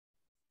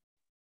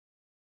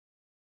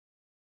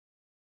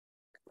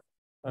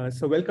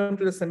So welcome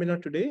to the seminar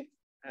today.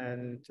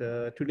 And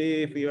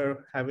today we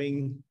are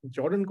having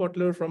Jordan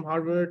Cotler from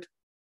Harvard,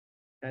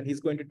 and he's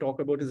going to talk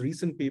about his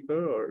recent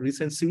paper or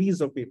recent series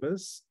of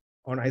papers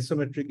on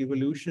isometric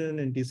evolution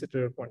in de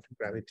Sitter quantum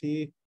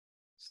gravity.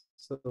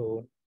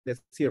 So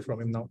let's hear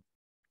from him now.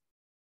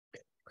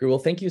 Great. Well,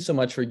 thank you so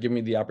much for giving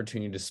me the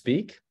opportunity to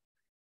speak.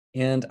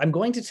 And I'm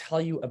going to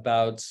tell you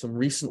about some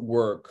recent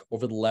work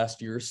over the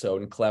last year or so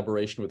in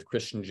collaboration with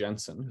Christian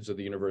Jensen, who's at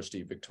the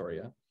University of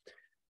Victoria,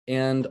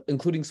 and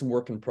including some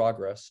work in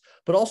progress,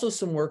 but also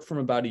some work from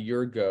about a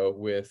year ago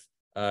with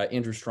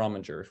Andrew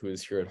Strominger, who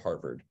is here at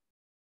Harvard.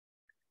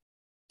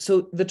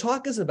 So the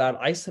talk is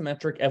about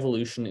isometric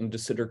evolution in de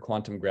Sitter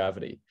quantum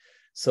gravity.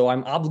 So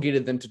I'm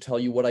obligated then to tell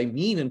you what I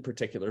mean in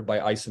particular by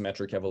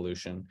isometric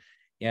evolution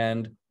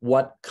and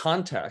what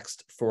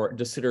context for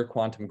de Sitter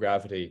quantum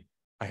gravity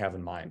I have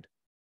in mind.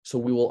 So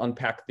we will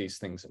unpack these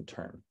things in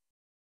turn.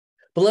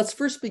 But let's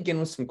first begin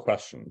with some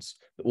questions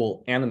that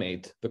will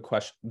animate the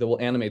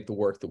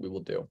work that we will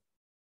do.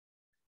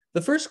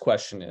 The first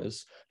question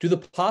is, do the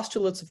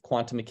postulates of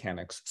quantum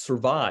mechanics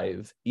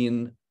survive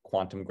in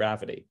quantum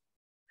gravity?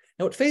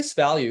 Now, at face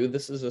value,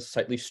 this is a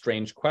slightly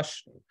strange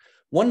question.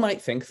 One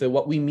might think that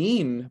what we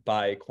mean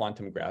by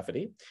quantum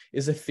gravity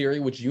is a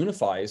theory which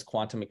unifies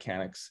quantum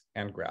mechanics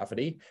and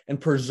gravity and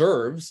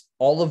preserves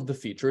all of the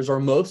features or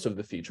most of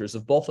the features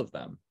of both of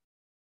them.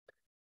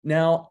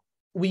 Now,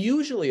 we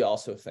usually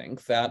also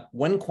think that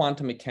when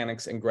quantum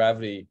mechanics and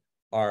gravity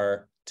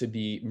are to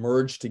be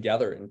merged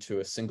together into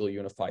a single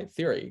unified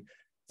theory,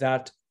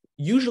 that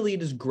usually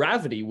it is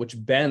gravity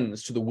which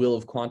bends to the will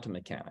of quantum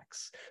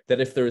mechanics. That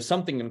if there is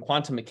something in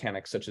quantum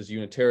mechanics, such as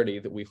unitarity,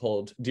 that we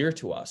hold dear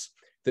to us,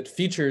 that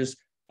features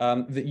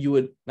that you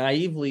would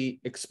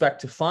naively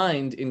expect to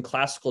find in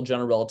classical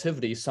general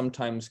relativity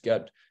sometimes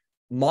get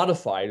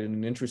modified in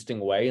an interesting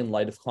way in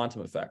light of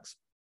quantum effects.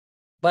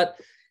 But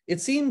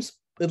it seems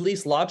at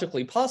least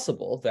logically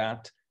possible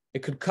that it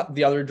could cut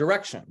the other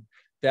direction,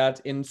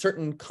 that in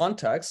certain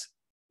contexts,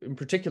 in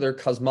particular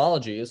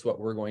cosmology is what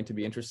we're going to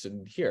be interested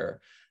in here,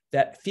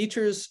 that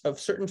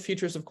certain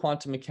features of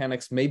quantum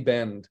mechanics may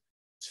bend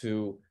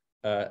to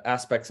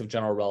aspects of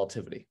general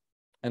relativity.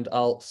 And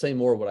I'll say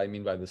more what I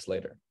mean by this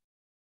later.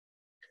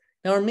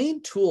 Now, our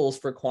main tools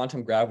for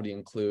quantum gravity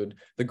include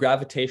the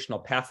gravitational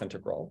path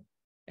integral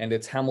and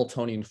its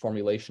Hamiltonian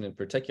formulation in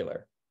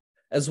particular,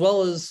 as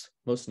well as,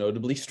 most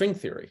notably, string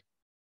theory.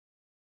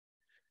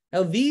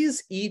 Now,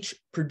 these each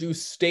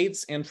produce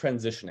states and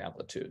transition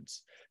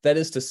amplitudes. That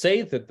is to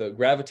say that the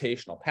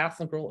gravitational path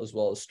integral, as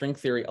well as string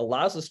theory,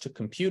 allows us to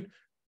compute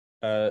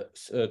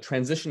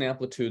transition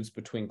amplitudes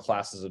between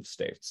classes of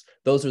states.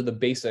 Those are the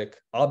basic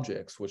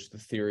objects which the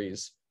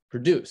theories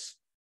produce.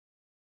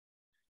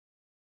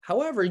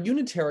 However,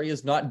 unitary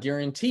is not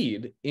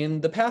guaranteed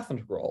in the path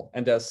integral,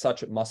 and as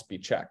such, it must be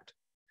checked.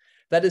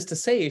 That is to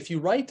say, if you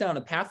write down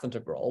a path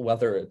integral,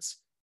 whether it's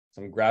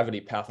some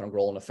gravity path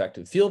integral in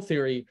effective field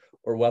theory,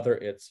 or whether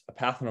it's a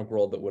path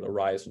integral that would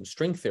arise in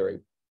string theory,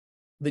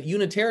 that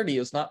unitarity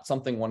is not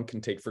something one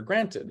can take for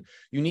granted.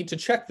 You need to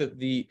check that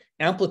the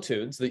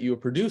amplitudes that you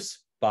produce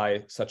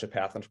by such a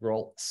path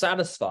integral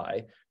satisfy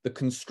the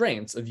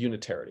constraints of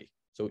unitarity.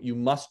 So you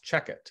must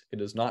check it.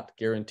 It is not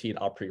guaranteed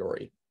a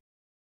priori.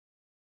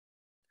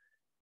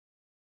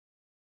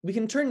 We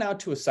can turn now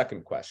to a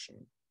second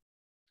question.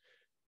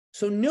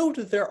 So note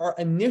that there are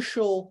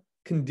initial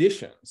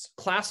conditions,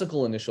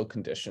 classical initial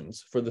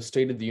conditions for the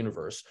state of the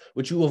universe,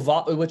 which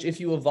if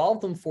you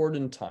evolve them forward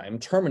in time,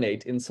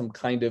 terminate in some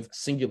kind of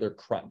singular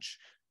crunch.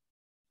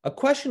 A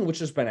question which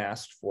has been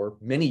asked for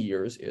many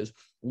years is,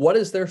 what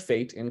is their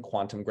fate in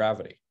quantum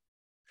gravity?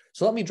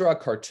 So let me draw a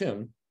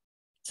cartoon.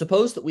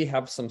 Suppose that we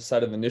have some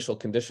set of initial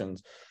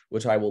conditions,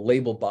 which I will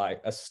label by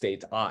a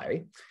state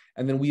I,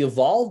 and then we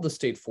evolve the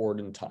state forward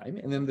in time,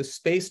 and then the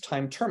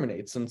space-time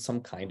terminates in some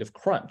kind of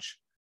crunch.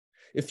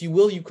 If you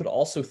will, you could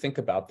also think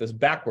about this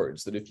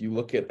backwards, that if you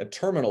look at a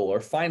terminal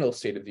or final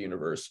state of the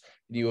universe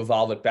and you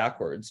evolve it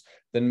backwards,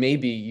 then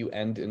maybe you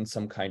end in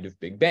some kind of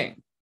Big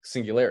Bang,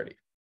 singularity.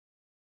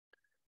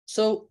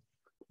 So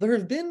there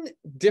have been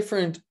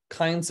different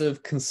kinds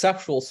of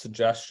conceptual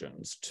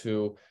suggestions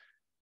to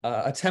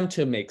attempt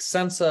to make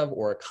sense of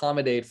or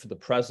accommodate for the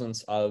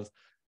presence of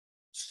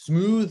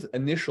smooth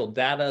initial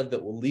data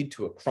that will lead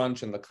to a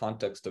crunch in the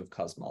context of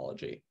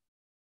cosmology.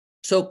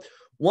 So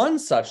one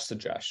such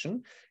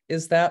suggestion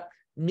is that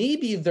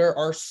maybe there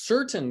are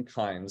certain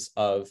kinds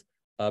of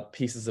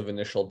pieces of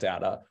initial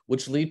data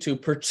which lead to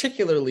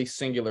particularly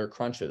singular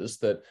crunches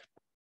that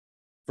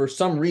for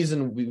some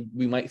reason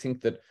we might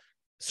think that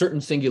certain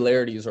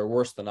singularities are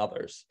worse than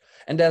others.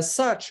 And as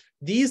such,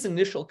 these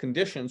initial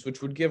conditions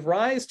which would give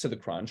rise to the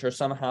crunch are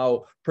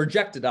somehow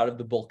projected out of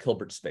the bulk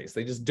Hilbert space.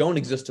 They just don't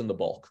exist in the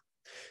bulk.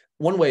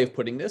 One way of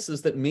putting this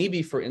is that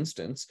maybe, for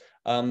instance,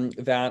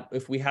 that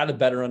if we had a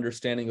better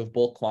understanding of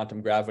bulk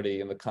quantum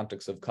gravity in the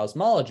context of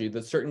cosmology,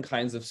 that certain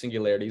kinds of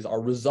singularities are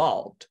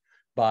resolved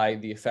by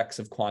the effects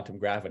of quantum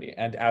gravity.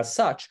 And as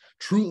such,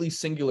 truly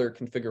singular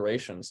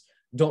configurations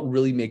don't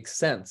really make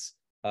sense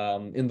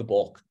in the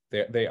bulk.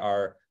 They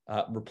are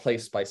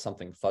replaced by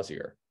something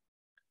fuzzier.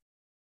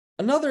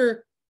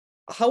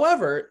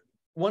 However,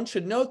 one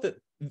should note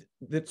that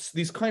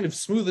these kind of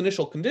smooth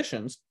initial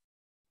conditions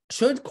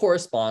should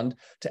correspond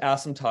to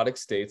asymptotic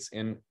states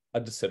in a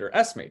de Sitter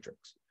S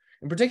matrix.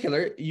 In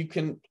particular, you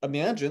can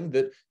imagine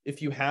that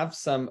if you have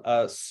some,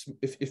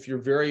 if you're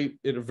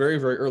at a very,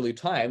 very early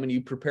time and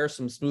you prepare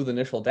some smooth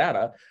initial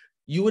data,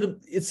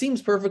 it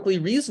seems perfectly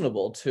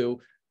reasonable to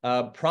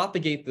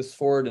propagate this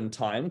forward in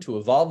time, to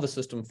evolve the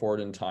system forward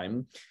in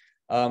time,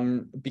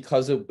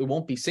 because it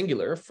won't be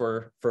singular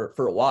for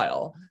a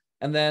while.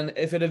 And then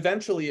if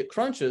it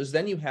crunches,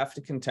 then you have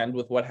to contend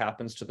with what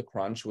happens to the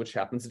crunch, which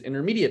happens at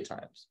intermediate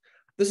times.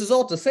 This is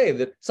all to say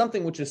that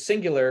something which is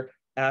singular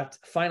at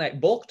finite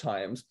bulk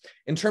times,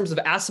 in terms of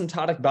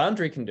asymptotic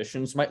boundary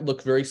conditions, might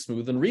look very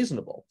smooth and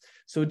reasonable.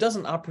 So it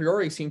doesn't a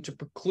priori seem to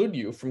preclude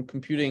you from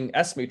computing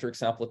S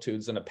matrix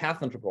amplitudes in a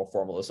path integral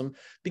formalism,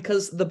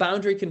 because the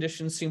boundary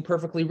conditions seem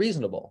perfectly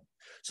reasonable.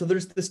 So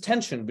there's this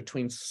tension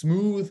between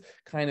smooth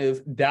kind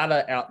of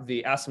data at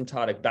the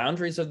asymptotic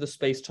boundaries of the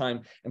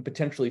space-time and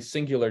potentially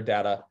singular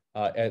data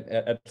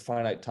at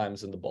finite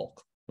times in the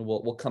bulk. And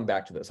we'll come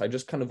back to this. I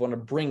just kind of want to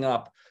bring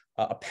up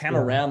a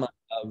panorama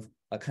of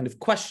kind of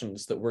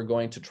questions that we're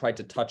going to try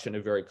to touch in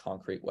a very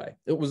concrete way.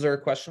 Was there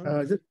a question?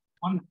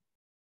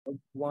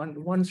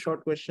 One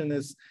short question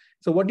is,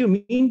 so what do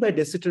you mean by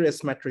de Sitter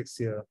S matrix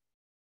here?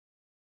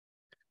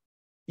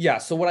 Yeah,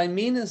 so what I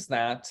mean is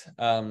that,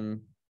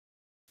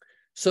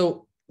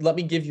 so let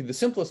me give you the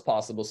simplest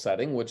possible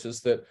setting, which is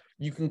that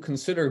you can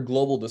consider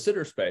global de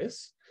Sitter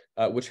space,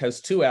 which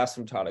has two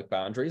asymptotic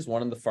boundaries,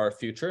 one in the far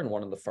future and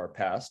one in the far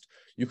past.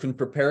 You can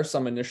prepare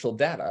some initial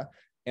data,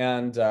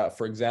 and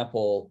for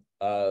example,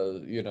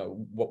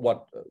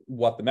 what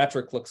the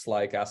metric looks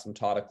like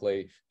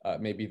asymptotically,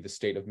 maybe the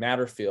state of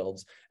matter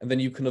fields, and then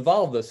you can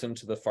evolve this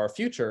into the far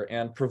future.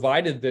 And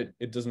provided that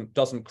it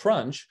doesn't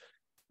crunch,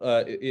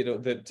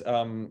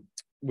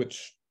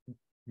 which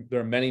there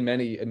are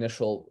many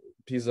initial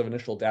pieces of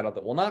initial data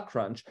that will not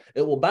crunch,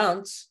 it will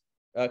bounce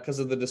because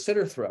of the de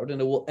Sitter throat, and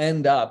it will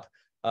end up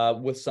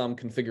with some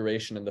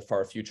configuration in the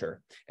far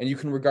future. And you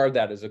can regard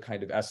that as a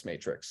kind of S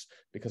matrix,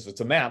 because it's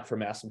a map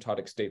from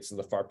asymptotic states in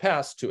the far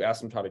past to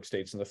asymptotic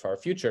states in the far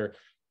future,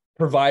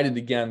 provided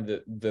again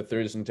that there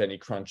isn't any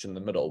crunch in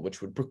the middle,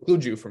 which would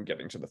preclude you from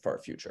getting to the far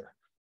future.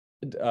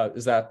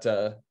 Is that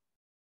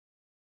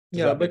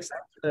yeah, but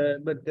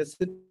de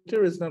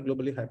Sitter is not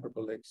globally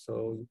hyperbolic,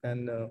 so you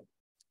can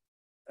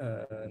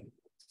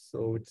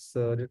so it's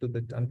a little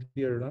bit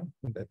unclear, no?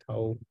 That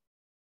how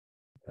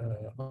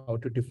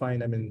to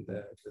define, I mean,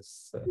 the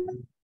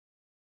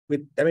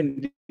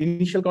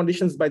initial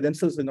conditions by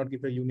themselves will not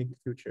give a unique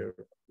future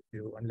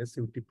unless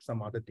you tip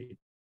some other data,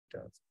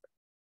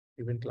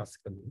 even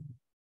classically.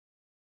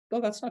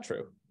 No, that's not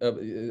true.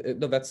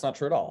 No, that's not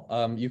true at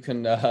all. You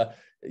can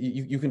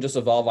just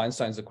evolve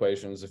Einstein's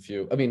equations if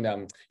you,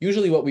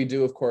 usually what we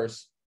do, of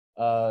course,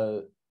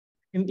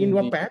 in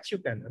what patch you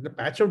can, the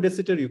patch of de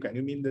Sitter you can,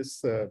 you mean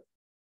this?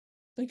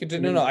 You could do,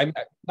 no, I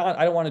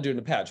don't want to do it in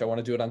a patch. I want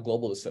to do it on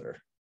global de Sitter.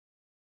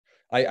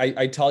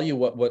 I tell you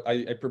what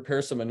I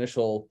prepare some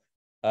initial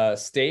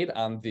state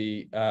on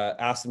the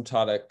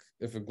asymptotic.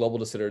 If a global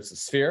de Sitter, it's a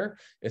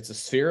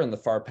sphere in the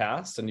far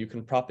past, and you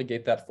can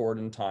propagate that forward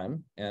in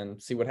time and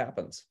see what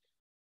happens.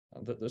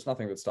 There's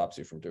nothing that stops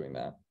you from doing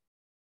that.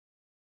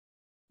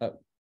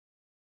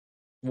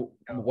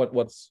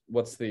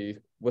 What's the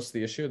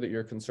issue that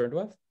you're concerned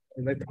with?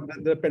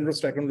 The Penrose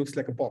diagram looks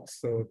like a box,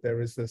 so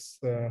there is this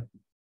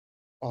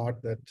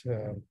part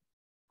that.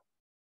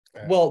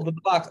 Well, the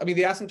box, the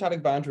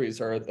asymptotic boundaries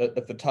are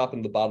at the top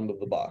and the bottom of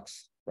the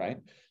box, right?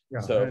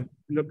 Yeah, so and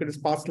look at this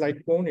past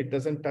light cone, it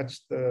doesn't touch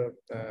the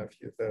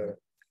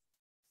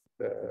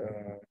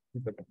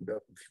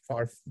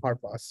far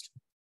past.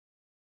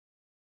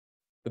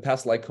 The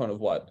past light cone of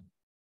what?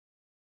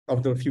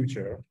 Of the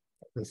future,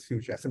 this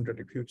future,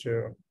 asymptotic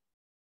future.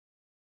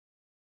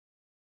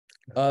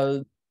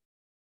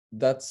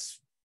 That's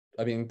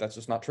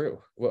just not true.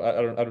 Well,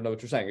 I don't know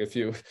what you're saying. If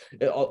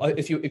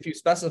you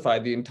specify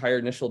the entire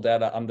initial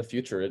data on the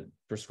future, it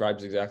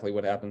prescribes exactly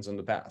what happens in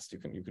the past. You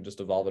can just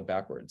evolve it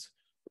backwards.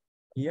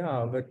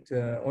 Yeah, but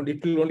it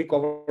will only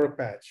cover a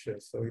patch,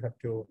 so you have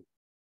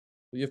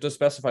to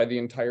specify the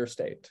entire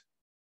state.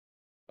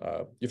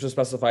 You have to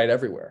specify it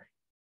everywhere.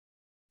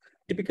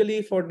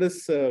 Typically, for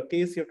this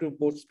case, you have to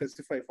both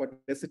specify for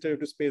de Sitter, you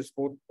have to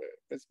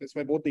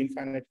specify both the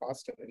infinite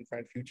past and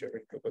infinite future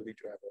and globally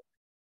to have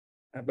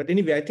a. But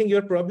anyway, I think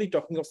you're probably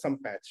talking of some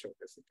patch of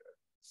de Sitter.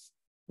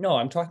 No,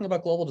 I'm talking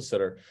about global de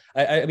Sitter.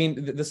 I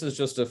mean, this is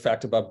just a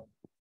fact about.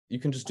 You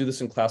can just do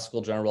this in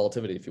classical general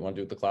relativity if you want to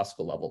do it at the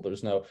classical level.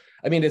 There's no,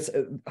 it's,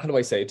 how do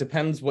I say? It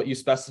depends what you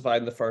specify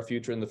in the far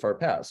future and the far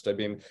past.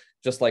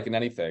 Just like in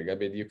anything,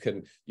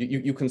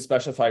 you can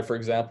specify, for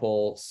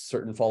example,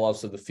 certain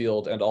fallouts of the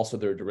field and also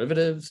their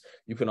derivatives.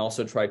 You can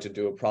also try to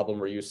do a problem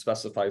where you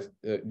specify,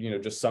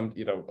 just some,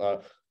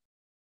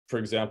 for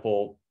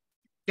example.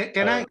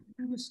 Can I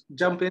just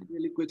jump in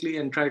really quickly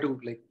and try to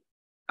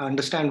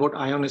understand what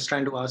Ion is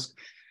trying to ask?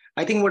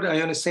 I think what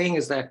Ion is saying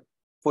is that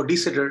for de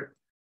Sitter,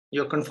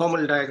 your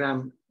conformal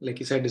diagram, like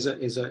you said,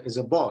 is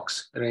a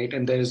box, right?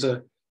 And there is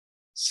a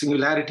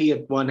singularity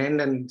at one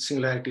end and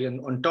singularity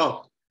on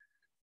top.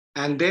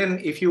 And then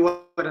if you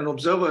are an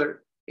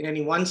observer in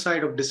any one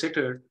side of de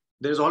Sitter,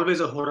 there's always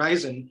a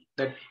horizon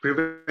that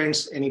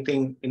prevents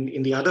anything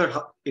in the other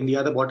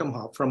bottom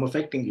half from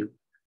affecting you.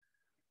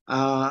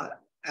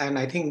 And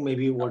I think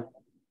maybe what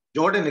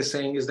Jordan is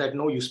saying is that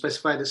no, you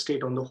specify the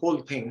state on the whole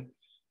thing,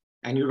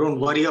 and you don't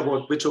worry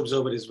about which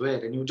observer is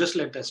where, and you just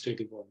let that state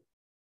evolve.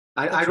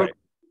 I don't think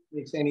it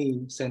makes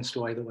any sense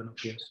to either one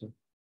of you. So.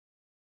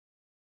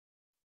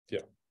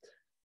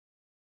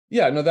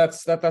 Yeah, no,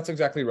 that's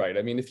exactly right.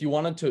 I mean, if you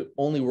wanted to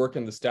only work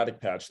in the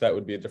static patch, that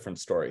would be a different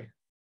story.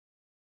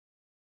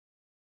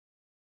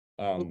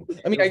 I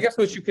mean, I guess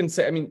what you can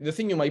say, I mean, the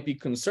thing you might be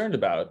concerned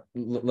about,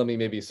 let me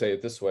maybe say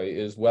it this way,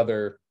 is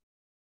whether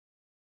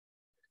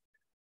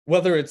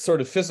it's sort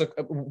of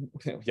physical.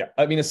 Yeah,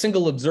 I mean, a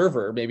single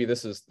observer, maybe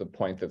this is the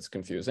point that's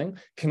confusing,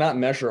 cannot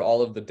measure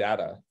all of the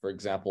data, for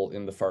example,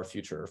 in the far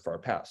future or far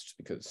past,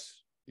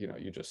 because, you know,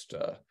 you just,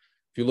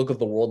 if you look at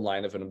the world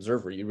line of an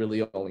observer, you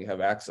really only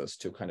have access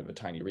to kind of a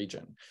tiny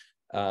region.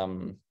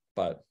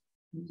 But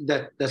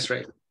that's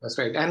right. That's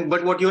right.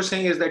 But what you're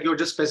saying is that you're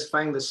just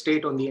specifying the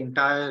state on the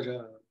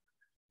entire.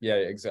 Yeah,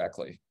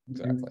 exactly.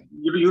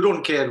 You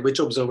don't care which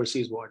observer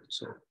sees what.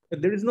 So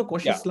but there is no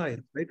Cauchy slice,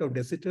 right? Of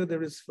de Sitter,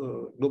 there is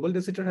global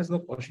de Sitter has no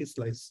Cauchy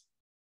slice.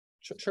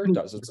 Sure, it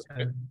does.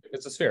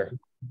 It's a sphere.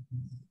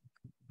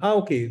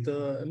 Okay.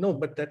 No,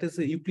 but that is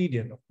a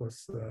Euclidean, of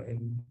course.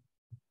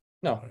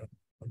 No.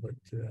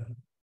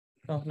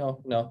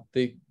 No.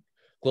 The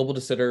global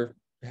de Sitter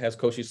has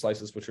Cauchy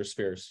slices, which are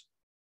spheres.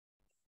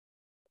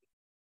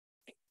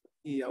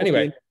 Yeah.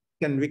 Anyway,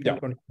 we can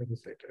continue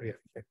this later.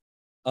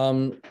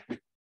 Yeah.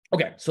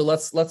 Okay. So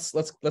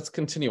let's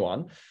continue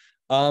on.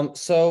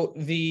 So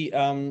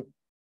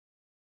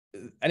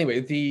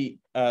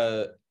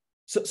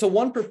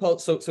one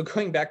proposal. So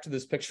going back to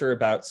this picture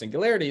about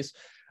singularities,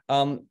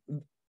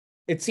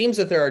 it seems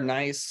that there are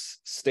nice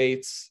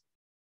states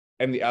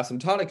and the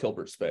asymptotic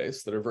Hilbert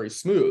space that are very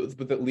smooth,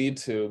 but that lead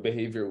to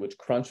behavior which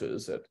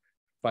crunches at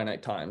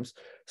finite times.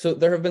 So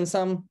there have been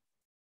some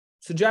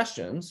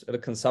suggestions at a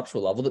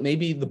conceptual level that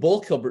maybe the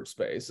bulk Hilbert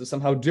space is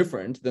somehow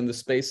different than the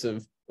space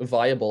of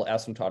viable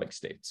asymptotic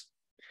states.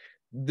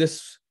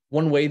 This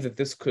one way that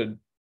this could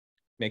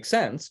make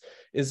sense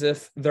is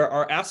if there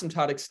are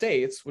asymptotic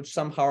states which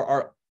somehow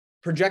are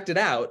projected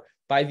out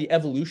by the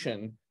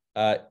evolution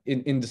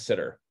in de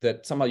Sitter,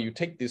 that somehow you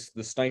take this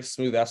nice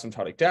smooth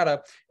asymptotic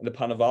data, and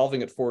upon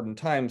evolving it forward in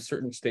time,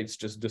 certain states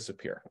just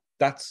disappear.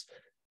 That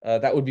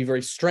would be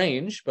very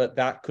strange, but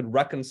that could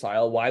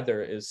reconcile why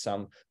there is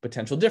some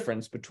potential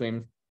difference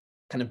between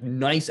kind of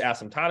nice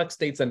asymptotic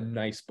states and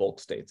nice bulk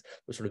states.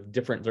 They're sort of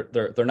different.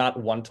 They're not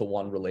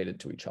one-to-one related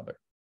to each other.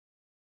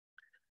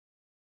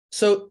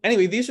 So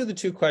anyway, these are the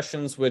two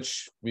questions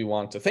which we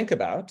want to think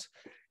about.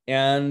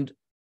 And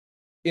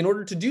in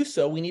order to do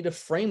so, we need a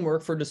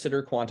framework for de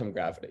Sitter quantum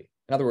gravity.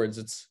 In other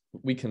words,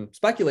 we can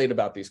speculate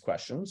about these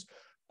questions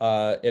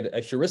at a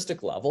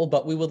heuristic level,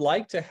 but we would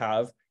like to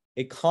have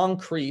a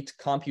concrete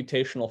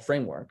computational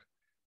framework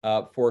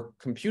for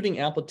computing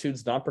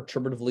amplitudes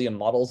non-perturbatively in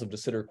models of de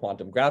Sitter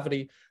quantum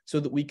gravity, so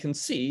that we can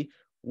see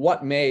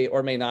what may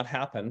or may not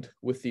happen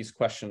with these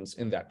questions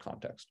in that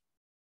context.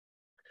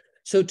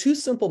 So two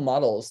simple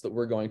models that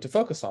we're going to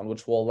focus on,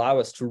 which will allow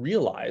us to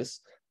realize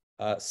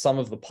some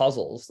of the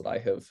puzzles that I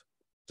have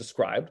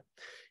described,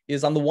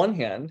 is on the one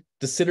hand,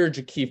 de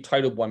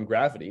Sitter-Jaquiev-Teitelbaum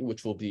gravity,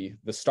 which will be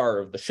the star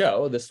of the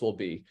show. This will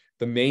be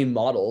the main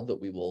model that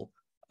we will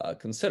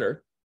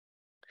consider.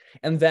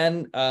 And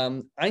then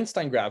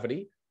Einstein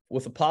gravity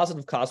with a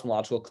positive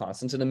cosmological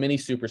constant and a mini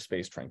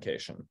superspace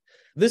truncation.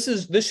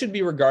 This should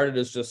be regarded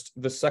as just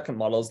the second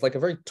model, as like a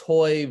very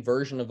toy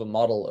version of a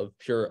model of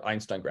pure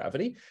Einstein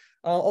gravity.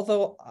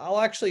 Although I'll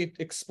actually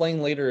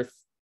explain later, if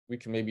we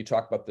can maybe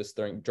talk about this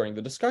during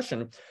the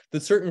discussion,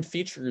 that certain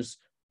features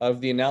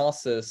of the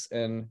analysis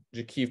in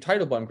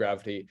Jaquiev-Teitelbaum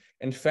gravity,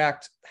 in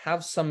fact,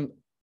 have some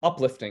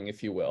uplifting,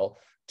 if you will,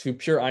 to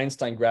pure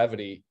Einstein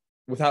gravity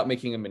without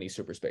making a mini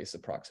superspace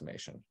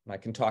approximation. And I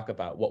can talk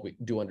about what we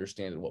do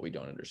understand and what we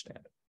don't understand.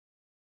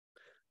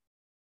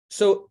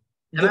 So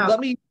let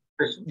me,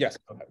 yes,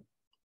 go ahead.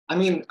 I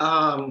mean,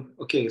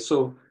 okay,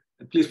 so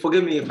please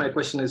forgive me if my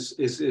question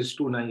is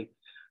too naive.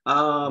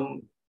 I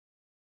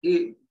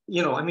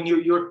mean,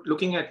 you're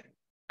looking at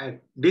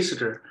de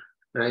Sitter,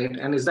 right?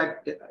 And is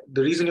that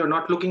the reason you're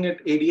not looking at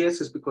ADS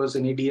is because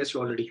in ADS you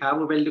already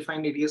have a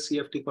well-defined ADS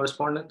CFT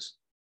correspondence,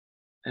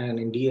 and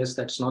in DS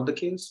that's not the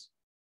case?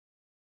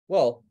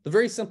 Well, the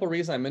very simple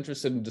reason I'm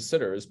interested in de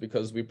Sitter is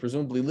because we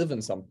presumably live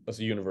in a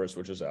universe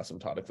which is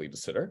asymptotically de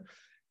Sitter,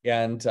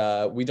 and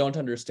we don't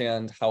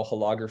understand how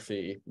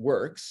holography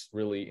works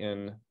really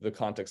in the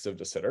context of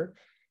de Sitter.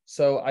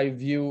 So I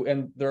view,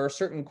 and there are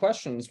certain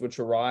questions which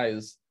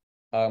arise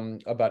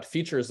about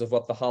features of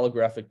what the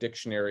holographic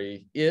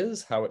dictionary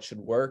is, how it should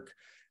work,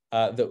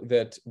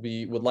 that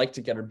we would like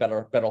to get a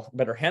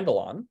better handle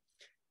on,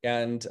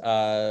 and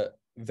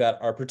that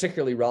are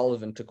particularly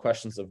relevant to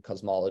questions of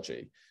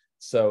cosmology.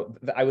 So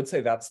I would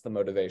say that's the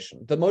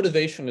motivation. The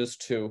motivation is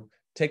to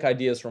take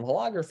ideas from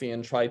holography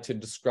and try to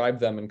describe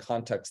them in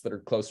contexts that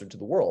are closer to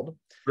the world.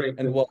 Right.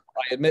 And while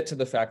I admit to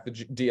the fact that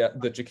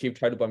that Joukhiv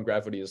tidal-bond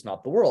gravity is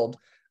not the world,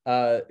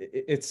 I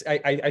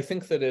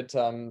think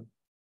that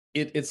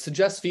it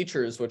suggests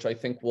features which I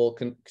think will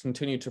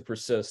continue to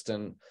persist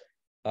in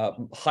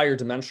higher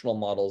dimensional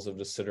models of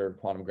de Sitter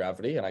quantum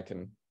gravity, and I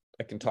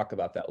can talk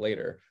about that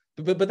later.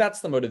 But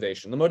that's the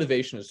motivation. The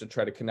motivation is to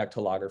try to connect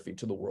holography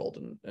to the world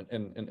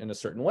in a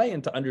certain way,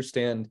 and to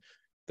understand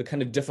the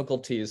kind of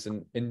difficulties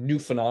and new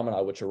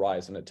phenomena which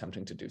arise in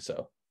attempting to do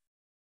so.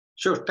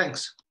 Sure,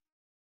 thanks.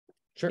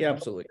 Sure, yeah,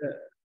 absolutely.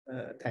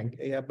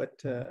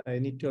 But I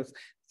need to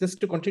just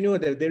to continue.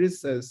 There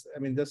is, I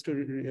mean, just to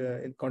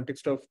in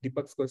context of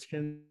Deepak's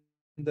question,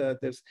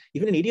 there's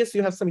even in ADS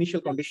you have some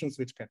initial conditions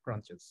which can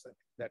branches.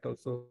 That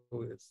also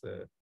is.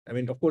 I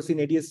mean, of course,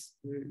 in ADS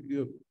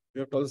you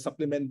have to also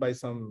supplement by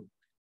some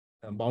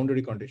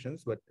boundary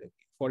conditions, but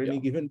for any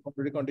given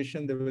boundary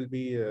condition, there will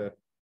be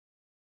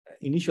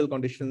initial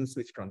conditions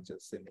which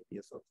branches in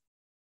ADS. So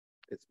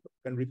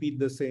can repeat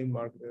the same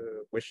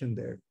question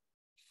there.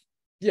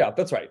 Yeah,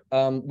 that's right.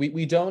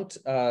 We don't,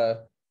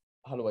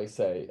 how do I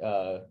say?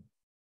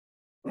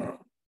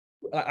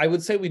 I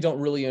would say we don't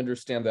really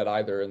understand that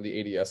either in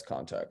the ADS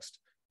context.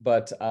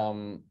 But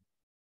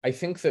I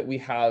think that we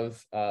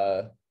have,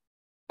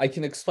 I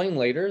can explain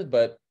later,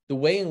 but the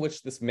way in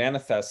which this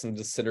manifests in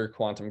de Sitter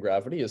quantum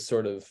gravity is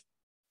sort of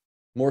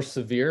more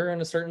severe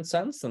in a certain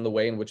sense than the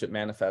way in which it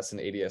manifests in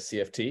ADS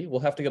CFT. We'll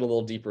have to get a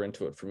little deeper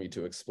into it for me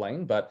to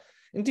explain. But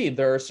indeed,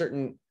 there are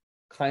certain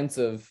kinds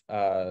of,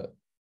 there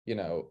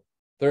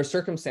are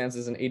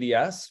circumstances in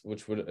ADS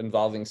which would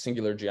involving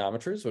singular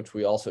geometries, which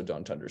we also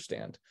don't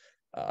understand.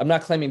 I'm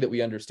not claiming that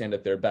we understand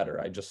it there better.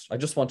 I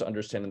just want to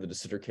understand in the de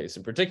Sitter case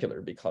in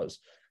particular, because,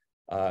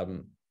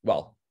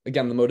 well,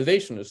 again, the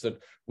motivation is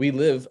that we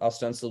live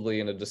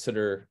ostensibly in a de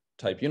Sitter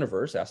type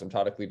universe,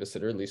 asymptotically de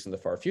Sitter, at least in the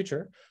far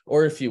future.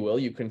 Or if you will,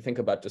 you can think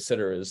about de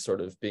Sitter as sort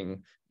of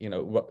being, you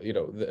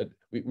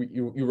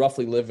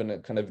roughly live in a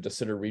kind of de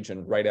Sitter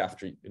region right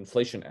after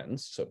inflation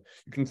ends. So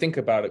you can think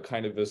about it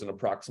kind of as an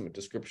approximate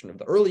description of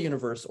the early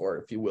universe, or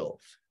if you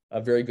will,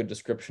 a very good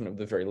description of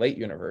the very late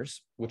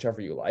universe, whichever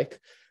you like.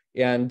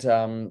 And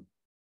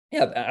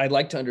I'd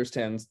like to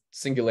understand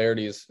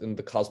singularities in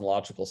the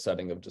cosmological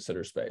setting of de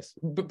Sitter space.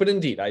 But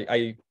indeed,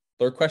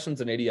 there are questions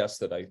in ADS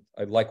that I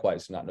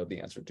likewise do not know the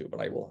answer to, but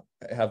I will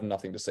have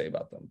nothing to say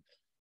about them.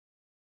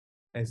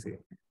 I see.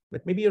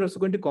 But maybe you're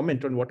also going to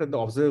comment on what are the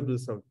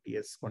observables of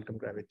DS quantum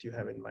gravity you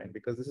have in mind,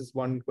 because this is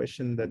one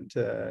question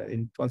that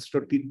in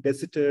constructed de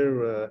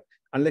Sitter,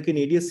 unlike in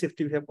ADS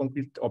safety, we have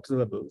concrete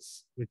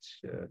observables,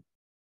 which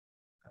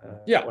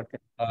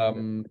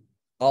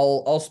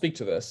I'll speak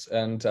to this,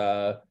 and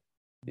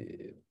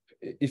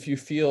if you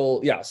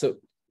feel, so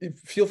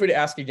feel free to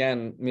ask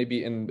again,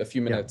 maybe in a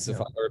few minutes,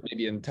 or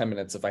maybe in 10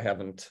 minutes if I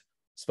haven't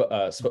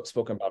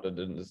spoken about it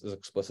in as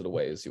explicit a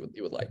way as you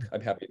would like.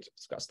 I'm happy to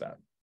discuss that.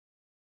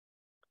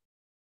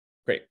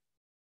 Great.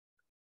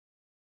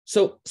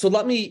 So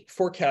let me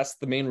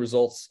forecast the main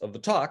results of the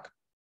talk.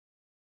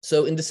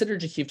 So in de Sitter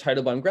Joukhiv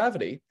tidal-bond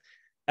gravity,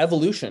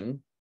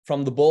 evolution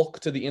from the bulk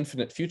to the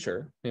infinite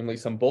future, namely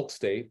some bulk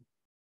state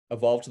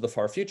evolved to the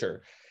far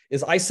future,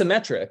 is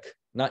isometric,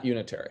 not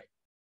unitary.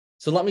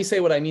 So let me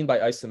say what I mean by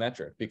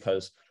isometric,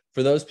 because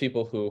for those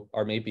people who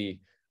are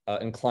maybe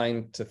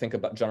inclined to think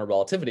about general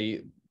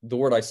relativity, the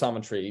word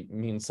isometry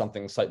means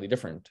something slightly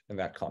different in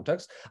that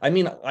context. I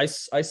mean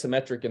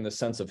isometric in the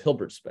sense of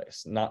Hilbert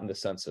space, not in the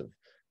sense of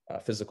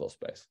physical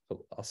space.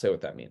 So I'll say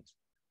what that means.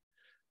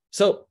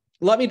 So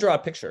let me draw a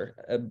picture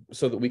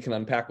so that we can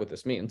unpack what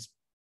this means.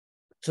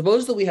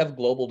 Suppose that we have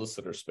global de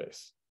Sitter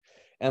space,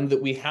 and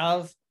that we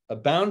have a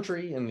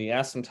boundary in the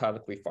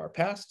asymptotically far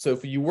past. So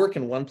if you work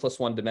in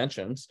 1+1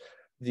 dimensions,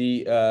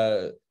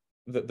 the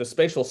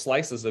spatial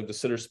slices of de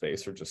Sitter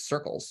space are just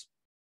circles.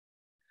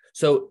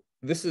 So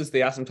this is the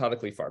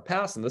asymptotically far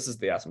past, and this is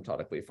the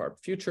asymptotically far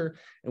future,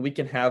 and we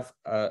can have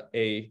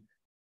an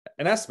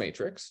S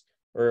matrix,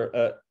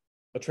 or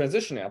a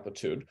transition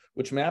amplitude,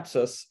 which maps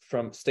us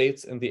from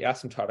states in the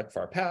asymptotic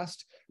far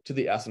past to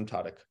the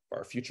asymptotic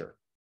far future.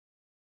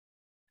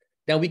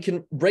 Now we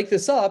can break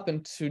this up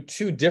into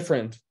two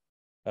different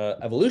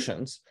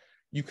evolutions.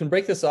 You can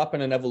break this up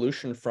in an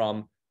evolution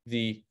from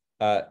the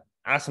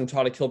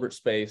asymptotic Hilbert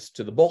space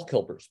to the bulk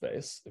Hilbert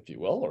space, if you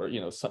will, or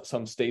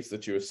some states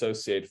that you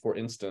associate, for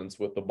instance,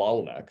 with the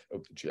bottleneck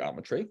of the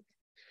geometry,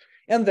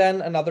 and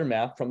then another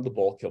map from the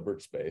bulk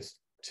Hilbert space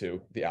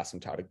to the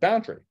asymptotic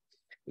boundary.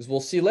 As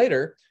we'll see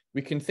later,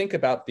 we can think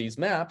about these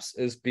maps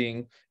as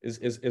being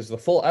is the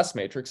full S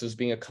matrix as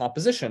being a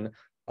composition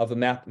of a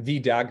map V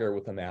dagger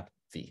with a map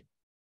V,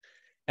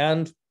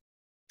 and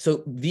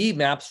so V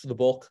maps for the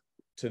bulk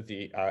to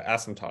the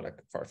asymptotic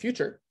far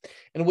future.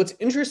 And what's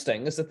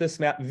interesting is that this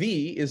map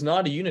V is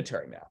not a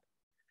unitary map.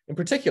 In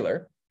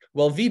particular,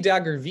 while V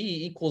dagger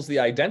V equals the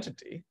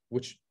identity,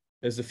 which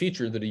is a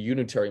feature that a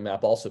unitary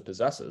map also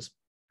possesses,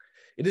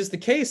 it is the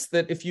case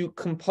that if you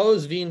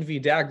compose V and V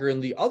dagger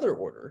in the other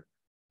order,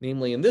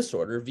 namely in this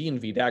order, V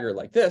and V dagger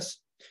like this,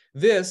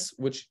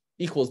 which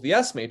equals the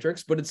S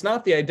matrix, but it's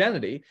not the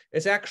identity,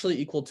 it's actually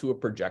equal to a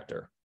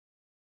projector.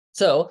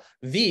 So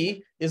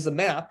V is the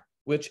map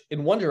which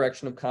in one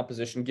direction of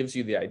composition gives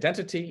you the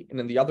identity, and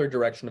in the other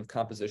direction of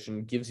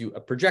composition gives you a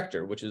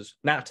projector, which is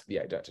not the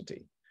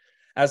identity.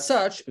 As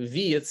such,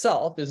 V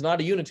itself is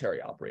not a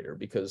unitary operator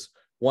because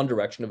one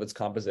direction of its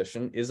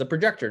composition is a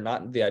projector,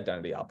 not the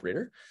identity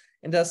operator.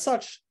 And as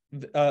such,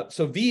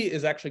 so V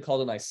is actually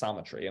called an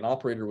isometry. An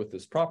operator with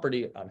this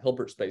property on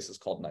Hilbert space is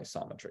called an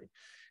isometry.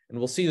 And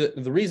we'll see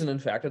that the reason, in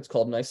fact, it's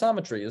called an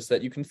isometry is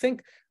that you can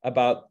think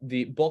about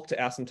the bulk to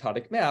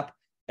asymptotic map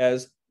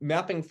as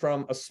mapping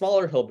from a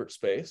smaller Hilbert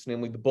space,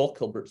 namely the bulk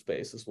Hilbert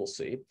space, as we'll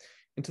see,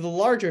 into the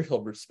larger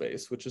Hilbert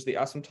space, which is the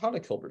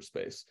asymptotic Hilbert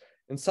space,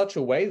 in such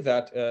a way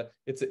that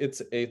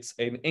it's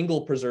an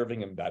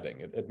angle-preserving embedding.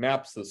 It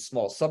maps the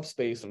small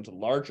subspace into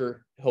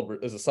larger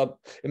Hilbert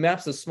it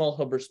maps the small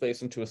Hilbert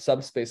space into a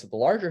subspace of the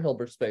larger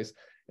Hilbert space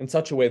in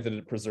such a way that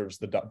it preserves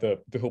the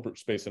Hilbert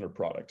space inner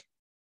product.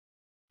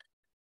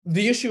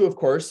 The issue, of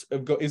course,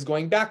 is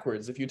going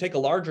backwards. If you take a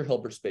larger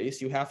Hilbert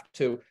space, you have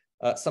to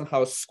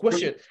somehow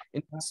squish it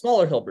into a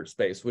smaller Hilbert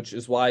space, which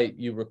is why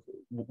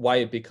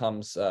it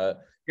becomes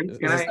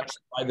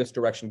why this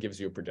direction gives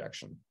you a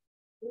projection.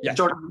 Yes.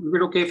 Jordan, is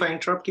it okay if I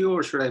interrupt you,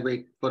 or should I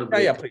wait for a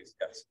break? Yeah, please.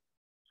 Yes.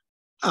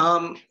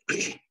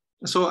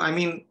 So, I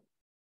mean,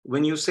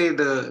 when you say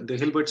the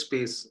Hilbert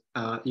space,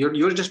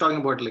 you're just talking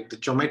about like the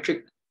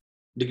geometric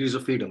degrees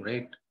of freedom,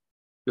 right?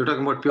 You're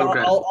talking about pure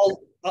gravity.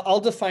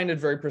 I'll define it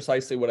very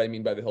precisely what I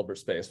mean by the Hilbert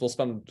space. We'll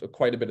spend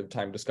quite a bit of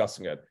time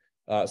discussing it.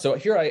 So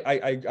here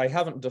I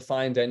haven't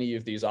defined any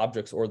of these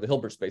objects or the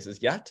Hilbert spaces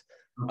yet,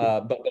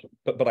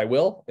 but I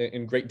will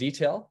in great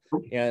detail.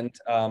 And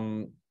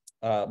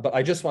but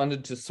I just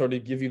wanted to sort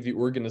of give you the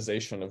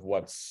organization of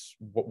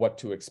what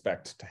to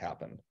expect to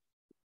happen.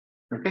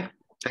 Okay,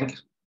 thank you.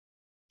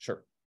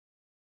 Sure.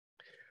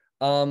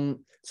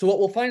 So what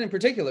we'll find in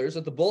particular is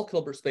that the bulk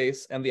Hilbert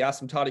space and the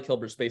asymptotic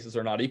Hilbert spaces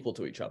are not equal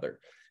to each other.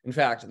 In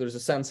fact, there's a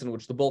sense in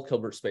which the bulk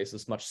Hilbert space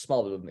is much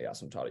smaller than the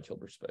asymptotic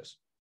Hilbert space.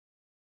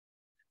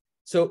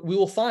 So we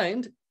will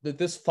find that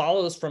this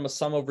follows from a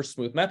sum over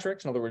smooth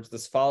metrics. In other words,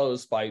 this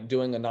follows by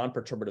doing a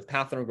non-perturbative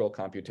path integral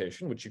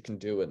computation, which you can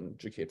do in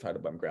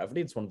GK-Teitelbaum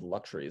gravity. It's one of the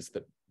luxuries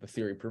that the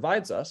theory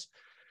provides us.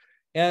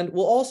 And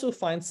we'll also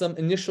find some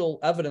initial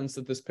evidence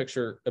that this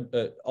picture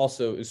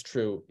also is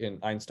true in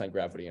Einstein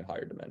gravity in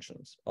higher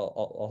dimensions.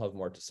 I'll have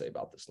more to say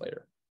about this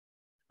later.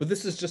 But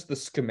this is just the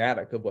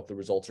schematic of what the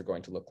results are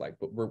going to look like,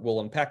 but we'll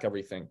unpack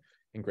everything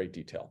in great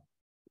detail.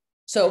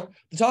 So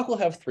the talk will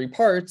have three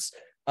parts.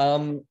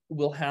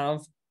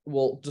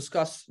 We'll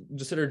discuss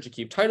de Sitter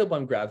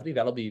Teitelbaum gravity.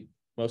 That'll be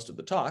most of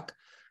the talk.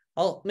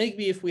 I'll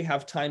maybe, if we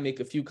have time, make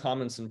a few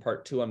comments in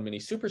part two on mini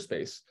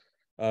superspace.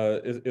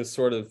 Is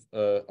sort of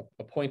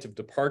a point of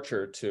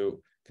departure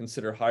to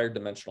consider higher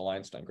dimensional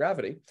Einstein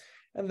gravity.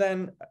 And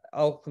then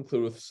I'll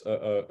conclude with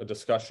a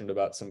discussion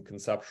about some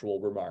conceptual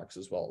remarks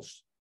as well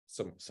as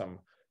some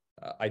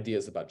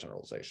ideas about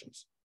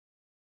generalizations.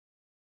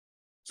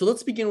 So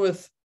let's begin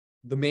with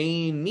the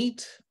main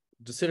meat,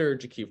 de Sitter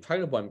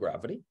Teitelbaum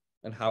gravity,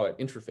 and how it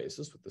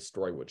interfaces with the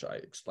story which I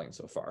explained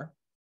so far.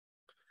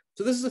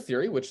 So this is a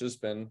theory which has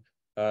been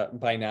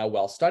by now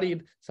well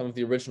studied. Some of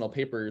the original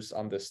papers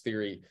on this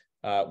theory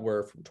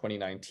were from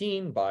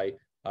 2019 by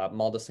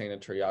Maldacena,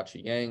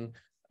 Teryachi, Yang,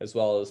 as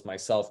well as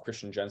myself,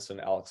 Christian Jensen,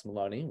 Alex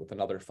Maloney, with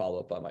another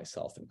follow-up by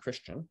myself and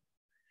Christian.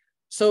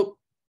 So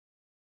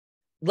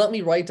let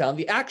me write down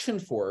the action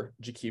for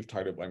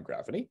Teitelbaum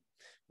gravity,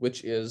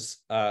 which is,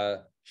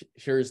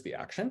 here's the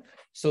action.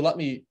 So let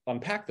me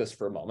unpack this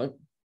for a moment.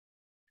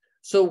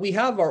 So we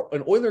have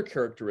an Euler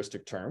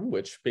characteristic term,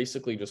 which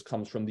basically just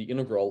comes from the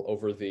integral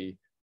over the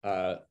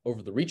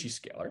Ricci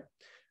scalar.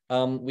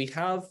 We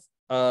have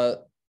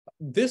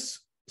this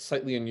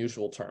slightly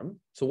unusual term.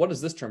 So what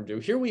does this term do?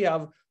 Here we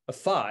have a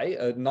phi,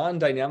 a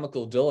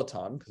non-dynamical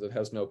dilaton, because it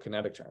has no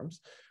kinetic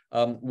terms,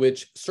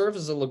 which serves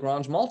as a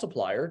Lagrange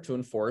multiplier to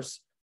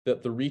enforce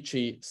that the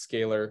Ricci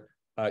scalar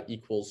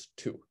equals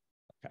 2.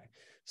 Okay,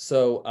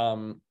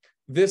 so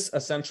this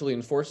essentially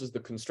enforces the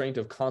constraint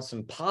of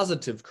constant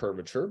positive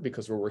curvature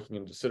because we're working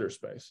in de Sitter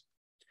space.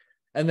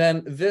 And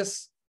then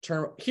this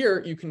term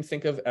here you can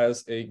think of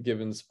as a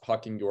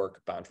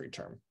Gibbons-Hawking-York boundary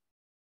term.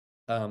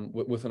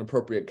 With an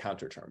appropriate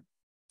counter term.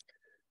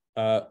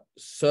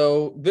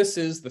 So this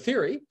is the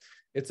theory.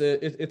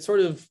 It's sort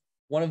of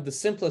one of the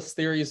simplest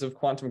theories of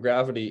quantum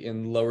gravity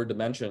in lower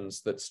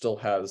dimensions that still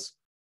has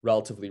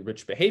relatively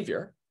rich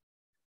behavior.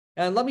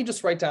 And let me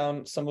just write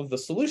down some of the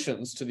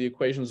solutions to the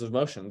equations of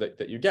motion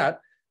that you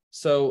get.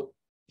 So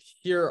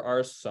here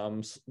are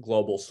some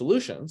global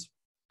solutions.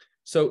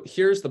 So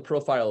here's the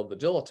profile of the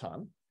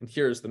dilaton, and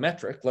here's the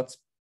metric. Let's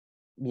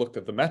look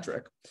at the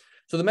metric.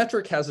 So the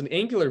metric has an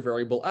angular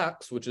variable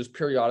x, which is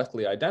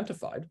periodically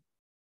identified.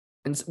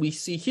 And we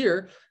see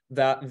here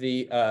that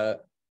the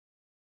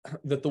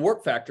that the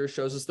warp factor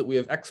shows us that we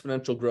have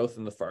exponential growth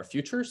in the far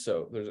future.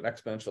 So there's an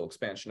exponential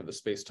expansion of the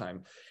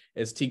space-time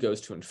as t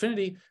goes to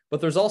infinity, but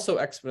there's also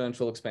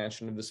exponential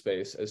expansion of the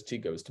space as t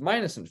goes to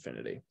minus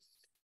infinity.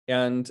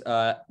 And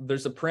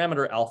there's a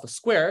parameter alpha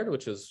squared,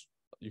 which is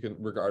you can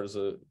regard as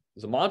a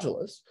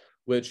modulus,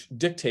 which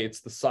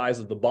dictates the size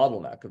of the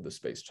bottleneck of the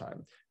space-time,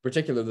 in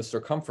particular the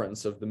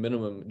circumference of the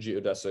minimum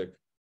geodesic,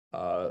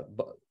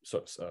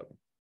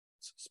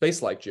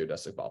 space-like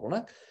geodesic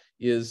bottleneck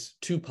is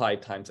 2 pi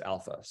times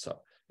alpha. So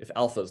if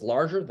alpha is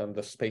larger, then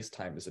the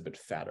space-time is a bit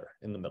fatter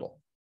in the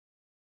middle.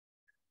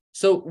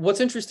 So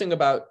what's interesting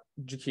about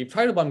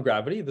Joukhiv-Teitelbaum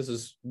gravity, this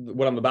is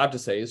what I'm about to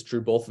say is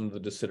true both in the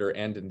de Sitter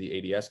and in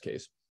the ADS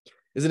case,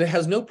 is that it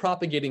has no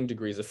propagating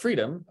degrees of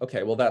freedom.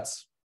 Okay, well,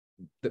 that's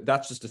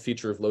just a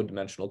feature of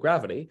low-dimensional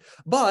gravity,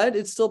 but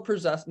it still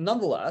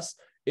nonetheless,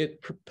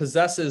 it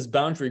possesses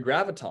boundary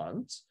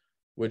gravitons,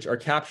 which are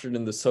captured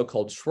in the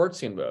so-called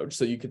Schwarzian mode.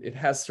 So it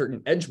has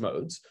certain edge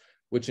modes,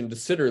 which in de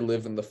Sitter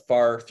live in the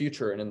far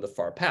future and in the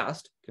far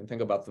past. You can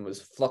think about them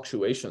as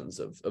fluctuations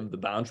of the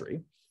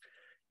boundary.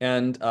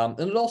 And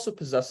it also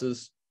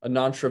possesses a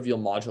non-trivial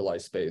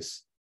moduli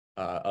space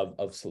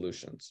of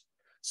solutions.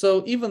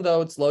 So even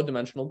though it's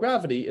low-dimensional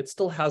gravity, it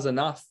still has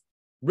enough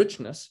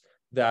richness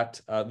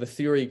that the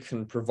theory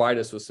can provide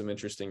us with some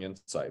interesting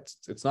insights.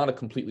 It's not a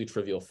completely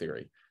trivial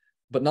theory,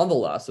 but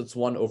nonetheless, it's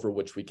one over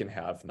which we can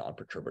have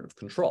non-perturbative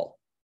control.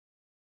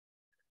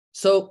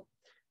 So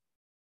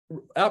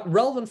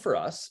relevant for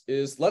us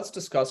is, let's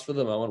discuss for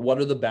the moment what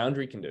are the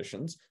boundary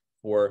conditions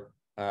for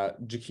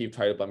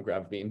Joukhiv-Teitelbaum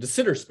gravity in de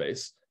Sitter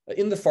space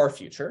in the far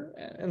future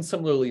and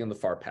similarly in the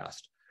far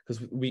past,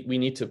 because we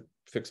need to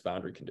fix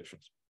boundary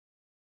conditions.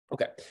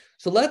 Okay,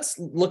 so let's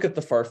look at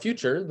the far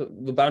future.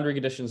 The boundary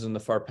conditions in the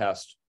far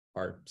past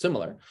are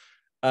similar.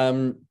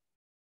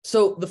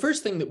 So the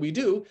first thing that we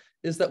do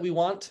is that we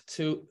want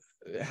to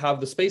have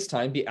the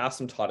space-time be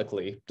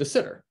asymptotically de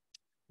Sitter,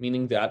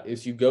 meaning that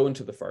as you go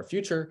into the far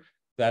future,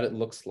 that it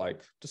looks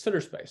like de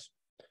Sitter space.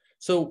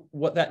 So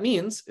what that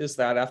means is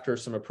that after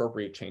some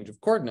appropriate change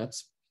of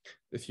coordinates,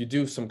 if you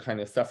do some kind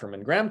of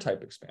Pfefferman-Graham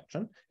type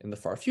expansion in the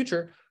far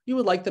future, you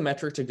would like the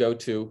metric to go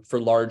to, for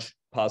large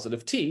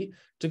positive t,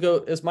 to go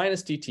as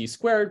minus dt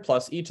squared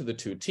plus e to the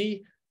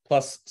 2t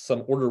plus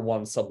some order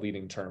 1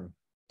 subleading term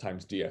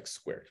times dx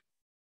squared.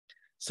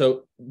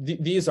 So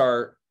these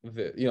are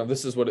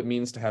this is what it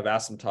means to have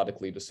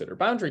asymptotically de Sitter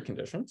boundary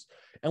conditions.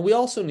 And we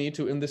also need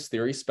to, in this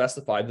theory,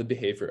 specify the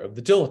behavior of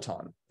the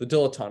dilaton. The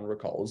dilaton,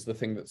 recall, is the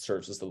thing that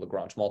serves as the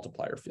Lagrange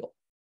multiplier field.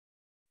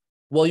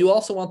 Well, you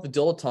also want the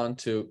dilaton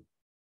to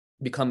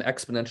become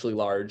exponentially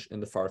large in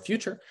the far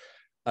future.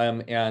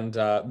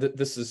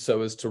 This is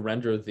so as to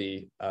render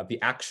the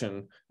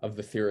action of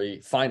the theory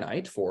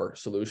finite for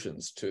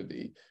solutions to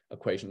the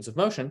equations of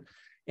motion.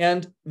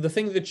 And the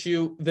thing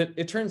that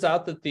it turns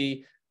out that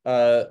the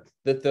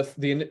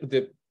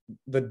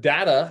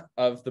data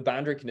of the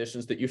boundary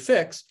conditions that you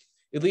fix,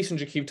 at least in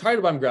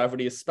Joukhiv-Teitelbaum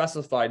gravity, is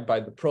specified by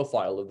the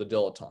profile of the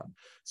dilaton.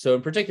 So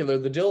in particular,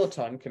 the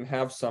dilaton can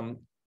have some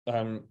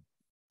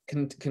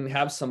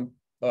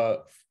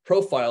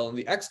profile in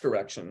the x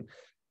direction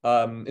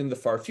in the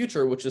far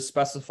future, which is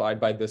specified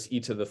by this e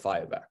to the phi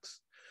of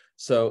x.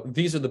 So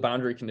these are the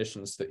boundary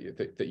conditions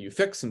that you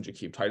fix in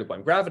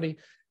Joukhiv-Teitelbaum gravity.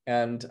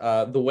 And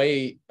the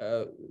way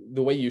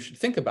you should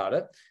think about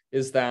it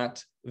is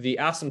that the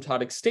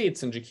asymptotic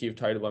states in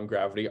Joukhiv-Teitelbaum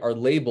gravity are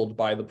labeled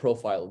by the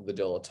profile of the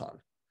dilaton.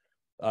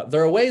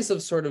 There are ways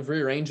of sort of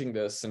rearranging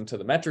this into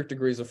the metric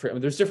degrees of freedom.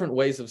 There's different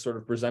ways of sort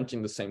of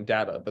presenting the same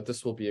data, but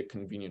this will be a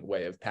convenient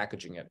way of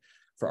packaging it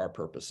for our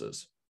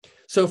purposes.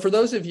 So for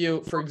those of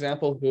you, for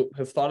example, who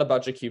have thought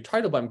about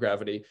Joukhiv-Teitelbaum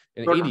gravity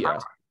in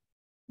ADS,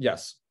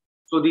 yes.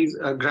 So these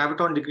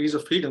graviton degrees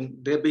of freedom,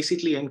 they're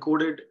basically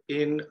encoded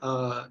in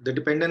the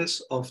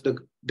dependence of the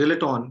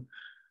dilaton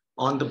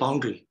on the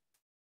boundary.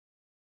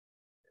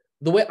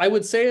 The way I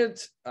would say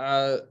it,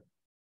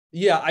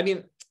 yeah, I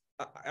mean,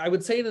 I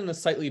would say it in a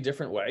slightly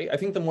different way. I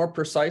think the more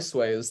precise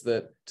way is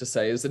that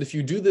if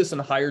you do this in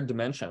higher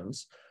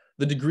dimensions,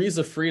 the degrees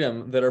of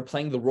freedom that are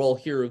playing the role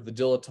here of the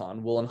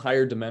dilaton will in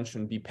higher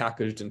dimension be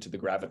packaged into the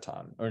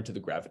graviton or into the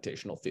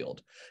gravitational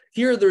field.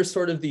 Here, there's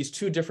sort of these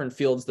two different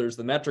fields. There's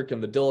the metric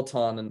and the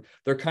dilaton, and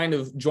they're kind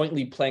of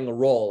jointly playing a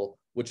role,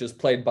 which is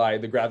played by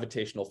the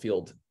gravitational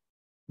field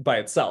by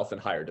itself in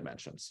higher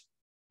dimensions,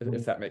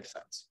 if that makes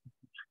sense.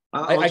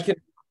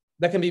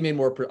 That can be made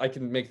more. I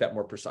can make that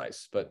more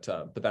precise, but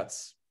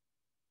that's.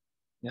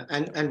 Yeah,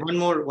 and one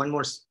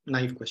more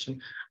naive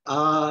question.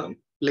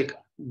 Like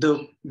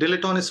the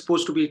dilaton is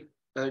supposed to be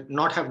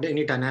not have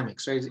any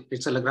dynamics, right?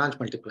 It's a Lagrange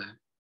multiplier.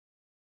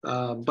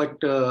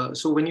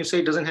 So when you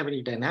say it doesn't have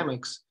any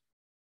dynamics,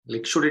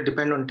 like should it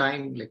depend on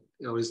time, like,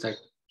 or is that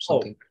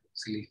something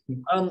silly?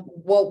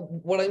 Well,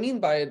 what I mean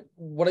by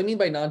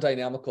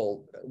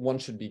non-dynamical, one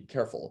should be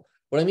careful.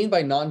 What I mean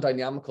by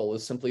non-dynamical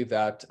is simply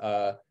that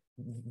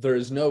there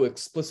is no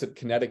explicit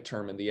kinetic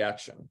term in the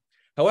action.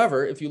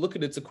 However, if you look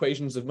at its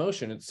equations of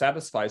motion, it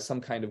satisfies some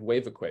kind of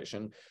wave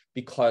equation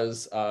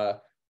because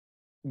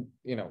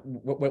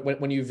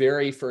when you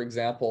vary, for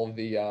example,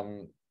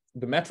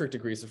 the metric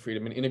degrees of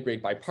freedom and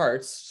integrate by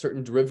parts,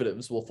 certain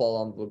derivatives will fall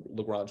on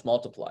the Lagrange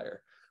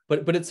multiplier.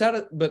 But it's at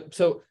a, but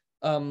so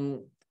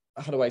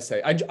how do I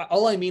say?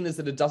 All I mean is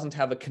that it doesn't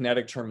have a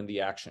kinetic term in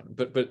the action,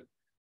 but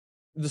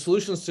the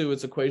solutions to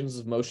its equations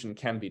of motion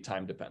can be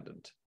time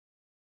dependent.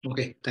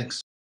 Okay,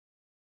 thanks.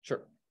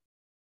 Sure.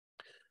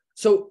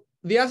 So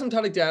the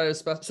asymptotic data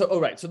is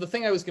so the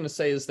thing I was going to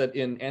say is that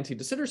in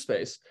anti-de Sitter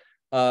space,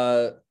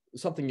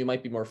 something you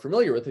might be more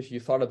familiar with if you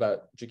thought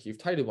about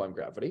Joukiev-Teichmann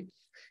gravity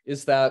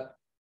is that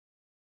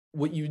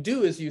what you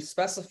do is you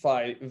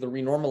specify the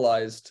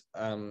renormalized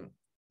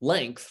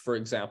length, for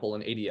example,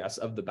 in ADS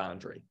of the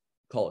boundary,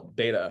 call it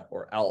beta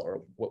or L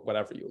or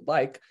whatever you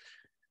like.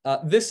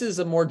 This is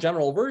a more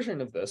general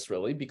version of this,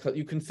 really, because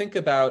you can think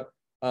about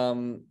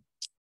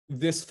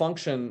this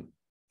function.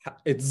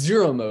 Its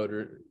zero mode,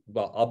 or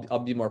well, I'll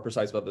be more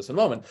precise about this in a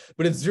moment.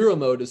 But its zero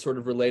mode is sort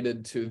of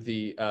related to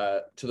the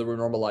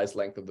renormalized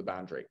length of the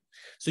boundary.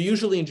 So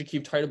usually in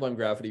Joukiev-Teichmann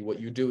gravity, what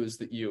you do is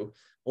that you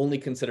only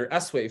consider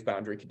S-wave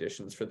boundary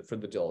conditions for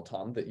the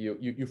dilaton. That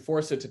you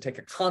force it to take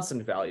a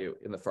constant value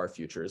in the far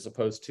future as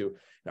opposed to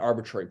an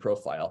arbitrary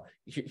profile.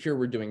 Here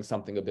we're doing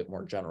something a bit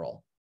more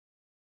general.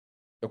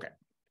 Okay,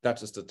 that's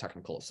just a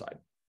technical aside.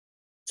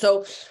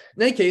 So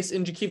in any case,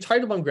 in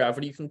Joukiev-Teichmann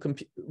gravity, you can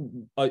compute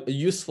a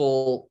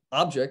useful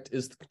object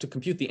is to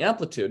compute the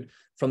amplitude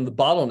from the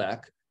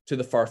bottleneck to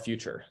the far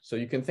future. So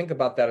you can think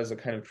about that as a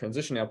kind of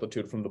transition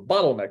amplitude from the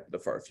bottleneck to the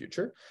far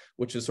future,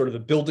 which is sort of the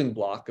building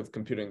block of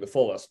computing the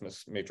full S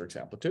matrix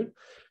amplitude.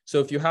 So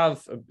if you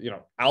have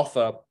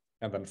alpha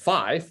and then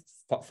phi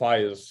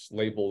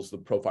labels the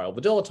profile of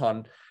the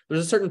dilaton,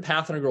 there's a certain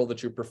path integral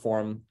that you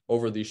perform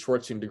over these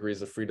Schwarzian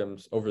degrees of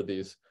freedoms over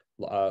these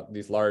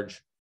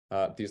large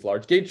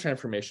gauge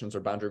transformations or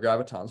boundary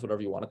gravitons,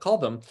 whatever you want to call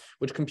them,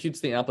 which computes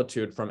the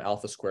amplitude from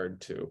alpha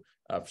squared to,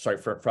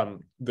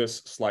 from this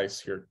slice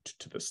here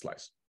to this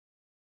slice.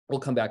 We'll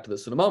come back to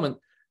this in a moment.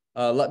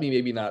 Let me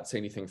maybe not say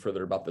anything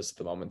further about this at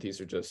the moment. These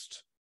are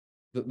just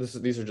about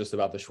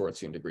the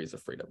Schwarzian degrees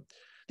of freedom.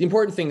 The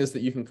important thing is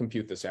that you can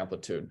compute this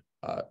amplitude.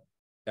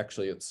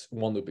 Actually, it's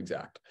one loop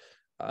exact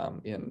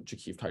in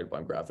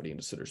Joukiev-Teichmann gravity in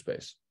de Sitter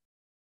space.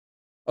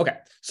 Okay,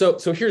 so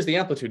here's the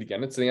amplitude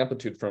again. It's the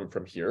amplitude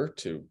from here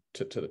to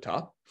the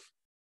top.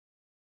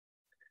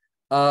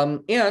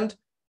 And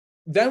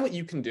then what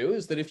you can do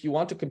is that if you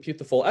want to compute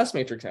the full S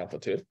matrix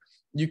amplitude,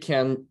 you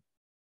can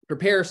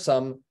prepare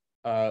some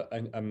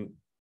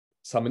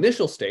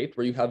initial state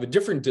where you have a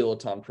different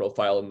dilaton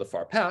profile in the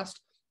far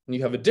past, and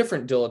you have a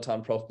different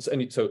dilaton profile.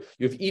 And so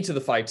you have e to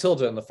the phi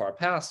tilde in the far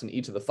past and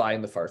e to the phi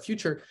in the far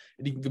future.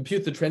 And you can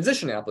compute the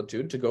transition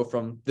amplitude to go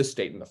from this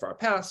state in the far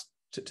past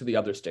to the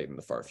other state in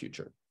the far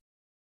future.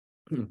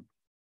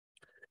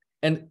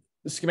 And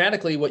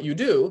schematically, what you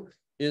do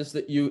is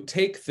that you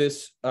take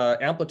this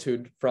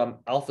amplitude from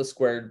alpha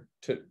squared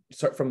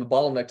from the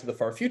bottleneck to the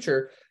far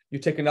future. You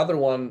take another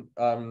one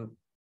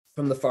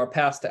from the far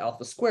past to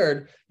alpha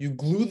squared. You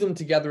glue them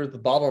together at the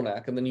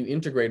bottleneck, and then you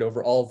integrate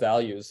over all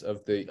values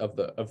of the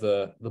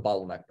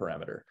bottleneck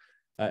parameter.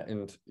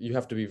 And you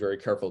have to be very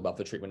careful about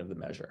the treatment of the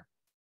measure.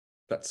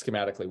 That's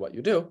schematically what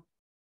you do.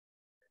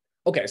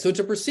 Okay, so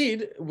to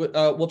proceed,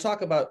 we'll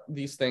talk about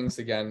these things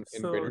again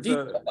in greater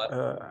detail.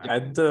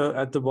 At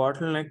the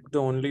bottleneck, the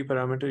only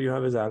parameter you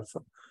have is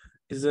alpha.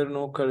 Is there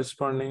no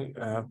corresponding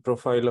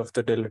profile of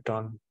the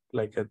dilaton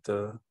like at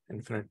the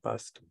infinite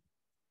past?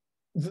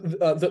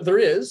 There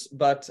is,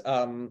 but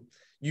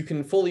you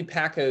can fully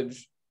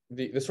package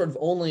the sort of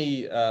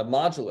only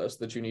modulus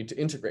that you need to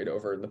integrate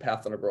over in the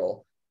path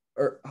integral.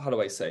 Or how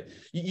do I say?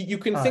 You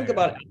can think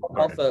about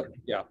alpha.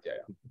 Yeah.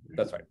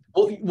 That's right.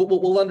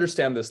 We'll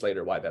understand this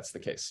later, why that's the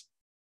case.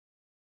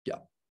 Yeah.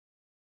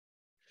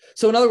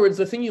 So in other words,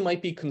 the thing you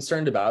might be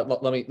concerned about,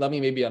 let me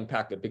maybe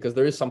unpack it, because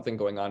there is something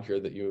going on here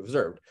that you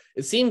observed.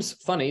 It seems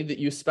funny that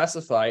you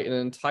specify an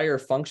entire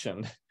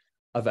function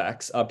of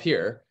x up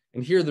here,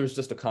 and here there's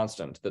just a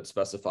constant that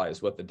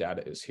specifies what the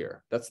data is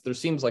here. There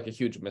seems like a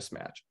huge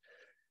mismatch.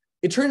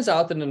 It turns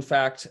out that, in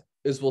fact,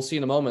 as we'll see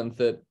in a moment,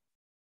 that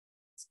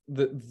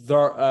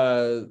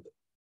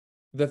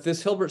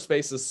this Hilbert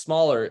space is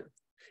smaller.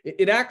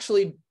 It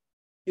actually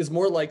is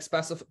more like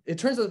it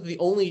turns out that the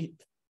only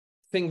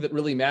thing that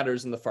really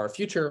matters in the far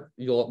future,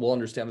 we'll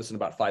understand this in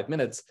about 5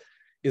 minutes,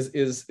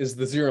 is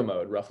the zero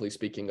mode, roughly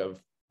speaking,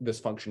 of this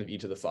function of e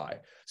to the phi.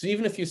 So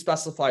even if you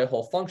specify a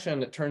whole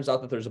function, it turns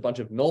out that there's a bunch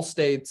of null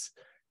states,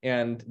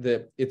 and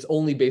that it's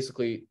only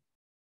basically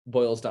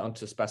boils down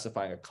to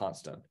specifying a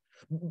constant.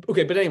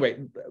 Okay, but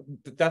anyway,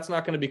 that's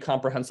not going to be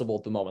comprehensible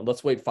at the moment.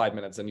 Let's wait 5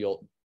 minutes and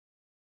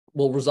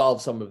we'll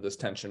resolve some of this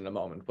tension in a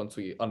moment once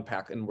we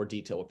unpack in more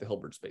detail what the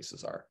Hilbert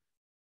spaces are.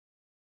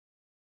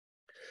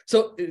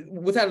 So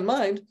with that in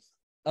mind,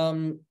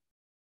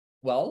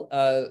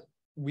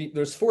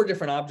 there's 4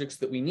 different objects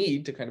that we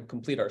need to kind of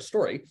complete our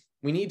story.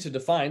 We need to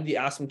define the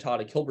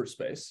asymptotic Hilbert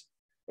space,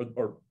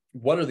 or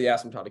what are the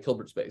asymptotic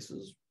Hilbert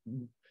spaces?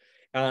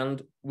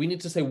 And we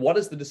need to say, what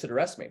is the de Sitter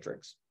S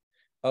matrix?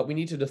 We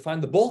need to define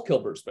the bulk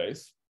Hilbert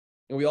space,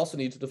 and we also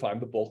need to define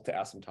the bulk to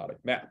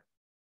asymptotic map.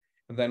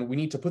 And then we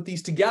need to put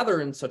these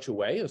together in such a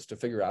way as to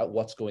figure out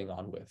what's going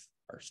on with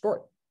our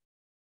story.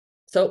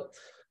 So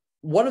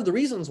one of the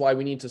reasons why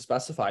we need to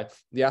specify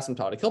the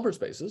asymptotic Hilbert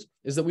spaces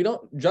is that we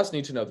don't just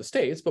need to know the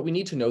states, but we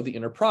need to know the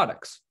inner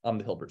products on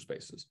the Hilbert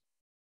spaces.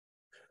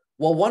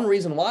 Well, one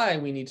reason why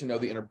we need to know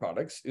the inner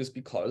products is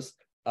because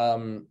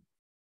we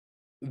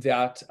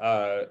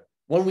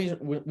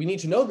need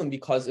to know them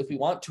because if we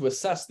want to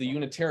assess the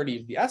unitarity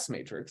of the S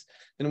matrix,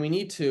 then we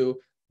need to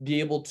be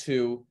able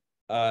to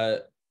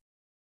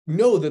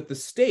know that the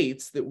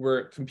states that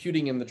we're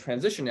computing in the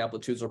transition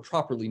amplitudes are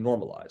properly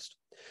normalized.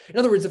 In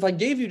other words, if I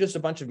gave you just a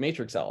bunch of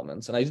matrix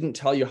elements and I didn't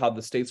tell you how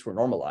the states were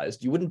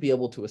normalized, you wouldn't be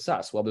able to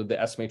assess whether the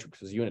S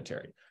matrix is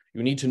unitary.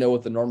 You need to know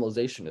what the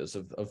normalization is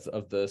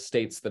of the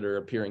states that are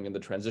appearing in the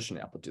transition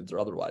amplitudes, or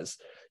otherwise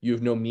you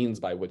have no means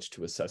by which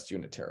to assess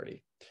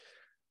unitarity.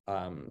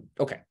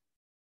 Okay,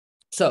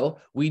 so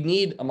we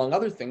need, among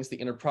other things, the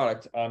inner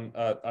product on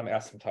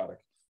asymptotic.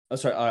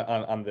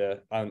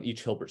 On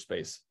each Hilbert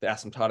space, the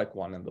asymptotic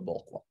one and the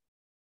bulk one.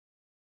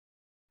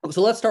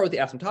 So let's start with the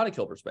asymptotic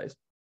Hilbert space.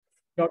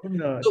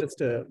 Jordan, just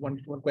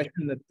one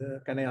question that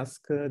can I ask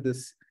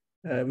this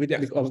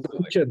Yes, of the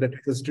picture that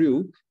was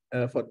drew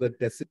for the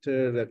de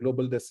Sitter, the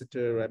global de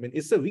Sitter. I mean,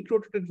 it's a weak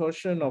rotated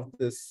version of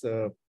this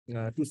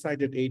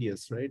two-sided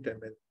ADS, right? I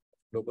mean,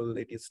 global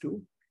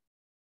ADS2.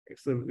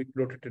 It's a weak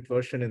rotated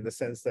version in the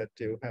sense that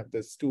you have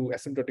these two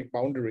asymptotic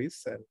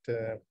boundaries,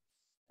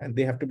 and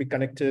they have to be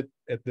connected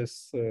at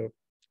this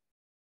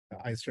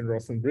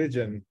Einstein-Rosen bridge,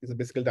 and it's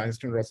basically the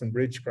Einstein-Rosen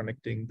bridge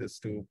connecting this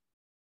to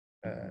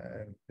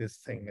this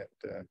thing.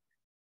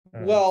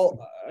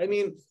 Well, I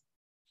mean,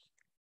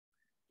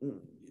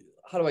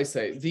 how do I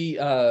say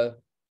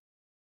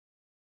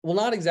well,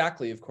 not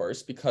exactly, of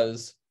course,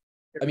 because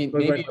I mean,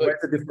 maybe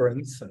what's the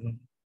difference?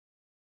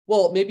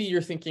 Well, maybe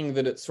you're thinking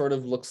that it sort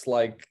of looks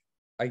like,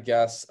 I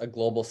guess, a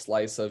global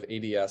slice of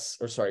ADS,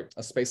 or sorry,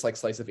 a space-like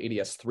slice of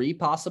ADS3,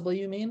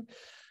 possibly, you mean?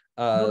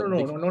 No,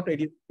 not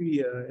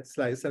ADS3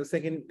 slice. I was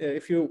thinking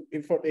if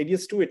for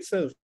ADS2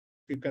 itself,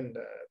 you can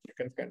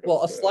kind of.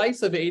 Well, a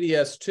slice of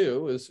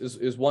ADS2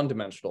 is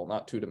one-dimensional,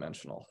 not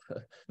two-dimensional.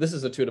 This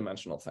is a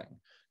two-dimensional thing.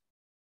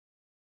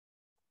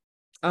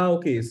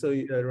 Okay, so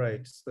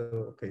right. So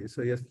okay,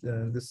 so yes,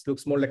 this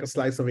looks more like a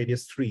slice of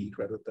ADS3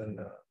 rather than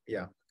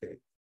yeah. Okay.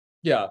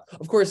 Yeah,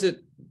 of course,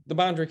 the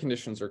boundary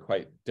conditions are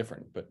quite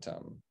different, but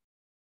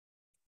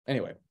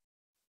anyway.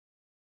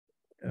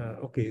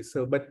 Okay,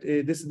 so but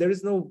there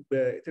is no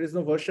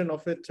version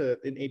of it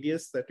in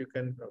ADS that you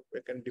can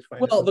define.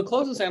 Well, the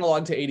closest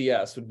analog to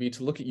ADS would be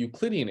to look at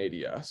Euclidean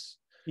ADS.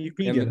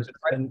 Euclidean,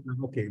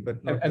 okay, but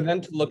and then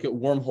to look at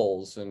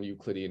wormholes in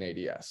Euclidean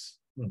ADS.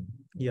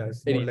 Yeah,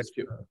 it's more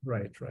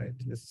like right.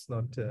 This is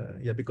not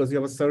yeah, because you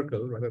have a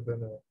circle rather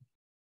than a.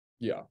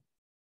 Yeah.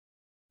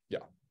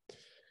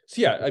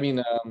 So yeah, I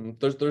mean,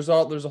 there's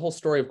a whole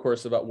story, of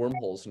course, about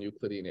wormholes in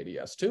Euclidean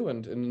ADS too,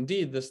 and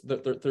indeed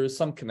there is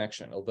some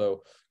connection,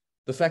 although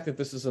the fact that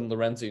this is in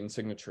Lorentzian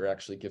signature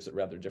actually gives it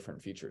rather different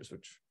features,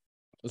 which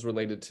is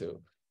related to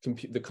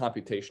the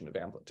computation of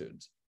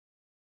amplitudes.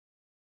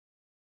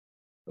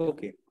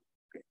 Okay,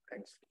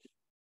 thanks.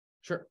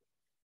 Sure.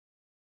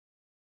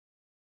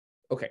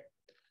 Okay.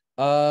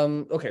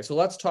 Okay, so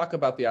let's talk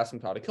about the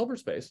asymptotic Hilbert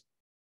space.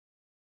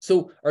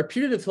 So our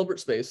putative Hilbert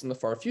space in the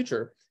far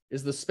future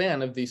is the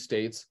span of these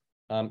states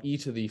e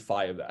to the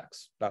phi of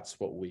x. That's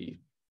what we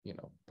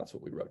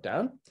wrote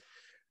down.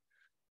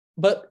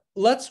 But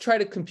let's try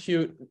to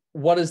compute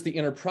what is the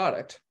inner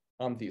product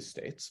on these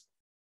states.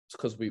 It's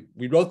because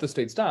we wrote the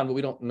states down, but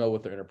we don't know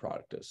what their inner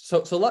product is.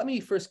 So let me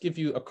first give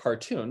you a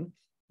cartoon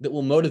that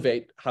will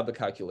motivate how the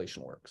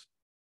calculation works.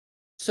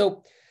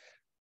 So,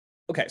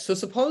 okay, so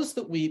suppose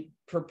that we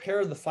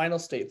prepare the final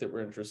state that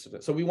we're interested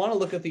in. So we want to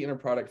look at the inner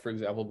product, for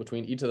example,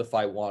 between e to the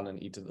phi 1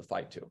 and e to the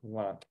phi 2. We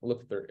want to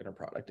look at their inner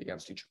product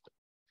against each other.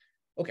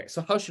 Okay,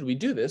 so how should we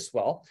do this?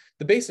 Well,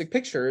 the basic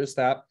picture is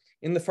that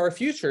in the far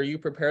future, you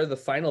prepare the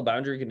final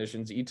boundary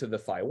conditions e to the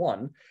phi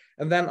 1,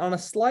 and then on a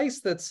slice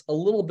that's a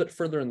little bit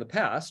further in the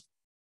past,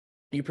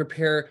 you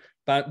prepare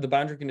the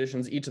boundary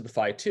conditions e to the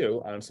phi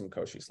 2 on some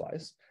Cauchy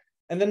slice.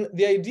 And then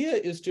the idea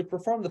is to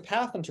perform the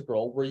path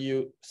integral where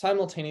you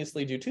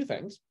simultaneously do two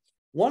things.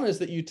 One is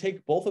that you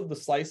take both of the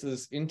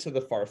slices into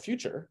the far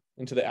future,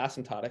 into the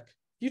asymptotic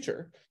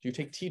future. You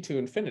take t to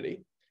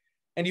infinity,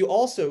 and you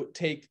also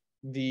take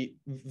the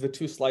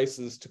two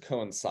slices to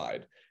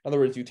coincide. In other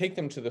words, you take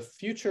them to the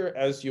future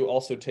as you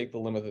also take the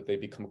limit that they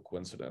become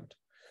coincident.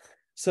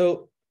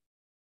 So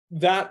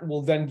that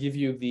will then give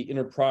you the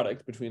inner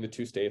product between the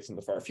two states in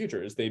the far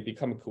future. As they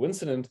become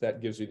coincident,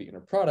 that gives you the inner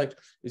product.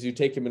 As you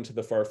take them into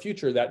the far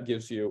future, that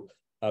gives you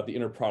the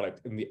inner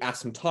product in the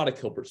asymptotic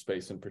Hilbert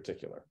space in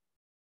particular.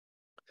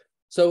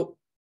 So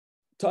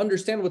to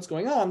understand what's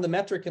going on, the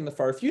metric in the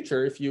far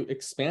future, if you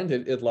expand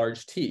it at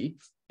large t,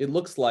 it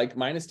looks like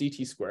minus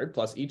dt squared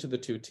plus e to the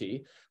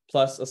 2t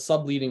plus a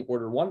subleading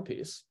order 1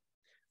 piece.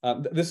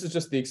 This is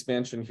just the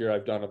expansion here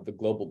I've done of the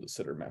global de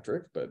Sitter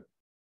metric, but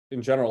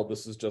in general,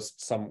 this is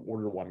just some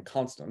order 1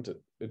 constant.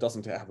 It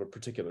doesn't have a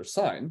particular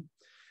sign.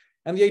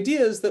 And the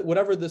idea is that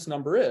whatever this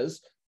number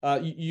is,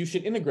 you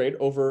should integrate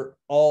over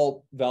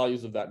all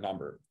values of that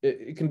number.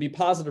 It can be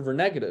positive or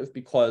negative,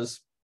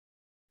 because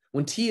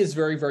when t is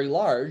very, very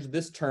large,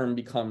 this term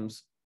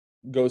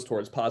goes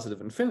towards positive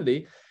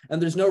infinity,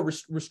 and there's no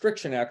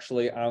restriction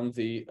actually on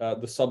the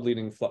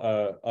subleading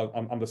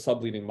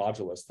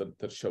modulus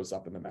that shows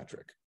up in the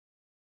metric.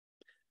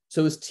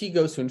 So as t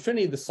goes to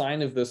infinity, the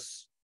sign of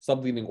this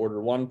subleading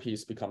order 1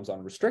 piece becomes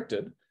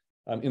unrestricted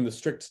in the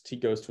strict t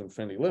goes to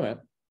infinity limit.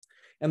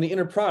 And the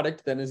inner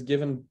product then is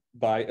given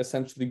by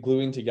essentially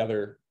gluing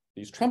together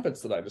these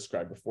trumpets that I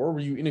described before,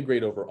 where you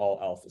integrate over all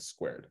alpha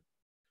squared.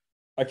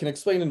 I can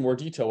explain in more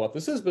detail what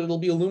this is, but it'll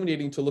be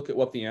illuminating to look at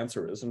what the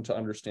answer is and to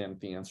understand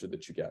the answer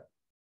that you get.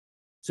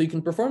 So you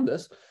can perform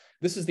this.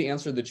 This is the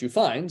answer that you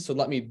find. So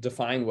let me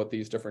define what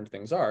these different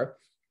things are.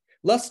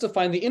 Let's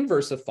define the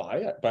inverse of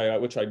phi, by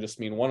which I just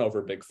mean 1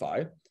 over big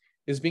phi,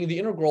 is being the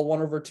integral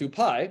 1 over 2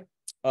 pi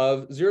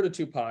of 0 to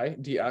 2 pi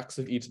dx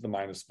of e to the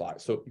minus phi.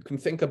 So you can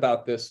think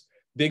about this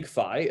big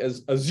phi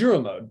as a zero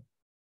mode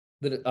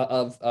that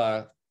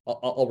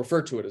I'll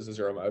refer to it as a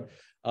zero mode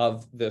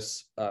of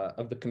this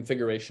of the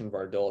configuration of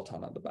our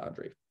dilaton on the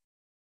boundary.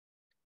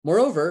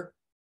 Moreover,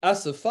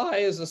 S of phi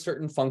is a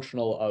certain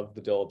functional of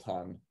the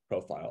dilaton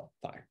profile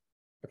phi.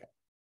 Okay,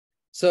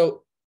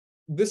 so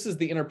this is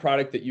the inner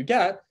product that you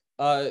get.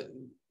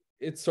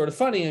 It's sort of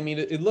funny. I mean,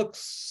 it looks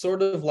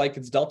sort of like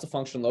it's delta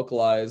function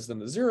localized in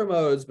the zero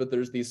modes, but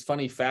there's these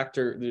funny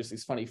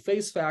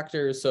phase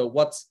factors. So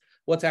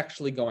what's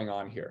actually going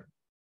on here?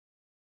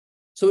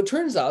 So it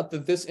turns out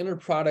that this inner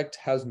product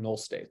has null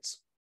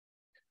states.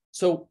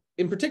 So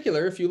in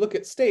particular, if you look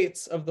at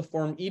states of the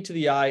form e to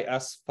the I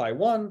s phi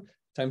 1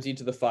 times e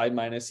to the phi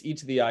minus e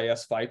to the I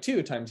s phi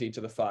 2 times e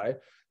to the phi,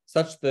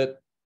 such that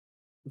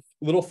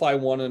little phi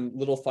 1 and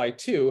little phi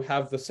 2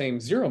 have the same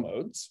zero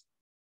modes,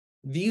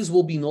 these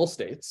will be null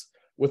states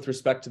with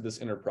respect to this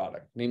inner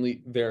product.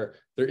 Namely, the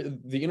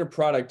inner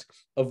product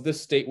of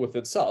this state with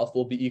itself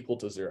will be equal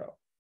to 0.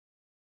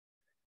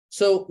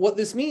 So what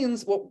this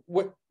means,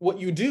 what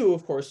you do,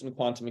 of course, in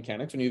quantum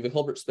mechanics, when you have a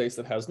Hilbert space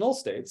that has null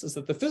states, is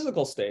that the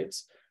physical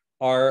states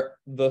are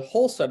the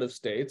whole set of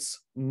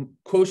states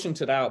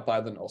quotiented out by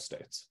the null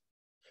states.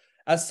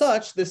 As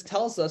such, this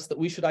tells us that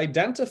we should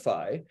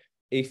identify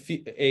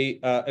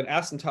an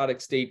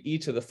asymptotic state e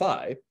to the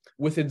phi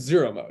with its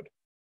zero mode.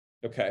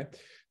 Okay,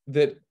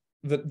 that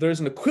there's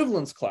an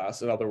equivalence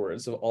class, in other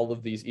words, of all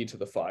of these e to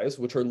the phi's,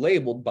 which are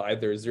labeled by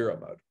their zero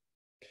mode.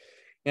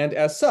 And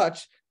as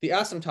such, the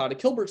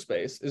asymptotic Hilbert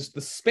space is the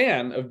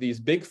span of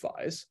these big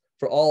phi's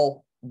for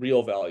all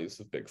real values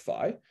of big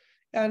phi.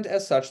 And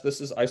as such,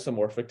 this is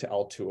isomorphic to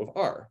L2 of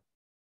R.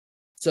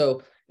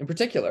 So in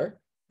particular,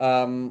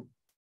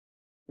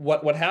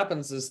 what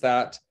happens is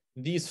that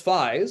these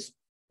phi's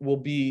will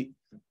be,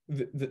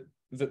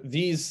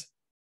 these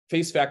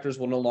phase factors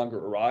will no longer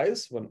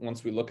arise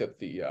once we look at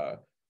the,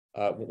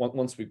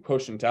 once we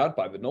quotient out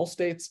by the null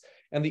states,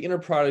 and the inner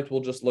product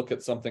will just look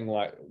at something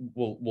like,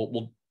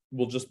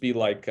 will just be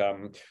like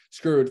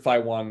square root phi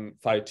 1,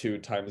 phi 2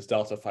 times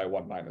delta phi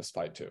 1 minus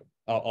phi 2.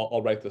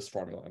 I'll write this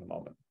formula in a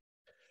moment.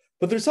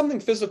 But there's something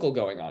physical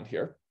going on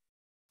here,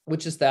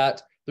 which is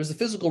that there's a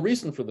physical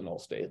reason for the null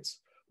states,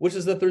 which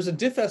is that there's a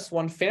diff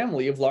S1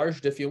 family of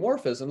large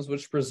diffeomorphisms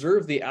which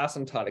preserve the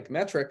asymptotic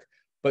metric,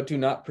 but do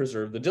not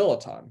preserve the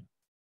dilaton.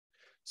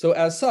 So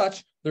as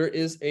such, there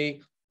is a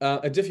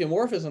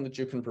diffeomorphism that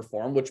you can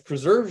perform, which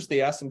preserves the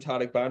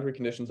asymptotic boundary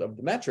conditions of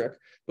the metric,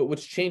 but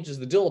which changes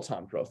the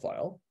dilaton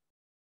profile.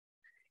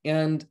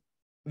 And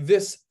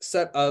this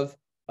set of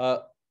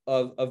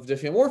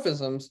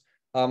diffeomorphisms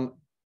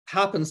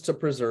happens to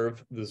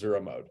preserve the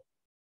zero mode.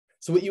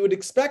 So what you would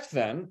expect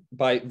then,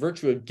 by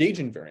virtue of gauge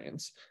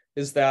invariance,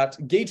 is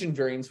that gauge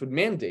invariance would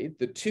mandate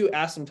that two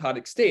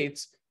asymptotic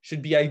states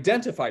should be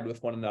identified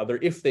with one another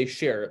if they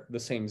share the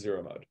same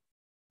zero mode.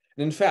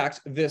 And in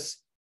fact, this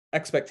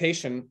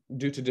expectation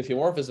due to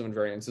diffeomorphism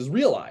invariance is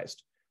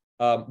realized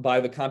by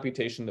the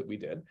computation that we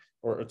did,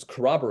 or it's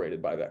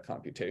corroborated by that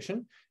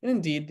computation. And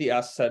indeed,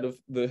 the set of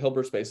the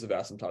Hilbert space of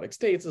asymptotic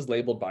states is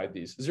labeled by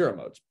these zero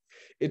modes.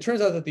 It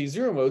turns out that these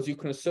zero modes you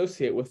can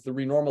associate with the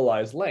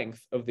renormalized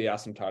length of the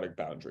asymptotic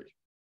boundary.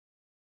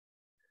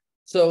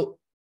 So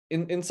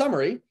in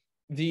summary,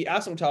 the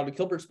asymptotic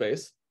Hilbert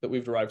space that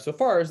we've derived so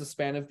far is the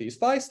span of these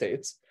phi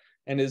states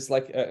and is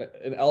like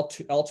an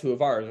L2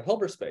 of R as a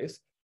Hilbert space,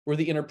 where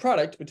the inner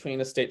product between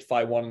a state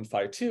phi 1 and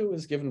phi 2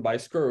 is given by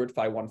square root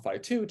phi 1 phi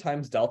 2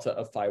 times delta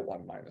of phi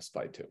 1 minus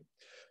phi 2.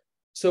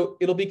 So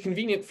it'll be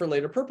convenient for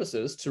later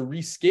purposes to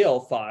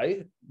rescale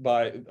phi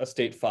by a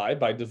state phi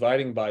by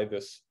dividing by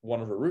this 1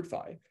 over root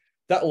phi.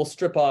 That will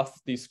strip off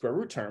these square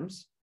root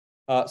terms.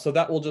 So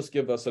that will just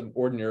give us an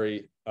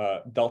ordinary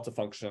delta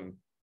function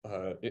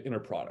inner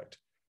product.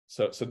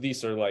 So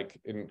these are like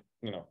in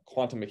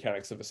quantum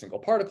mechanics of a single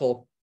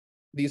particle.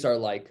 These are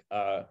like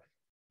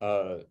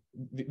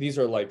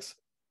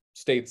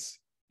states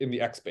in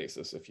the X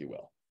basis, if you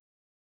will.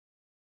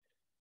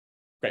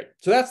 Great.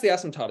 So that's the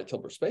asymptotic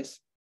Hilbert space.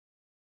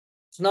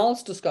 So now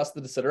let's discuss the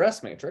de Sitter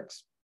S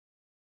matrix.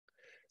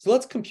 So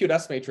let's compute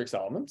S matrix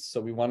elements. So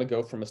we want to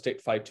go from a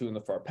state phi2 in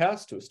the far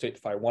past to a state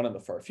phi1 in the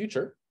far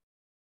future.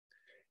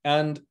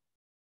 And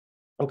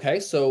okay,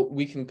 so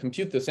we can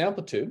compute this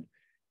amplitude.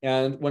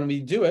 And when we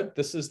do it,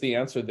 this is the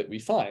answer that we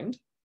find.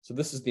 So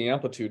this is the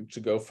amplitude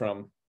to go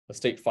from a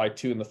state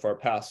phi2 in the far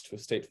past to a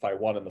state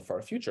phi1 in the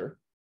far future.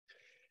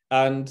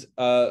 And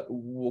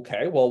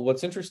okay, well,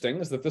 what's interesting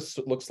is that this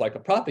looks like a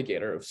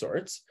propagator of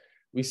sorts.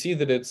 We see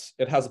that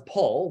it has a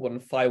pole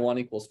when phi1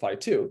 equals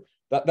phi2.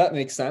 That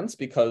makes sense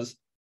because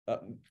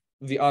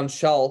the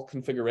on-shell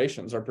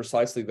configurations are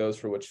precisely those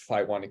for which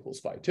phi1 equals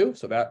phi2.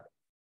 So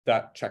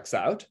that checks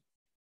out.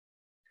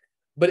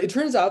 But it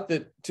turns out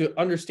that to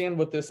understand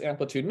what this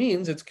amplitude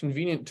means, it's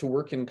convenient to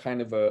work in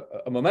kind of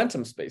a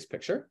momentum space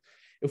picture.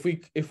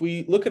 If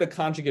we look at a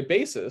conjugate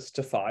basis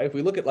to phi, if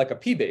we look at like a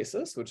p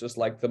basis, which is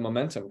like the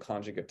momentum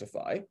conjugate to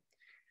phi,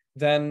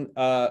 then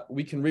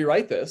we can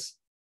rewrite this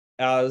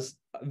as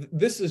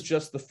this is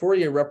just the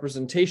Fourier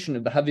representation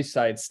of the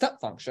Heaviside step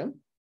function.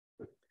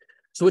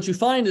 So what you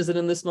find is that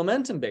in this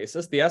momentum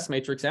basis, the S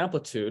matrix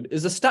amplitude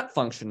is a step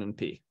function in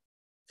P.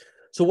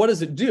 So what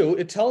does it do?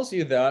 It tells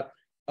you that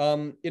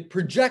it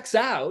projects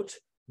out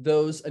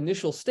those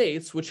initial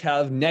states which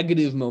have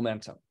negative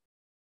momentum,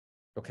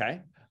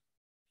 okay?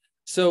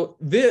 So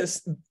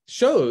this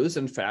shows,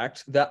 in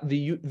fact, that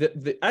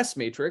the S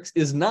matrix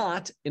is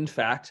not, in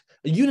fact,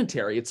 a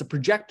unitary, it's a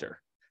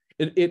projector.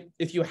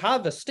 If you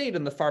have a state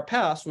in the far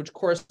past which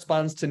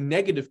corresponds to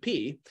negative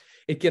P,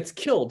 it gets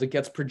killed, it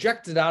gets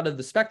projected out of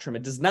the spectrum,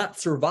 it does not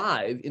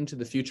survive into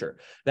the future.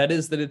 That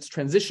is, that its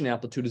transition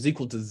amplitude is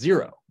equal to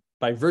 0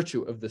 by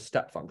virtue of the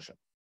step function.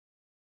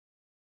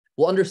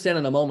 We'll understand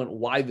in a moment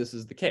why this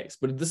is the case,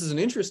 but this is an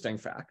interesting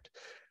fact.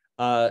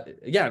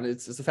 Again,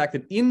 it's the fact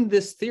that in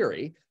this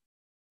theory,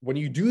 when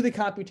you do the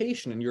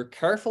computation and you're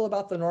careful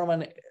about the norm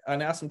on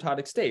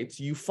asymptotic states,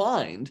 you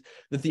find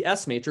that the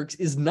S matrix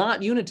is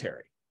not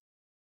unitary.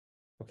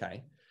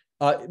 Okay,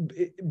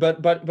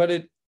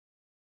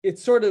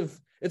 it's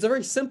a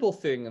very simple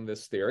thing in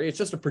this theory. It's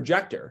just a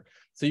projector,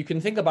 so you can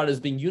think about it as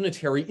being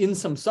unitary in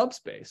some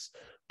subspace,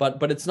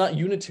 but it's not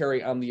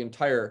unitary on the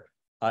entire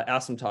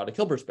asymptotic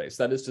Hilbert space.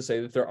 That is to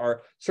say that there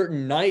are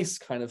certain nice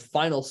kind of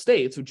final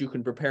states which you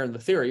can prepare in the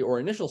theory, or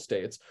initial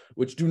states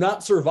which do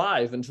not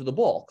survive into the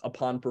bulk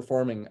upon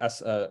performing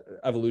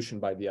evolution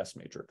by the S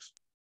matrix.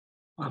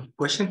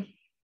 Question?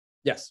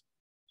 Yes.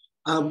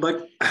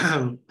 But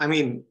I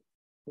mean,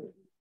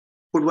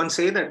 could one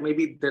say that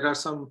maybe there are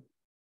some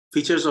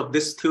features of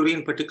this theory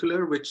in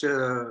particular which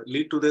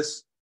lead to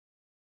this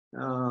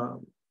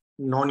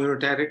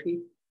non-unitarity,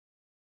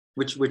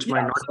 which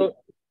might not be?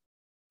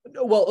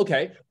 Well,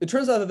 okay. It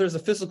turns out that there's a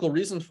physical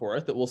reason for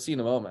it that we'll see in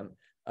a moment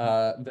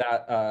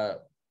that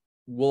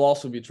will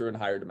also be true in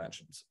higher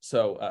dimensions.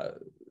 So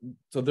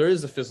there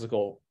is a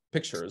physical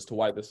picture as to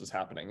why this is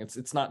happening.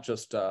 It's not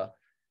just an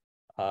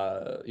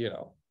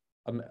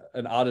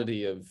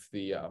oddity of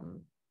the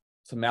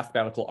some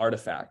mathematical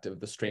artifact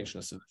of the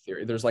strangeness of the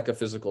theory. There's like a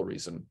physical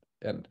reason,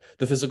 and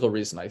the physical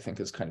reason I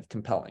think is kind of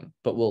compelling.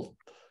 But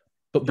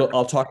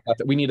I'll talk about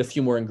that. We need a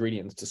few more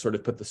ingredients to sort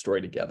of put the story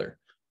together.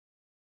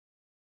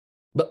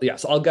 But yeah,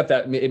 so I'll get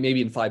that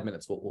maybe in 5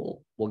 minutes.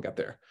 We'll get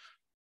there.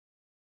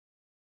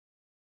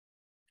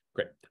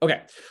 Great.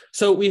 Okay.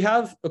 So we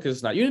have, okay,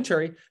 it's not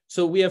unitary.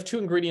 So we have two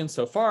ingredients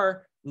so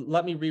far.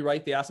 Let me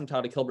rewrite the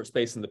asymptotic Hilbert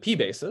space in the P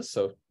basis.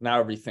 So now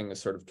everything is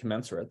sort of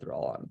commensurate. They're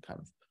all on kind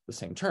of the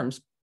same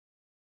terms.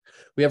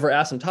 We have our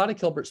asymptotic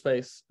Hilbert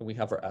space and we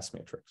have our S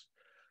matrix.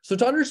 So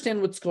to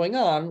understand what's going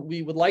on,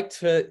 we would like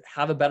to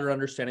have a better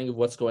understanding of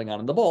what's going on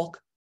in the bulk,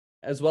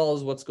 as well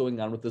as what's going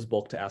on with this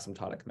bulk to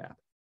asymptotic map.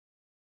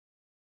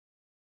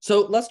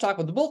 So let's talk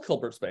about the bulk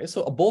Hilbert space.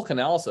 So a bulk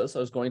analysis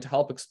is going to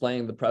help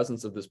explain the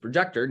presence of this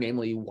projector,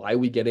 namely why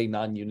we get a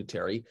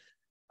non-unitary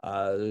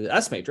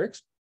S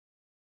matrix.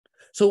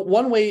 So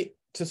one way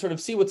to sort of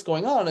see what's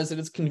going on is that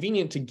it's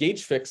convenient to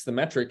gauge fix the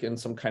metric in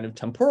some kind of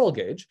temporal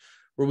gauge,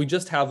 where we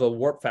just have a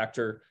warp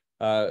factor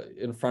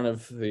in front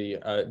of the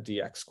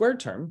dx squared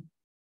term.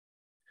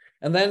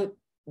 And then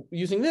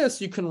using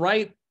this, you can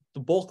write the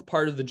bulk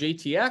part of the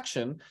JT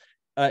action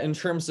in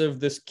terms of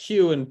this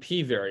Q and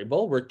P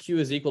variable, where Q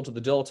is equal to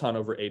the dilaton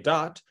over A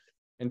dot,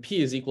 and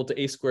P is equal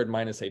to A squared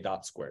minus A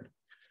dot squared.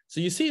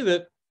 So you see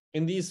that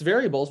in these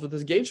variables with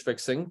this gauge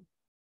fixing,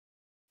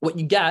 what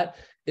you get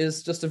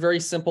is just a very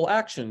simple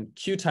action,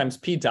 Q times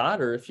P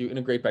dot, or if you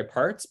integrate by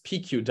parts,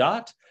 PQ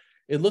dot.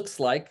 It looks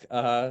like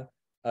a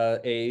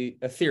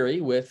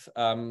theory with,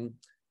 in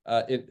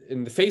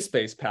the phase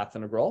space path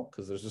integral,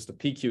 because there's just a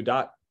PQ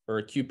dot or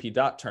a QP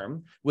dot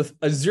term, with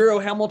a zero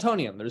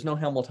Hamiltonian. There's no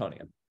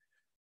Hamiltonian.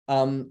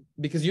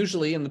 Because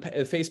usually in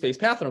the phase space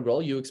path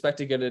integral, you expect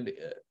to get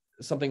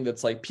something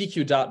that's like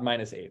PQ dot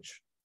minus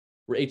H,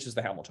 where H is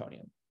the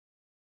Hamiltonian.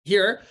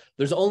 Here,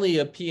 there's only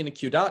a P and a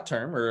Q dot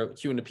term, or a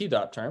Q and a P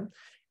dot term,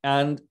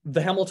 and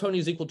the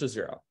Hamiltonian is equal to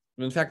 0.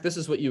 And in fact, this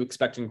is what you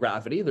expect in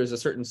gravity. There's a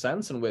certain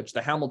sense in which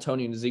the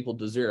Hamiltonian is equal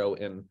to 0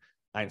 in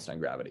Einstein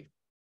gravity.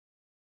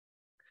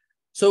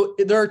 So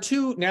there are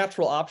two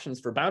natural options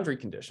for boundary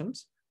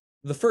conditions.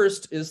 The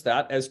first is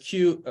that as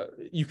Q,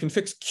 you can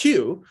fix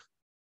Q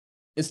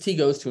as T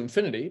goes to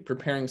infinity,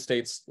 preparing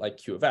states like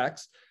Q of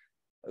X.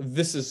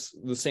 This is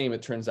the same,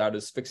 it turns out,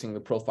 as fixing the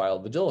profile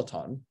of the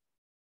dilaton.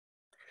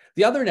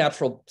 The other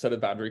natural set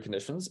of boundary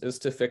conditions is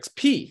to fix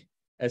P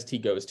as T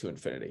goes to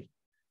infinity,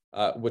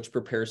 which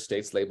prepares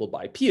states labeled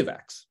by P of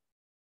X.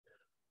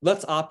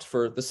 Let's opt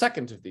for the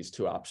second of these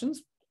two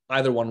options.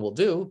 Either one will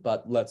do,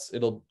 but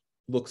it'll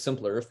look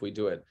simpler if we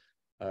do it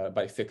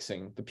by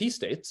fixing the P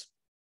states.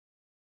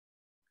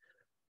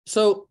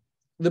 So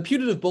the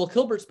putative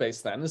Bulk-Hilbert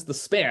space then is the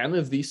span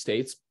of these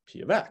states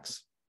P of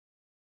X.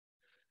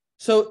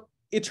 So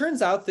it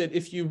turns out that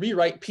if you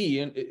rewrite P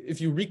and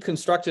if you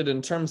reconstruct it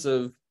in terms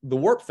of the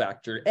warp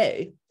factor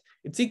A,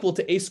 it's equal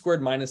to A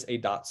squared minus A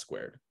dot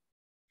squared.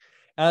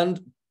 And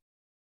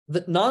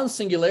the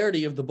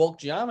non-singularity of the bulk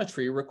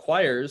geometry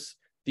requires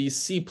these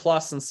C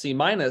plus and C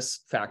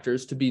minus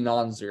factors to be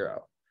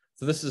non-zero.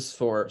 So this is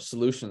for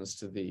solutions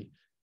to the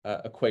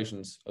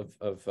equations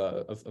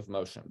of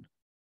motion.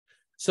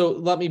 So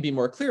let me be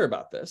more clear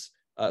about this.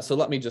 So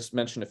let me just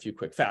mention a few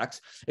quick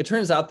facts. It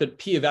turns out that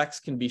P of X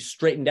can be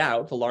straightened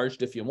out, the large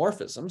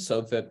diffeomorphism,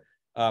 so that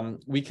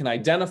we can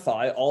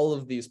identify all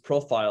of these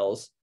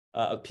profiles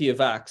of P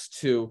of X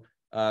to,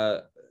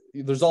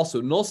 there's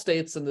also null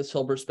states in this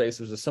Hilbert space.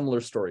 There's a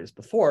similar story as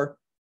before.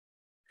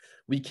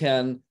 We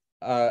can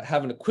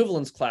have an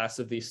equivalence class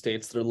of these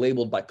states that are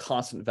labeled by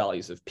constant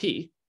values of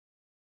P.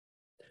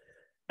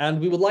 And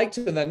we would like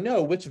to then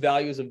know which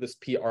values of this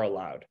P are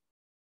allowed.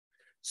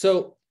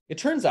 So it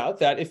turns out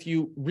that if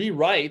you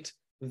rewrite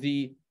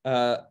the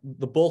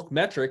bulk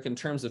metric in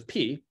terms of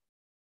P,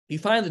 you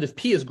find that if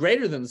P is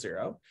greater than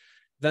 0,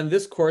 then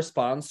this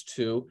corresponds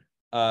to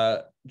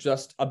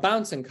just a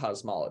bouncing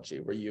cosmology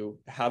where you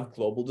have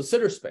global de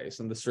Sitter space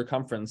and the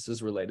circumference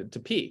is related to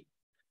P.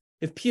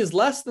 If P is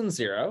less than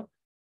 0,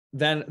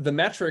 then the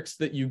metrics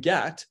that you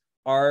get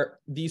are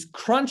these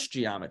crunch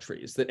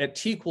geometries that at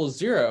T equals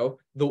 0,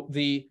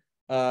 the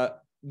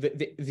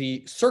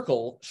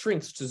circle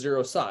shrinks to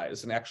 0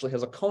 size and actually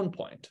has a cone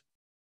point.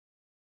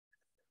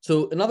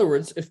 So in other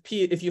words,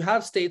 if you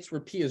have states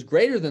where P is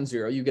greater than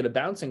 0, you get a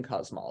bouncing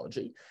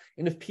cosmology.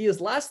 And if P is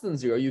less than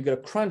 0, you get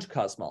a crunch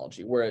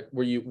cosmology where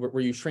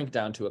you shrink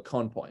down to a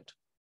cone point.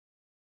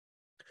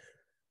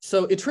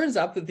 So it turns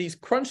out that these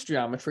crunch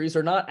geometries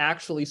are not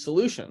actually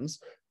solutions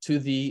to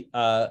the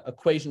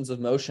equations of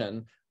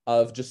motion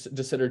of just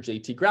de Sitter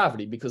JT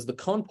gravity, because the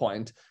cone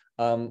point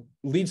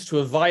leads to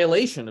a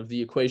violation of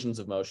the equations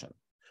of motion.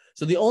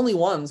 So the only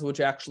ones which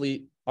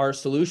actually are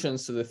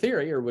solutions to the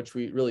theory, or which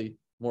we really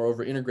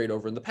moreover integrate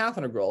over in the path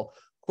integral,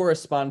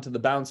 correspond to the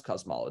bounce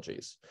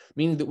cosmologies,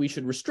 meaning that we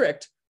should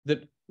restrict,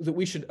 that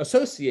we should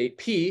associate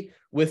P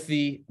with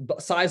the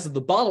size of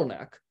the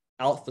bottleneck,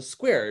 alpha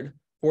squared,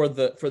 for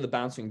the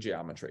bouncing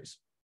geometries.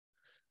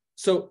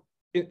 So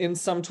in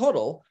sum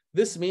total,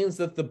 this means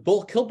that the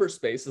Bulk-Hilbert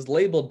space is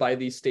labeled by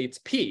these states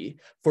P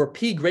for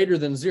P greater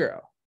than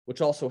 0,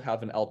 which also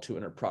have an L2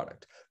 inner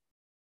product.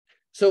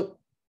 So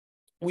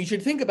we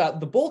should think about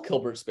the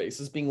Bulk-Hilbert space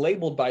as being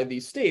labeled by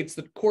these states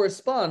that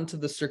correspond to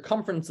the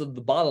circumference of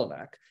the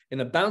bottleneck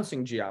in a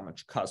bouncing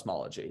geometry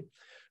cosmology.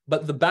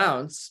 But the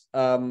bounce,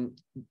 but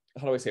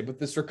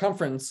the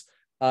circumference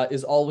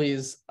is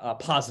always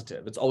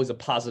positive. It's always a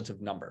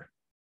positive number.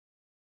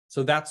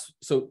 So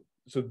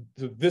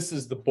this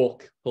is the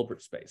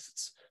Bulk-Hilbert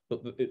space.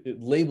 It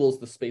labels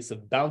the space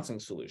of bouncing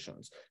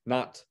solutions,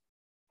 not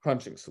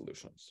crunching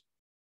solutions.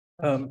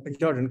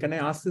 Jordan, can I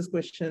ask this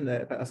question?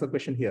 Ask a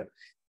question here.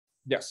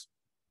 Yes.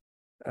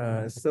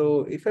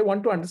 So if I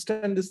want to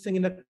understand this thing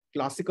in a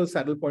classical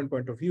saddle point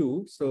of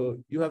view,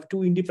 so you have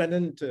two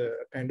independent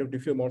kind of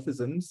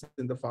diffeomorphisms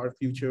in the far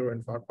future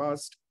and far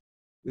past,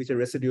 which are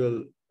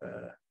residual,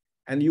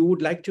 and you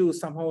would like to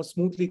somehow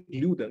smoothly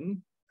glue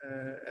them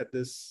at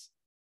this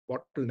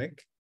bottleneck.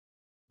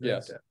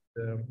 Yes.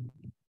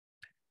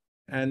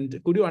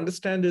 And could you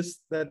understand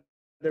is that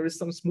there is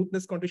some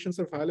smoothness conditions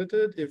are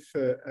violated if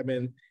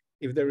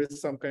if there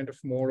is some kind of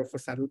more of a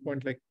saddle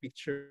point like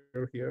picture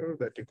here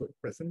that you could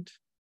present?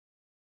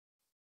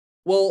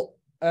 Well,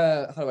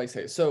 how do I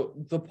say? So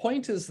the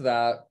point is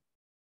that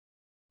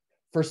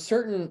for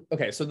certain,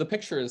 okay, so the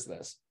picture is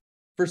this.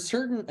 For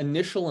certain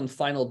initial and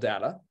final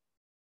data,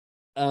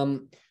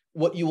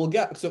 what you will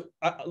get, so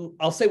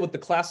I'll say what the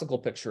classical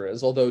picture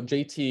is, although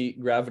JT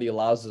gravity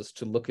allows us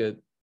to look at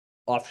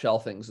off-shell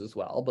things as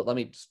well, but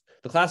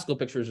the classical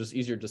picture is just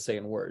easier to say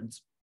in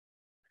words,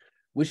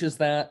 which is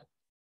that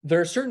there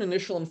are certain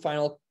initial and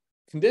final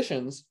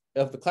conditions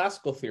of the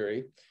classical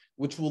theory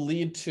which will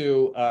lead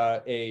to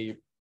a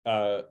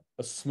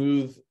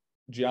smooth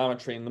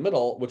geometry in the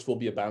middle, which will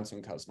be a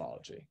bouncing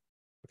cosmology.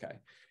 Okay,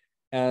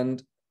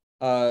 and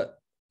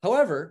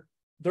however,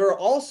 there are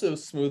also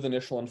smooth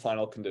initial and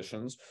final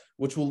conditions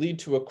which will lead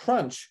to a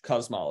crunch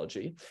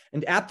cosmology,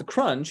 and at the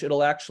crunch,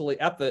 it'll actually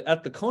at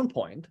the cone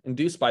point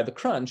induced by the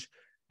crunch,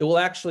 it will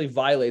actually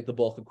violate the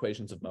bulk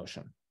equations of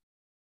motion.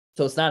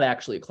 So it's not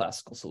actually a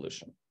classical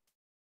solution.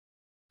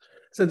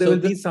 So there So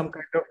will be some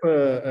kind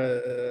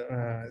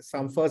of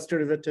some first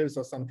derivatives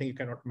or something you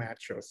cannot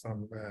match, or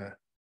some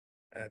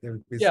there will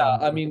be yeah,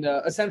 some. I mean,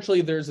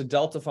 essentially, there's a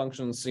delta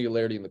function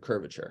singularity in the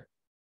curvature.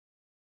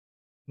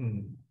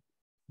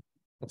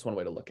 That's one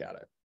way to look at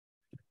it.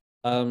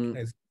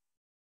 Nice.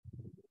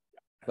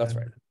 That's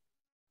right.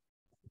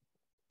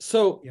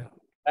 So, yeah.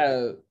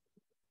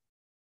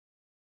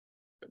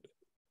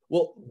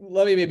 Well,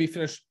 let me maybe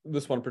finish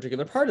this one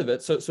particular part of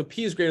it. So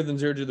P is greater than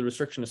 0 due to the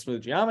restriction of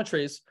smooth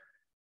geometries,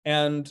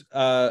 and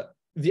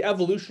the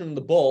evolution in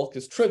the bulk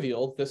is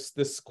trivial.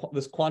 This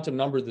quantum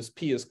number, this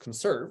P, is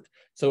conserved.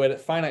 So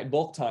at finite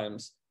bulk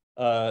times,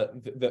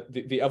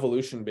 the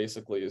evolution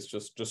basically is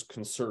just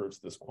conserves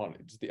this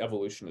quantity. Just the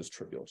evolution is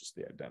trivial, just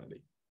the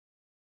identity.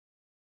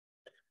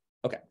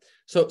 Okay,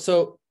 so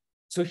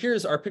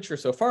here's our picture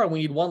so far. We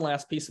need one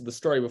last piece of the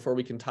story before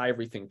we can tie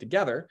everything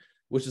together,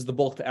 which is the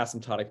bulk to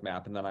asymptotic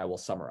map, and then I will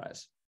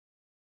summarize.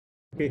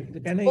 Okay,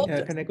 can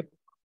I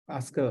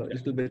ask a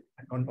little bit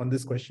on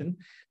this question?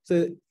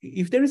 So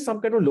if there is some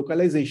kind of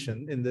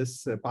localization in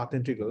this path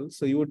integral,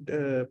 so you would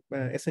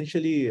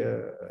essentially,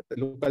 the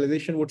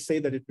localization would say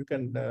that if you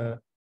can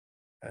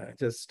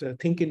just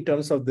think in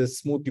terms of the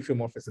smooth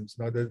diffeomorphisms.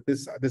 Now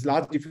there's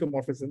large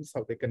diffeomorphisms,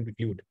 how they can be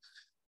glued.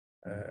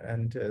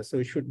 So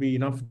it should be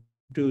enough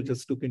to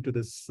just look into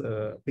this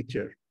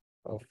picture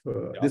of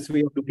this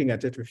way of looking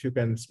at it. If you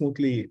can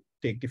smoothly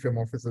take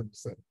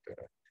diffeomorphisms and,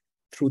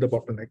 through the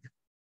bottleneck,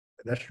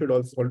 that should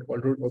also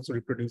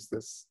reproduce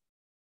this.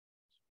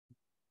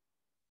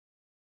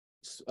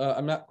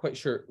 I'm not quite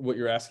sure what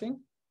you're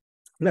asking.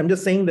 No, I'm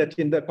just saying that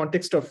in the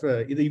context of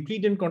in the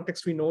Euclidean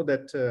context, we know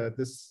that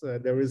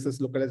there is this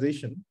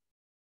localization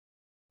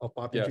of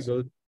path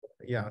integral,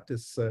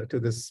 to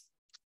this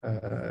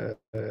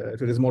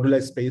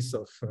moduli space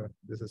of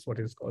this is what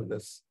is called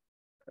this.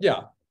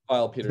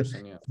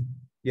 Weil-Petersen,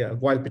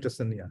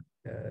 Weil-Petersen,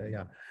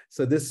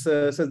 So this,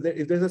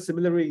 if there's a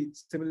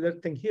similar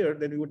thing here,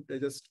 then we would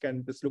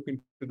can look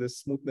into the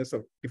smoothness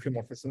of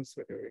diffeomorphisms,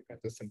 whether you can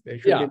just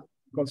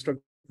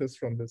construct this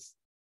from this,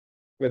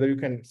 whether you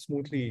can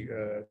smoothly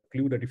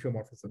glue the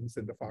diffeomorphisms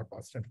in the far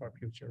past and far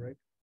future, right?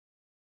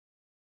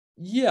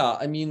 Yeah,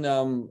 I mean,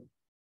 how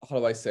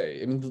do I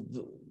say? I mean,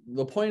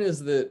 the point is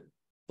that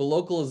the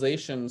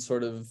localization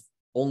sort of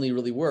only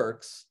really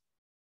works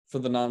for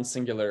the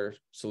non-singular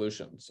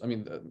solutions. I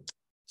mean,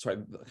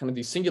 kind of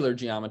these singular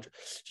geometry.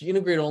 If you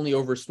integrate only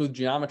over smooth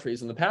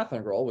geometries in the path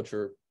integral, which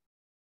are,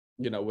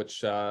 then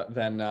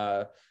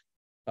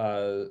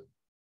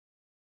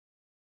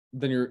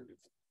you're,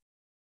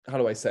 how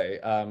do I say?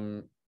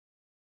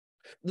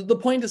 The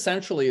point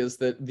essentially is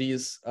that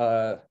these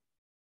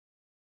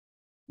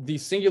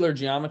singular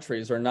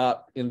geometries are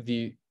not in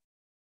the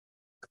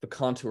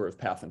contour of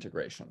path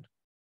integration.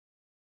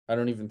 I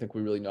don't even think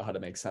we really know how to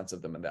make sense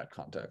of them in that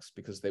context,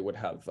 because they would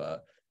have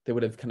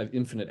kind of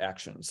infinite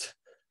actions.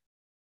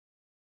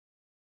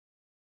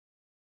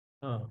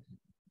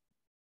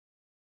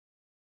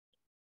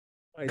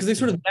 Because they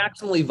sort of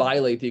maximally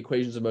violate the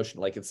equations of motion.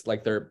 Like it's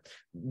like their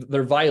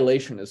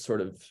violation is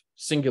sort of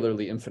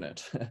singularly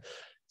infinite.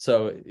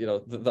 So,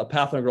 the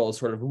path integral is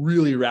sort of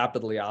really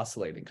rapidly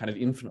oscillating, kind of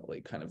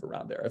infinitely kind of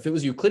around there. If it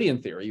was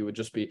Euclidean theory, you would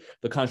just be,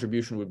 the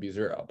contribution would be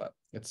 0, but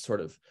it's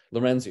sort of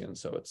Lorentzian.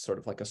 So it's sort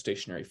of like a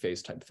stationary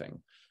phase type thing.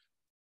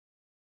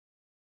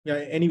 Yeah,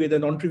 anyway, the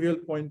non-trivial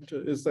point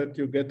is that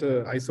you get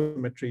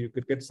isometry, you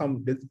could get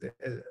some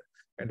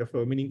kind of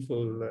a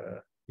meaningful,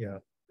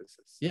 okay.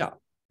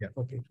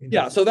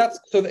 Yeah, so that's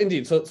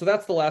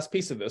the last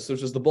piece of this,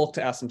 which is the bulk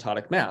to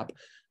asymptotic map,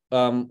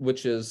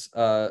 which is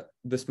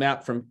this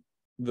map from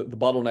the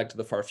bottleneck to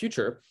the far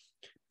future.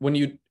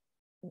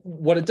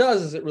 What it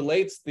does is it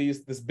relates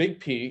this big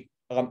P,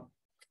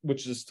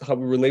 which is how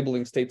we were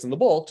labeling states in the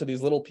bulk, to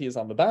these little P's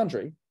on the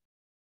boundary.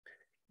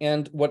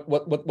 And what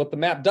the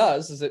map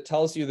does is it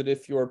tells you that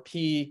if your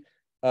P,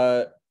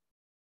 how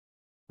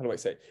do I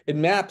say? It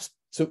maps,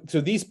 so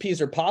these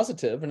P's are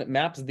positive, and it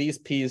maps these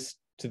P's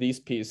to these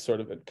P's, sort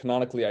of, it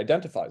canonically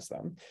identifies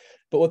them.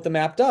 But what the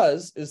map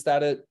does is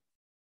that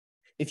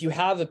if you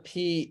have a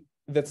P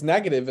that's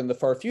negative in the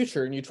far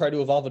future and you try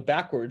to evolve it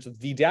backwards with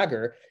V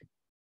dagger,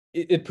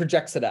 it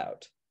projects it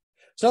out.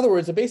 So in other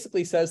words, it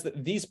basically says that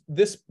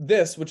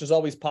this, which is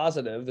always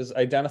positive, is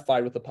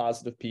identified with the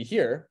positive P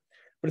here.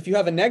 But if you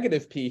have a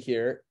negative P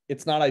here,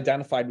 it's not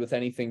identified with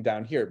anything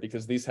down here,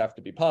 because these have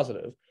to be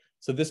positive.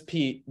 So this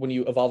P, when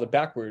you evolve it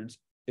backwards,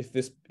 if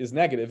this is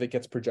negative, it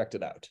gets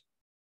projected out.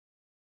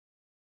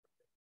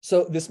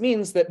 So this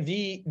means that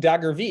V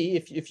dagger V,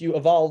 if you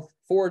evolve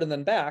forward and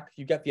then back,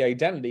 you get the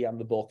identity on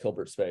the bulk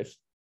Hilbert space.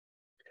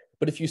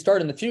 But if you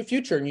start in the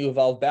future and you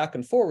evolve back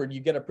and forward, you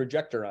get a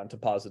projector onto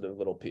positive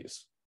little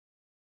P's.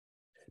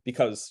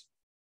 Because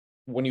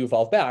when you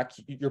evolve back,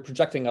 you're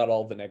projecting out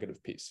all the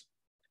negative P's,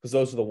 because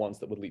those are the ones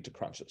that would lead to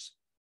crunches.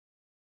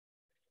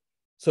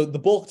 So the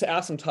bulk to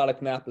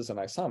asymptotic map is an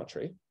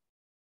isometry.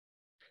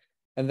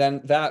 And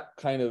then that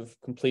kind of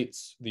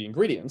completes the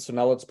ingredients. So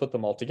now let's put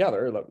them all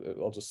together.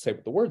 I'll just say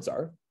what the words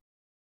are.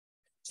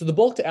 So the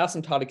bulk to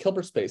asymptotic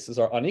Hilbert spaces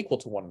are unequal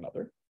to one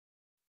another.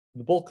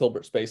 the bulk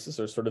Hilbert spaces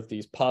are sort of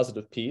these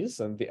positive P's,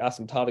 and the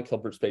asymptotic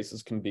Hilbert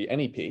spaces can be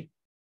any P.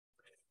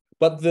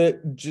 But the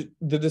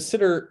de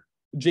Sitter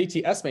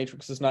JTS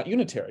matrix is not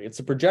unitary. It's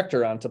a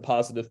projector onto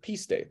positive P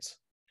states.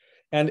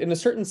 And in a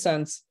certain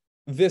sense,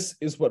 this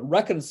is what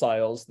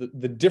reconciles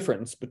the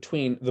difference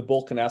between the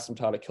bulk and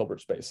asymptotic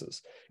Hilbert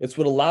spaces. It's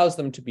what allows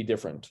them to be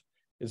different,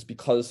 is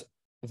because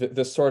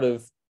this sort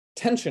of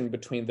tension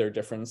between their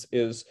difference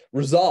is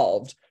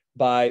resolved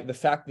by the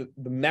fact that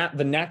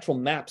the natural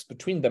maps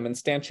between them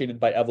instantiated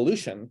by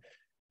evolution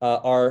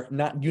are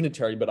not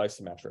unitary but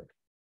isometric.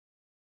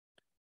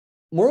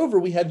 Moreover,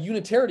 we have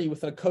unitarity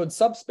within a code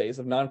subspace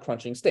of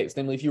non-crunching states.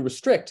 Namely, if you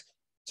restrict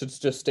to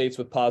just states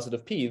with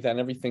positive P, then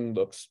everything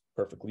looks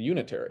perfectly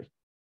unitary.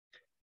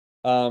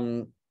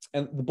 And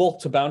the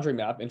bulk to boundary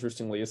map,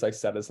 interestingly, as I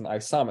said, is an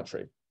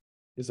isometry,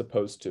 as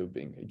opposed to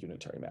being a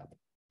unitary map.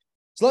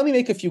 So let me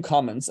make a few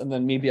comments, and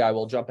then maybe I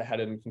will jump ahead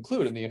and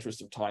conclude in the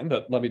interest of time,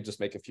 but let me just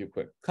make a few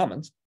quick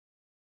comments.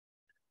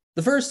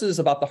 The first is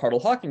about the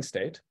Hartle-Hawking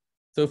state.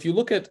 So if you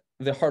look at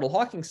the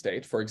Hartle-Hawking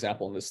state, for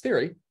example, in this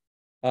theory,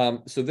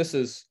 so this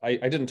is, I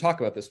didn't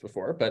talk about this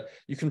before, but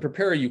you can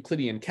prepare a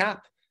Euclidean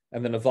cap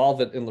and then evolve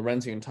it in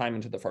Lorentzian time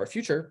into the far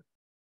future.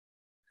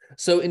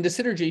 So in de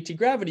Sitter JT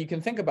gravity, you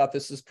can think about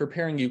this as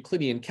preparing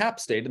Euclidean cap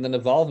state and then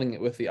evolving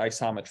it with the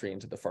isometry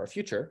into the far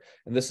future.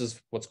 And this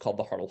is what's called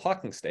the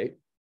Hartle-Hawking state.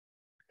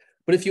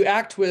 But if you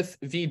act with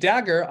V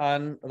dagger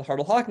on the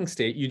Hartle-Hawking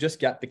state, you just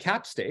get the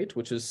cap state,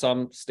 which is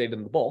some state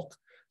in the bulk.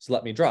 So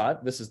let me draw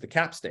it. This is the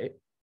cap state.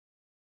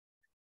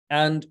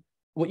 And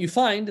what you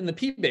find in the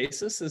P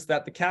basis is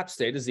that the cap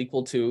state is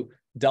equal to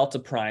delta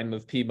prime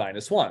of P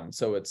minus 1.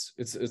 So it's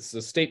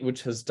a state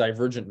which has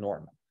divergent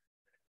norm.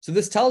 So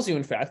this tells you,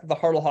 in fact, that the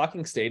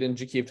Hartle-Hawking state in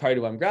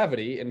Jakiev-Tydeum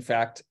gravity, in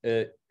fact,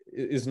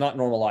 is not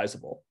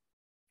normalizable,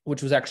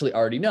 which was actually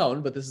already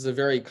known, but this is a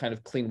very kind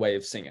of clean way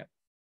of seeing it.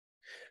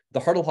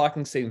 The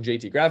Hartle-Hawking state in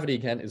JT gravity,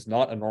 again, is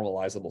not a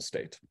normalizable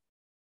state.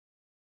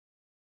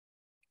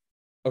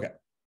 Okay.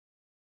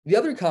 The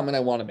other comment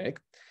I want to make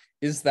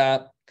is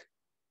that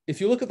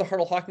if you look at the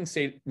Hartle-Hawking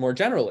state more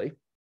generally,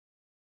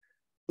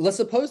 let's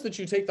suppose that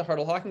you take the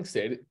Hartle-Hawking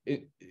state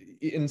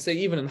in, say,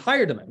 even in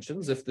higher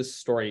dimensions, if this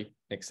story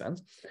makes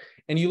sense,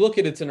 and you look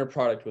at its inner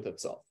product with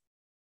itself.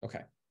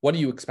 Okay, what do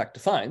you expect to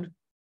find?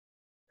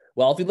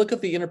 Well, if you look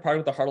at the inner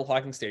product of the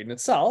Hartle-Hawking state in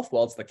itself,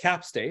 well, it's the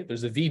cap state.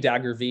 There's a V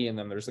dagger V, and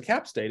then there's the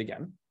cap state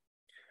again.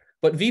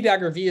 But V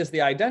dagger V is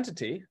the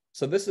identity.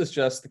 So this is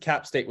just the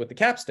cap state with the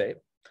cap state.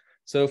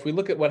 So if we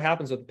look at what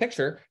happens with the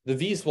picture, the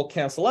V's will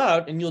cancel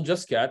out, and you'll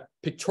just get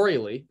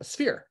pictorially a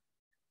sphere.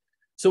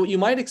 So what you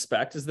might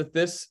expect is that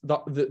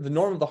the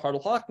norm of the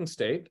Hartle-Hawking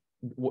state,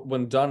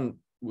 when done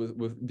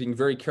with being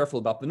very careful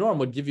about the norm,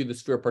 would give you the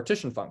sphere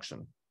partition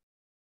function,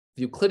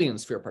 the Euclidean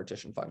sphere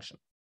partition function.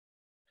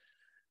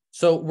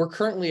 So we're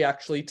currently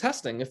actually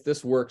testing if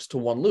this works to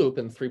one loop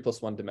in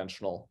 3+1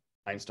 dimensional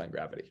Einstein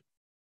gravity.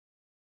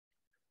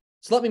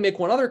 So let me make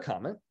one other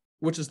comment,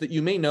 which is that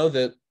you may know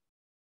that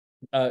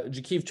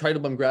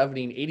Jakiev-Tydeum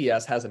gravity in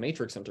ADS has a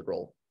matrix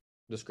integral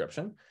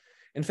description.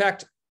 In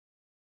fact,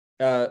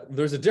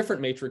 there's a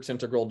different matrix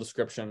integral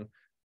description,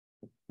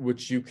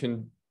 which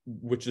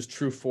is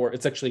true for,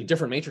 it's actually a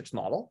different matrix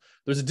model.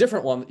 There's a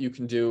different one that you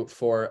can do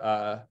for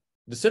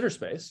de Sitter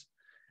space.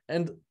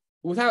 And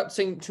without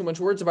saying too much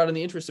words about it in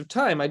the interest of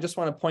time, I just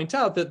want to point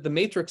out that the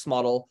matrix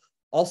model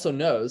also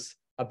knows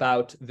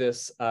about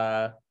this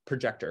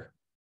projector.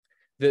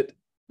 That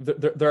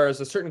there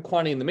is a certain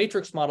quantity in the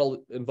matrix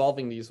model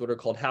involving these what are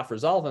called half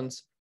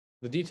resolvents.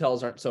 The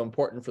details aren't so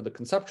important for the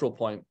conceptual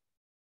point.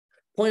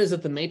 Point is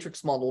that the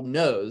matrix model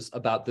knows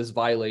about this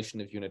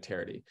violation of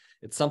unitarity.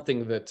 It's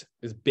something that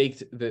is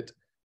baked, that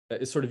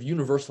is sort of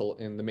universal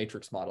in the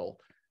matrix model,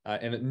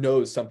 and it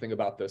knows something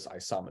about this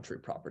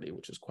isometry property,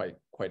 which is quite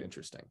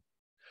interesting.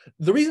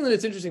 The reason that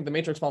it's interesting the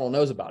matrix model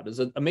knows about is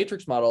that a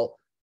matrix model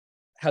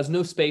has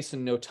no space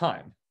and no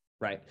time,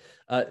 right?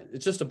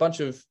 It's just a bunch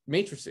of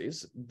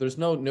matrices. There's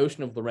no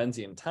notion of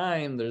Lorentzian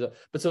time.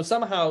 But so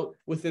somehow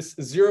with this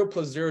 0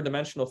 + 0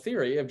 dimensional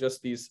theory of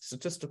just these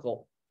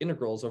statistical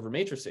integrals over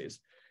matrices,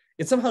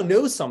 it somehow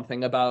knows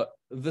something about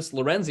this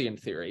Lorentzian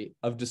theory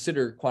of de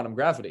Sitter quantum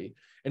gravity,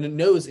 and it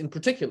knows in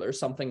particular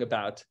something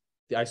about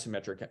the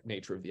isometric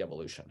nature of the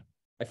evolution.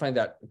 I find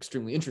that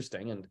extremely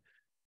interesting, and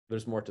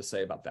there's more to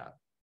say about that.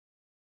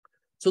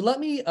 So let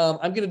me,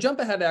 I'm going to jump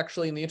ahead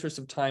actually in the interest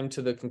of time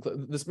to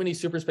this mini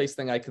superspace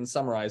thing. I can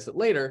summarize it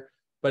later,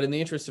 but in the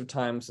interest of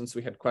time, since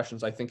we had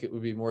questions, I think it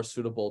would be more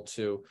suitable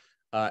to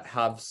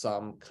have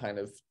some kind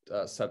of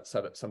set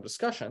up some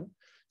discussion.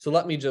 So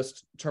let me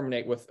just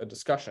terminate with a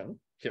discussion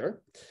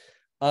here.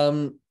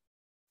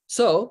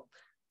 So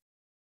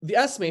the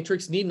S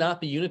matrix need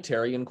not be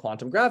unitary in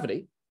quantum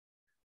gravity,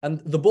 and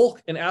the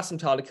bulk and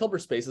asymptotic Hilbert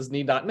spaces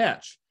need not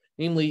match.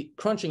 Namely,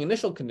 crunching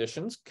initial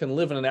conditions can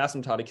live in an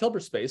asymptotic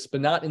Hilbert space,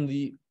 but not in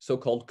the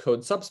so-called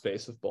code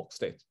subspace of bulk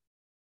states.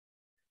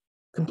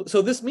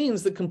 So this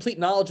means that complete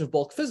knowledge of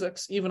bulk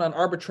physics, even on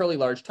arbitrarily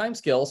large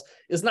timescales,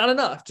 is not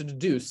enough to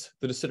deduce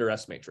the de Sitter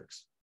S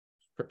matrix.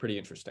 Pretty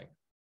interesting.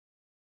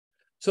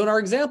 So in our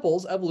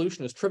examples,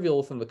 evolution is trivial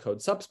within the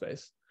code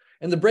subspace,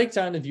 and the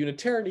breakdown of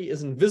unitarity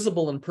is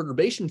invisible in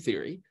perturbation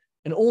theory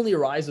and only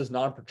arises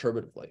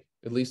non-perturbatively,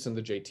 at least in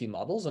the JT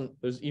models, and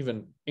there's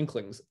even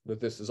inklings that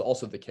this is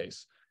also the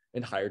case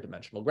in higher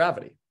dimensional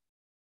gravity.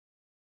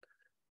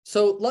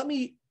 So let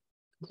me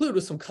conclude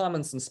with some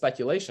comments and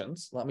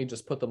speculations. Let me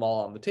just put them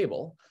all on the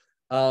table.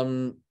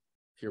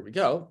 Here we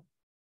go.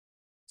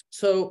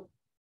 So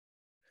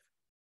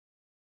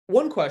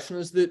one question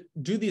is that,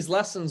 do these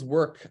lessons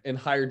work in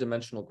higher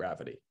dimensional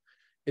gravity?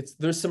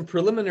 There's some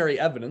preliminary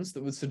evidence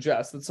that would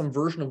suggest that some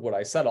version of what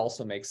I said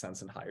also makes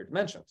sense in higher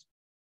dimensions.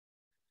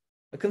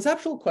 A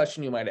conceptual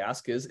question you might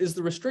ask is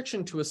the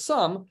restriction to a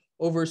sum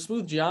over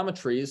smooth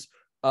geometries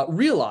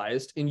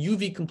realized in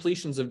UV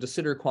completions of de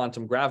Sitter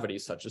quantum gravity,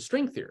 such as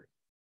string theory?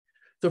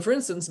 So for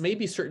instance,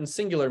 maybe certain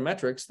singular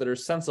metrics that are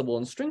sensible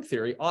in string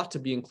theory ought to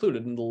be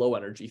included in the low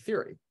energy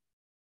theory.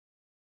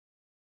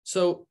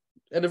 So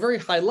at a very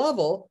high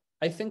level,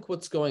 I think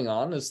what's going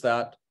on is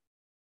that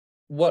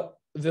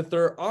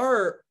there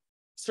are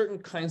certain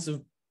kinds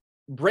of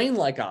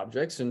brain-like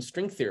objects in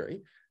string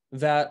theory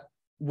that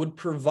would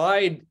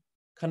provide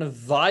kind of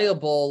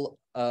viable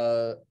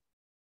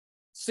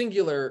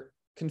singular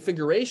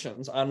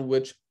configurations on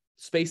which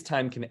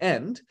space-time can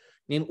end,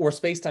 or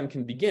space-time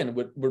can begin,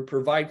 would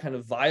provide kind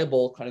of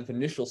viable kind of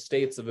initial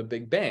states of a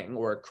Big Bang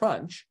or a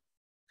crunch.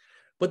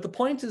 But the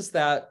point is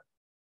that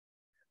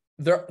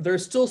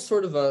there's still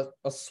sort of a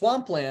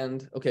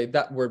swampland, okay,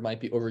 that word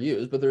might be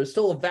overused, but there's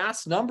still a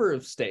vast number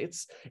of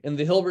states in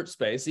the Hilbert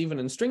space, even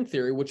in string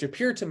theory, which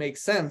appear to make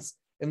sense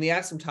in the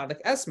asymptotic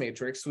S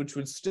matrix, which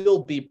would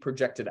still be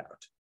projected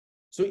out.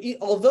 So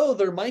although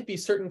there might be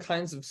certain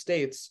kinds of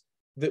states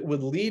that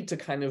would lead to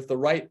kind of the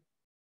right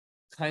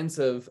kinds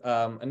of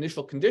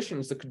initial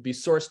conditions that could be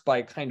sourced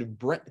by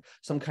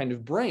some kind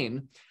of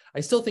brain, I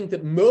still think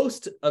that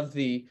most of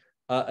the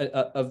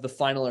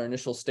final or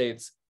initial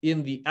states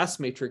in the S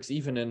matrix,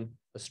 even in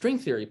a string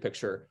theory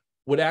picture,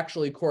 would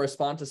actually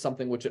correspond to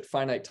something which at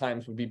finite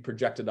times would be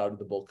projected out of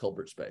the bulk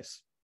Hilbert space.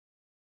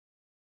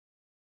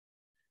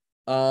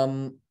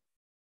 Okay,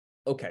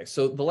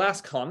 so the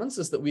last comments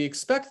is that we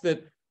expect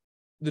that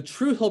the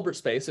true Hilbert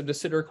space of de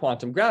Sitter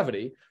quantum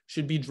gravity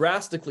should be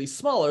drastically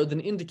smaller than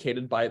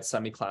indicated by its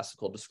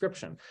semi-classical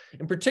description.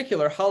 In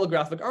particular,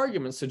 holographic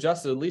arguments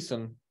suggested, at least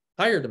in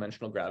higher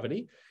dimensional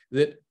gravity,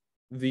 that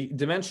the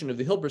dimension of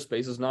the Hilbert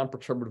space is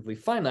non-perturbatively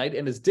finite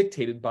and is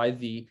dictated by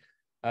the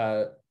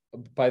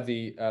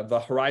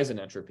horizon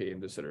entropy in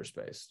de Sitter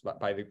space,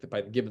 by the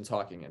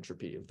Gibbons-Hawking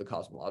entropy of the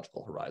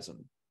cosmological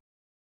horizon.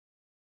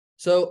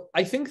 So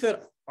I think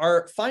that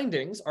our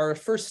findings are a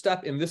first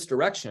step in this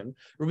direction,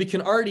 where we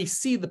can already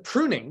see the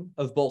pruning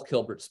of bulk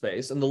Hilbert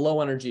space and the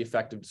low energy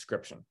effective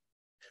description.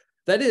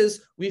 That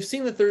is, we've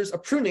seen that there's a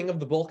pruning of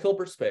the bulk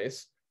Hilbert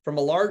space from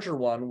a larger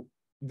one,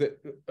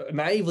 a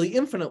naively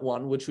infinite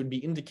one, which would be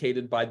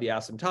indicated by the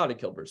asymptotic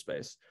Hilbert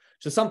space,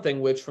 to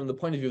something which, from the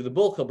point of view of the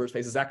bulk Hilbert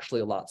space, is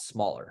actually a lot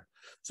smaller.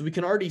 So we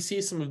can already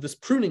see some of this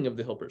pruning of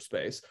the Hilbert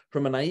space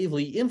from a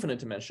naively infinite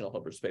dimensional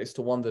Hilbert space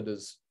to one that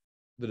is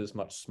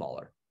much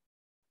smaller.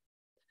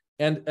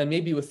 And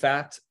maybe with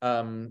that,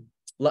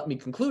 let me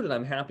conclude, and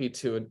I'm happy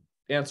to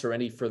answer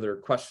any further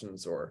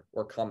questions or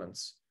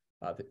comments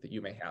that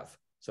you may have.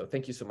 So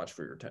thank you so much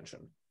for your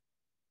attention.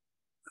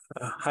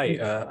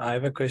 Hi, I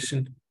have a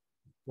question.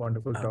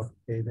 Wonderful talk.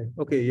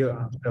 Okay,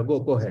 yeah,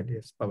 go ahead.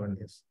 Yes, Pawan,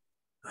 yes.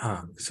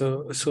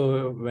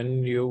 So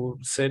when you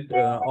said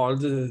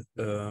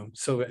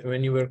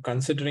when you were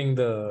considering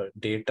the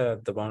data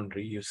at the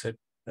boundary, you said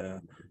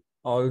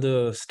all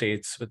the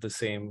states with the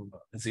same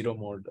zero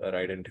mode are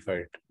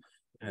identified,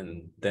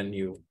 and then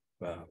you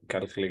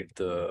calculate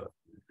the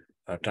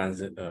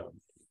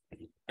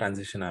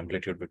transition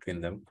amplitude between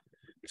them.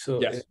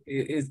 So yes.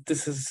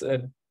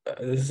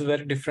 This is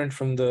very different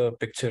from the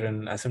picture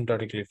in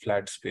asymptotically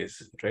flat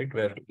space, right?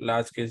 Where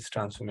large gauge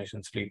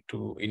transformations lead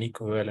to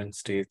inequivalent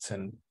states,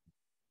 and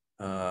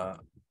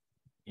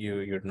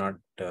you're not.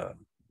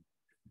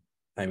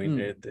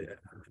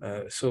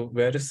 So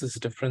where is this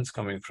difference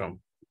coming from?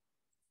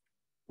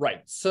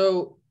 Right.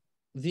 So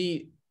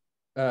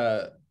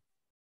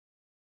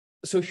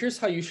so here's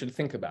how you should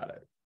think about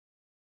it.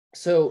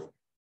 So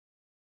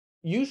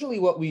usually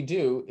what we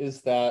do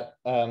is that,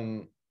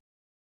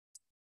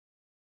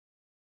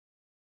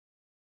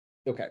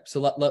 okay, so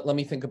let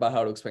me think about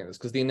how to explain this,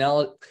 because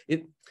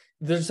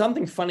there's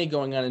something funny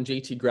going on in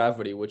JT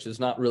gravity, which is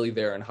not really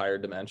there in higher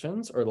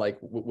dimensions, or like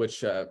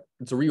it's a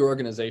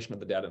reorganization of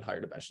the data in higher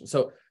dimensions.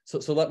 So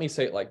let me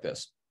say it like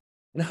this.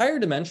 In higher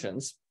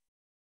dimensions,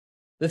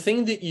 the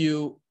thing that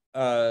you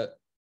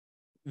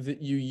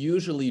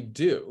usually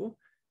do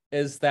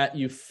is that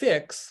you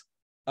fix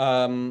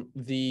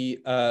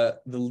the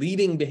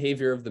leading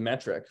behavior of the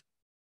metric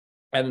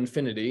at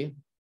infinity,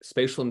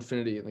 spatial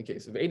infinity in the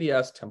case of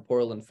ADS,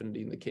 temporal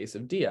infinity in the case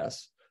of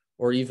DS,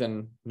 or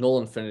even null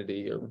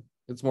infinity, or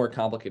it's more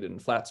complicated in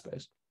flat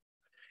space.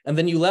 And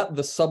then you let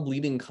the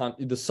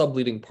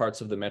subleading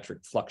parts of the metric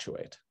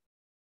fluctuate.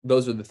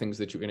 Those are the things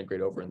that you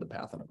integrate over in the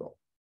path integral.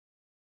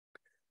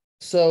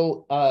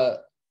 So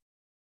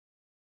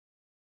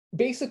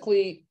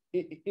basically,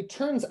 it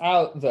turns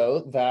out,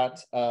 though, that,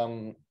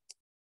 how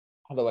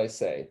do I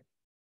say,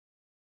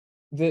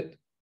 that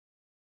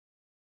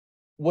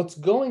what's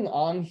going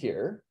on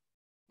here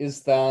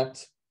is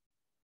that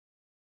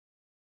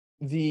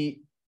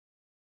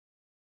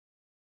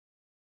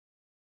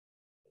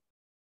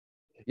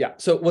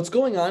so what's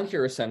going on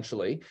here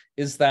essentially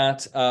is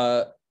that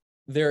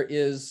there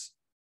is,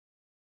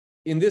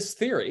 in this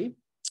theory,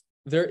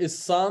 there is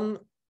some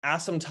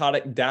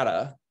asymptotic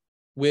data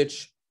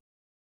which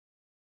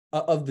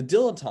of the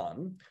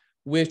dilaton,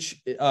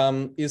 which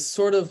is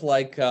sort of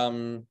like,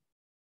 how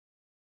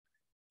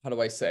do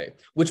I say,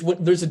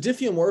 there's a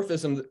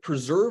diffeomorphism that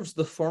preserves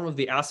the form of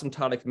the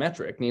asymptotic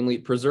metric, namely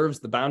it preserves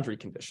the boundary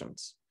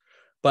conditions,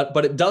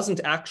 but it doesn't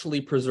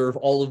actually preserve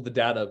all of the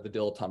data of the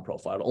dilaton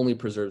profile. It only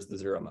preserves the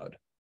zero mode.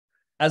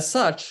 As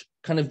such,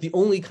 kind of the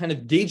only kind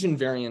of gauge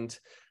invariant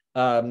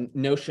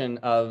notion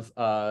of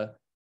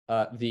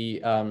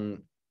the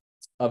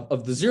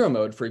zero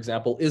mode, for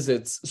example, is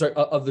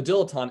of the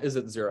dilaton is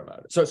its zero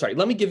mode. So sorry,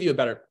 let me give you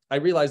I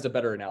realized a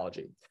better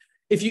analogy.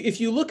 If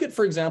you look at,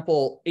 for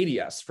example,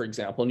 ADS, for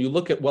example, and you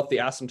look at what the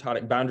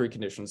asymptotic boundary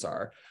conditions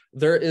are,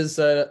 there is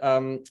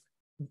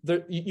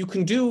you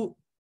can do,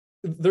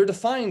 they're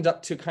defined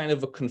up to kind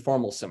of a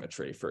conformal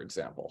symmetry, for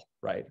example,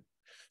 right?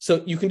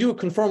 So you can do a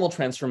conformal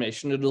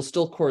transformation, it'll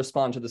still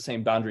correspond to the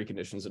same boundary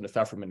conditions in a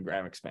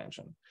Pfefferman-Graham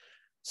expansion.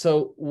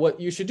 So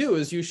what you should do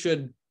is you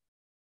should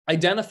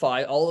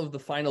identify all of the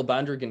final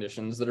boundary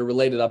conditions that are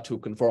related up to a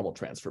conformal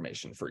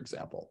transformation, for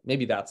example.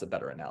 Maybe that's a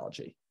better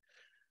analogy.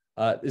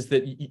 Is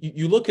that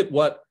you look at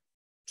what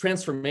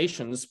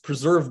transformations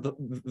preserve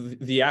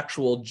the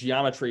actual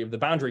geometry of the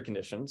boundary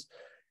conditions,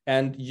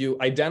 and you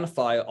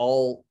identify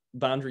all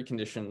boundary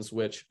conditions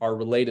which are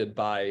related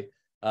by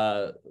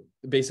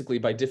basically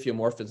by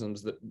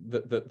diffeomorphisms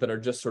that are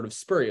just sort of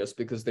spurious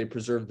because they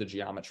preserve the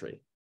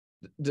geometry.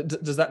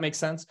 Does that make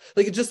sense?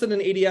 Like, it's just in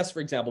an ADS, for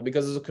example,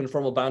 because it's a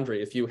conformal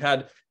boundary, if you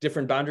had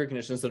different boundary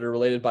conditions that are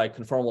related by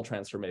conformal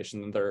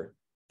transformation, they're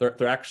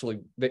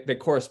actually, they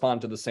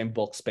correspond to the same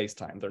bulk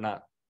space-time. They're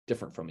not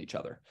different from each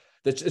other.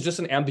 It's just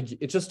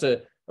it's just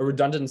a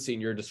redundancy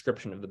in your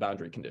description of the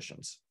boundary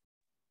conditions.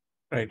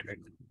 Right.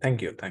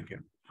 Thank you.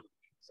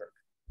 Sure.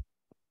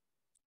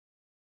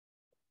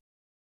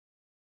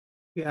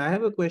 Yeah, I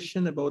have a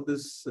question about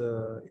this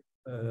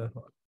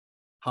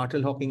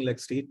Hartle-Hawking-like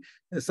state.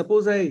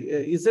 Suppose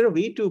is there a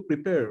way to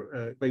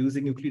prepare by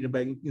using Euclidean,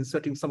 by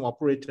inserting some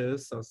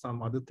operators or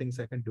some other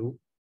things I can do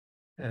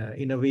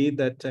in a way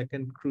that I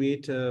can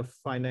create a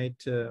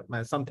finite,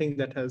 something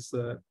that has,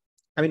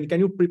 I mean, can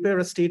you prepare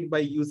a state by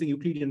using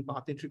Euclidean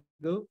path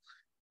integral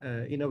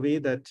in a way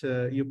that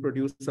you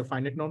produce a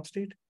finite norm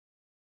state?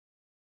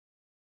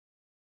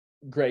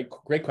 Great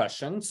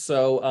question.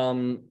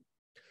 So,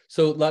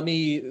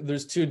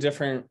 there's two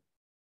different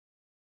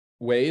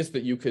ways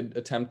that you could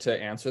attempt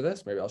to answer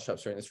this. Maybe I'll stop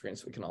sharing the screen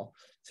so we can all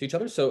see each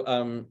other.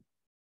 So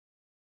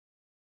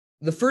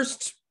the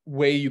first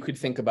way you could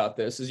think about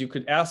this is you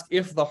could ask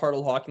if the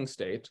Hartle-Hawking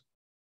state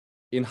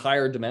in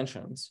higher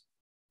dimensions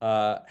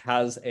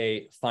has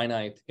a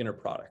finite inner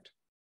product,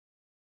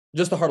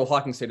 just the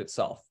Hartle-Hawking state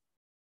itself.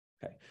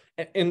 Okay,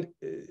 and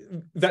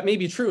that may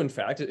be true. In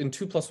fact, in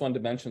 2+1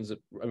 dimensions, I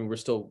mean, we're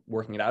still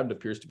working it out. It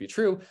appears to be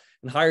true.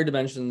 In higher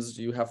dimensions,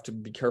 you have to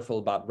be careful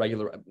about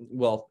regular.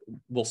 Well,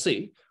 we'll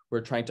see.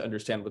 We're trying to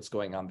understand what's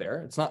going on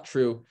there. It's not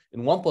true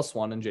in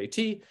 1+1 and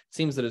JT. It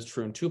seems that it's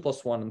true in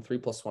 2+1 and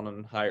 3+1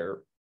 and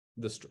higher.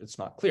 It's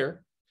not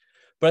clear.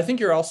 But I think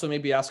you're also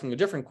maybe asking a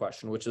different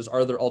question, which is,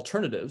 are there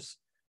alternatives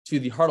to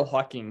the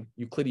Hartle-Hawking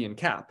Euclidean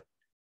cap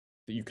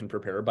that you can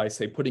prepare by,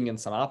 say, putting in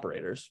some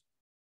operators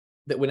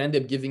that would end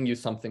up giving you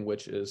something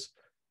which is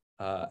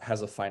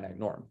has a finite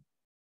norm?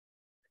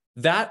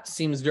 That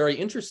seems very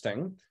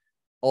interesting.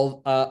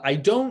 I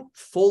don't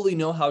fully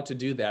know how to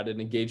do that in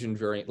a gauge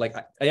invariant. Like,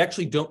 I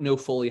actually don't know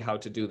fully how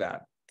to do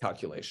that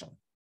calculation.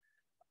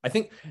 I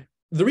think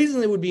the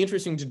reason it would be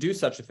interesting to do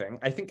such a thing,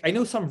 I think I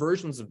know some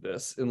versions of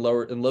this in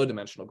low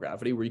dimensional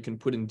gravity where you can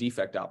put in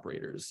defect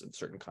operators of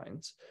certain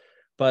kinds.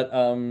 But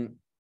the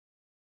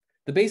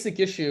basic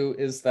issue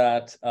is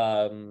that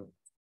how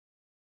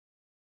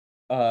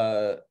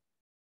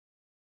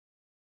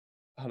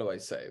do I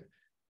say?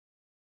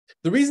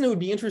 The reason it would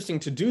be interesting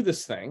to do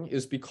this thing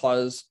is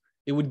because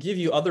it would give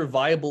you other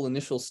viable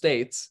initial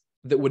states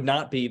that would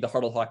not be the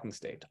Hartle-Hawking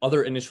state,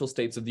 other initial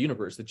states of the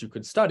universe that you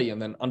could study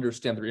and then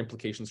understand their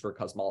implications for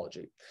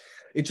cosmology.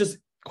 It's just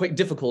quite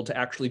difficult to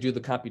actually do the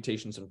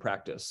computations in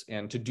practice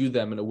and to do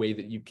them in a way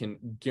that you can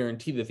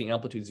guarantee that the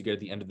amplitudes you get at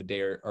the end of the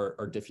day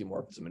are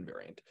diffeomorphism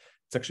invariant.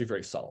 It's actually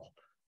very subtle.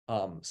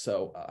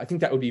 So I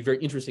think that would be a very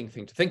interesting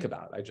thing to think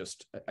about. It's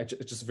just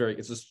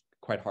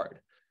quite hard.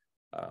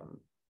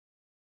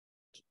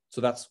 So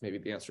that's maybe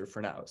the answer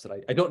for now, is that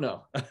I don't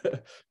know,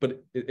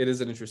 but it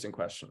is an interesting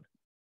question.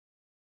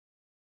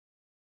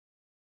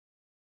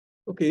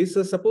 Okay,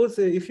 so suppose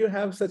if you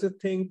have such a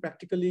thing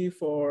practically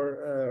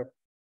for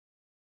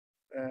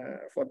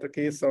for the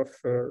case of,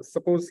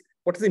 suppose,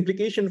 what is the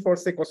implication for,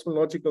 say,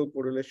 cosmological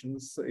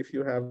correlations if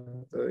you have,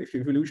 if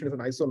evolution is an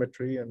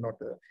isometry and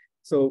not a,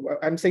 so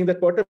I'm saying that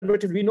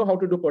perturbative, we know how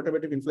to do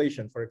perturbative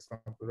inflation, for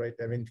example, right?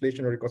 I mean,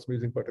 inflationary cosmos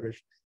using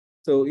perturbation.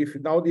 So if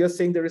now they are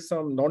saying there is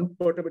some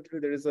non-perturbative,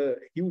 there is a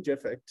huge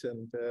effect,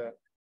 and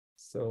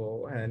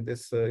so, and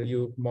this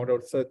you model,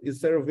 so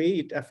is there a way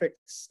it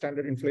affects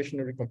standard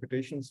inflationary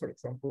computations, for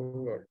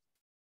example, or?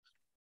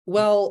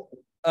 Well,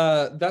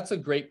 that's a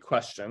great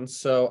question.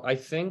 So I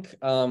think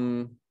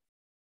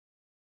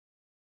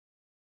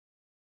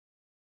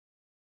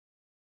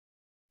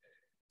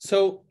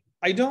so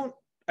I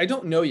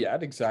don't know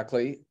yet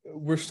exactly.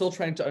 We're still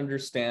trying to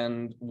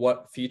understand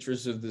what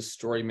features of this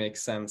story make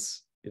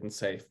sense in,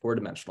 say,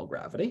 four-dimensional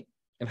gravity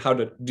and how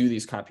to do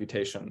these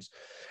computations.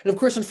 And of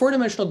course, in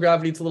four-dimensional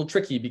gravity, it's a little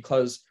tricky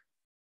because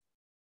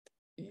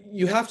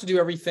you have to do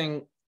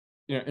everything,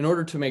 you know, in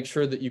order to make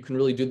sure that you can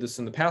really do this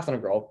in the path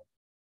integral.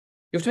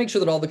 You have to make sure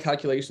that all the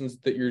calculations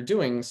that you're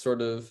doing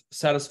sort of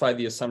satisfy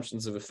the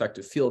assumptions of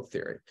effective field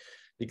theory.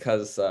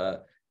 Because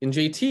in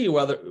JT,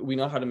 whether we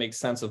know how to make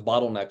sense of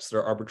bottlenecks that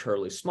are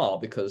arbitrarily small,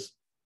 because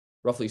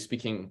roughly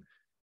speaking,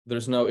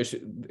 there's no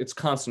issue. It's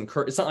constant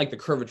curve. It's not like the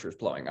curvature is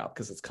blowing up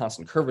because it's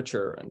constant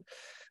curvature. And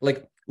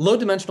like low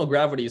dimensional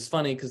gravity is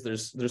funny because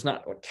there's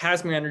not like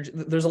Casimir energy.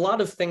 There's a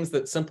lot of things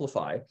that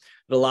simplify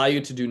that allow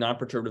you to do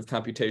non-perturbative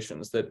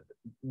computations that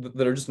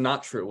are just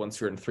not true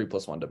once you're in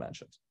 3+1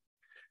 dimensions.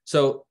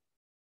 So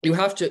you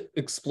have to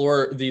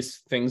explore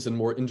these things in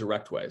more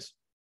indirect ways.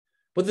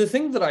 But the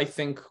thing that I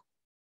think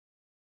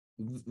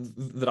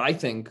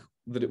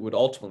that it would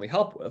ultimately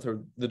help with,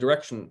 or the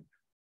direction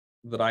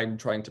that I'm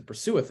trying to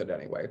pursue with it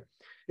anyway,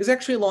 is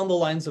actually along the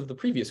lines of the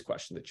previous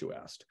question that you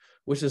asked,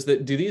 which is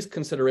that do these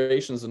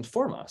considerations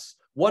inform us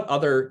what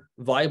other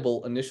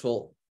viable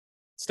initial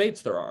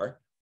states there are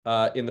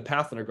in the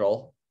path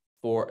integral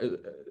for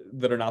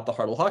that are not the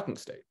Hartle-Hawking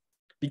state?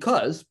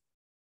 Because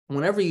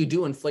whenever you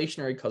do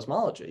inflationary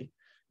cosmology,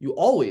 you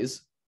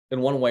always, in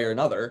one way or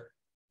another,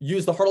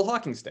 use the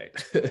Hartle-Hawking state.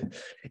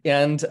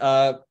 And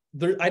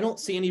I don't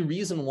see any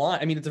reason why.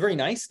 I mean, it's a very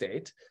nice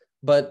state,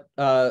 but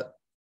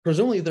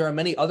presumably there are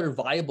many other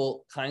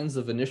viable kinds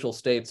of initial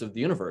states of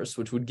the universe,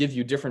 which would give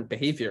you different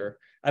behavior.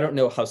 I don't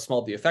know how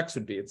small the effects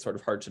would be. It's sort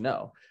of hard to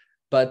know.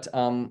 But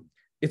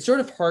it's sort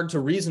of hard to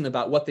reason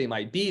about what they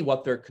might be,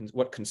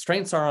 what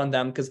constraints are on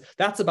them, because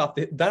that's about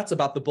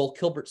the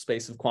Bulk-Hilbert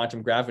space of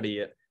quantum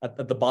gravity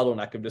at the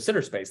bottleneck of de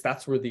Sitter space.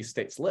 That's where these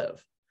states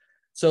live.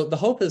 So the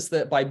hope is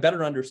that by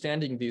better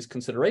understanding these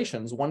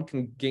considerations, one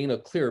can gain a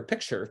clearer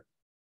picture,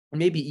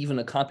 maybe even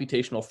a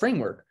computational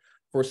framework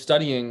for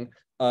studying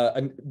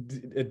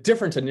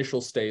different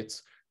initial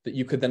states that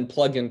you could then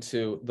plug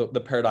into the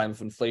paradigm of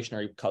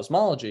inflationary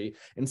cosmology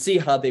and see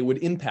how they would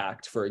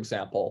impact, for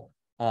example,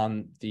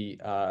 on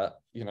the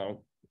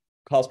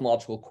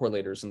cosmological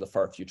correlators in the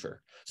far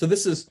future. So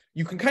this is,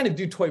 you can kind of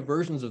do toy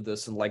versions of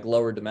this in like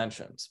lower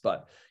dimensions,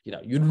 but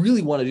you'd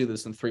really want to do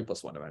this in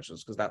 3+1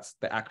 dimensions because that's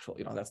the actual,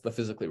 that's the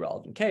physically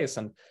relevant case.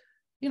 And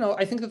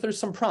I think that there's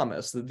some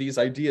promise that these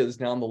ideas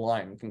down the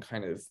line can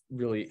kind of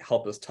really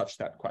help us touch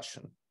that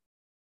question.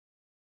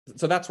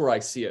 So that's where I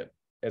see it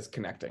as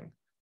connecting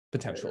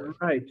potentially.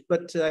 Right,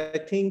 but I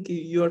think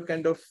you're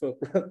kind of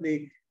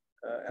probably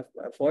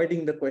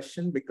avoiding the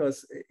question,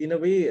 because in a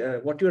way,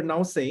 what you're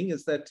now saying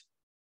is that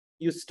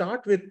you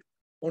start with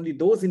only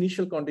those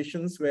initial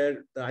conditions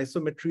where the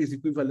isometry is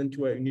equivalent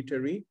to a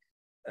unitary,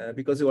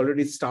 because you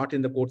already start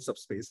in the port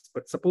subspace.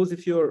 But suppose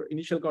if your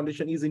initial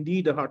condition is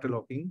indeed a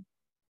Hartle-Hawking,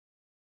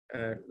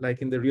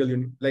 like in the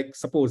real, like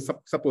suppose,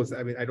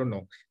 I mean, I don't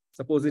know,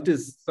 suppose it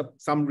is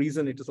some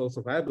reason it is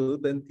also viable,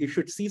 then you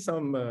should see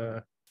some,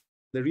 the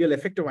real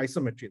effect of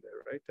isometry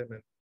there, right? I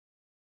mean,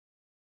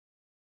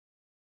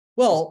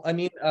 well, I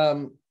mean,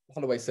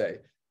 how do I say?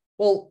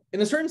 Well,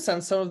 in a certain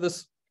sense, some of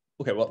this,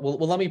 okay, well,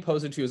 let me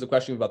pose it to you as a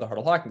question about the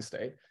Hartle-Hawking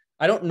state.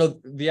 I don't know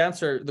the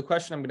answer. The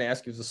question I'm going to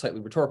ask you is a slightly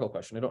rhetorical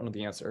question. I don't know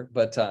the answer,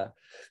 but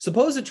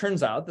suppose it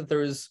turns out that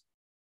there is,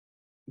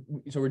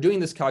 so we're doing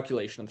this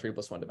calculation in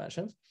 3+1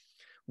 dimensions.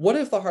 What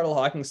if the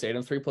Hartle-Hawking state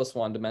in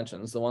 3+1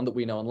 dimensions, the one that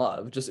we know and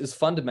love, just is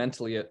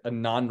fundamentally a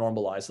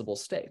non-normalizable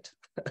state?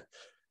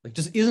 Like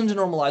just isn't a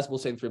normalizable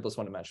state in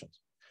 3+1 dimensions.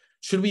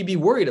 Should we be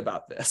worried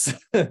about this?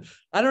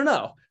 I don't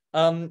know.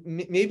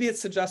 Maybe it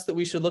suggests that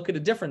we should look at a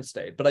different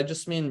state, but I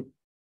just mean,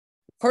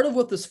 part of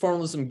what this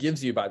formalism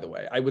gives you, by the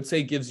way, I would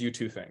say gives you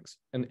two things,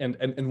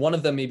 and one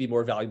of them may be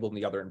more valuable than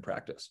the other in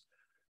practice.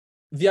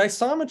 The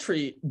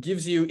isometry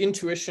gives you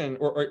intuition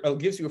or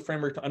gives you a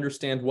framework to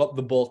understand what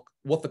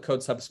the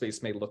code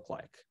subspace may look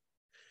like.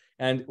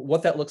 And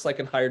what that looks like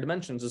in higher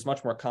dimensions is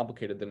much more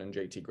complicated than in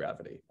JT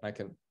gravity. I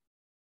can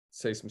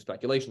say some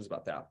speculations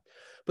about that.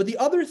 But the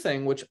other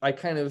thing, which I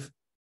kind of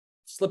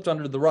slipped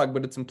under the rug,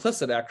 but it's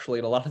implicit actually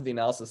in a lot of the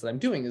analysis that I'm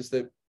doing, is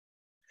that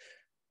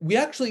we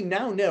actually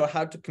now know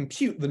how to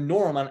compute the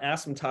norm on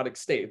asymptotic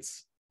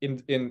states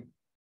in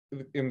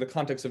the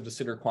context of de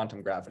Sitter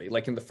quantum gravity,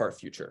 like in the far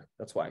future.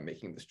 That's why I'm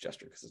making this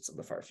gesture, because it's in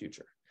the far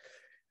future.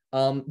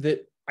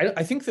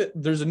 I think that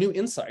there's a new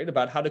insight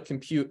about how to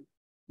compute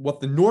what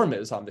the norm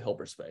is on the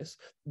Hilbert space.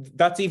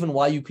 That's even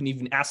why you can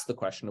even ask the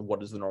question of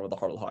what is the norm of the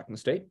Hartle-Hawking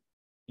state.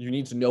 You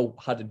need to know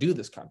how to do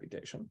this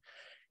computation.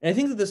 And I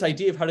think that this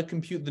idea of how to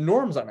compute the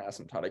norms on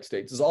asymptotic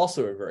states is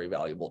also a very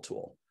valuable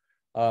tool.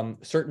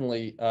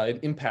 Certainly, it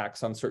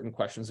impacts on certain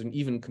questions and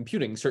even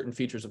computing certain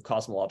features of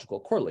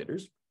cosmological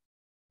correlators.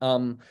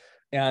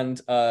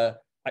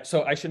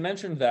 So I should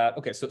mention that,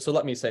 okay, so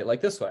let me say it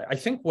like this way. I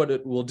think what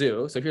it will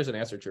do, so here's an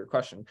answer to your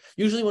question.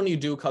 Usually when you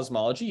do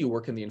cosmology, you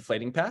work in the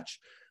inflating patch,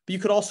 but you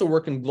could also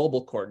work in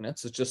global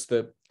coordinates. It's just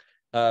that,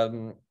 how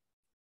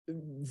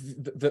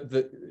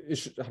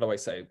do I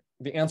say?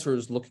 The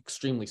answers look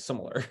extremely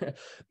similar,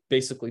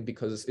 basically,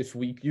 because if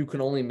you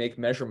can only make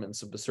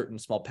measurements of a certain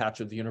small patch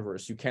of the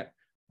universe, you can't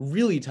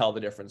really tell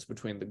the difference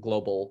between the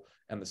global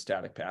and the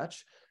static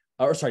patch.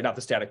 Or sorry, not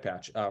the static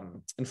patch,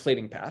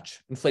 inflating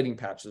patch. Inflating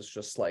patch is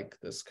just like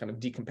this kind of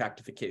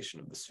decompactification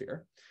of the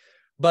sphere.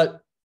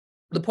 But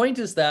the point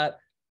is that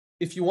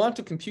if you want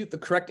to compute the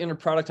correct inner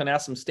product on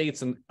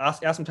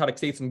asymptotic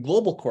states and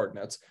global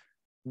coordinates,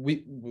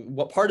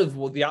 what part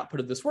of the output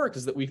of this work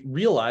is that we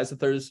realize that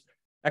there's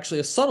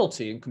actually a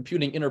subtlety in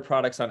computing inner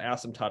products on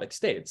asymptotic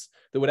states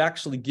that would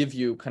actually give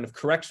you kind of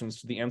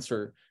corrections to the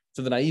answer,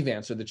 to the naive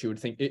answer that you would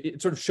think.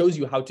 It sort of shows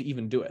you how to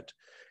even do it.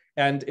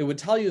 And it would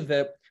tell you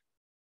that,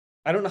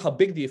 I don't know how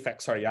big the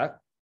effects are yet,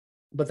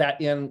 but that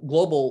in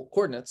global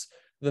coordinates,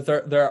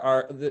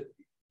 that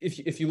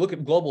if you look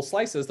at global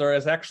slices, there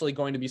is actually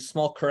going to be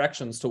small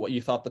corrections to what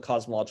you thought the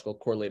cosmological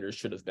correlators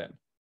should have been.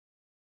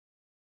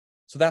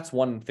 So that's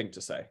one thing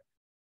to say.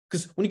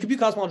 Because when you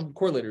compute cosmological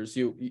correlators,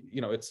 you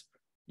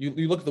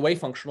look at the wave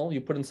functional,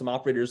 you put in some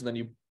operators, and then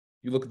you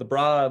look at the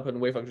bra, put in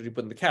wave functions, you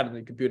put in the cat, and then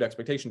you compute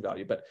expectation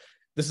value. But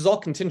this is all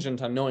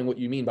contingent on knowing what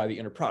you mean by the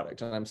inner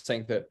product. And I'm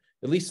saying that,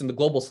 at least in the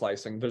global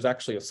slicing, there's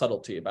actually a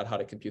subtlety about how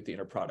to compute the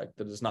inner product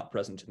that is not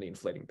present in the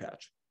inflating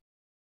patch.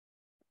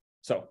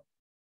 So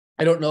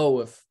I don't know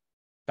if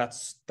that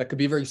could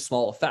be a very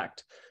small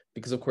effect,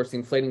 because of course the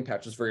inflating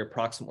patch is very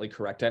approximately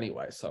correct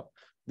anyway. So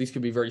these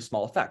could be very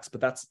small effects,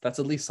 but that's at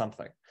least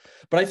something.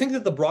 But I think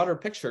that the broader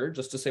picture,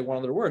 just to say one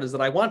other word, is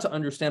that I want to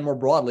understand more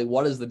broadly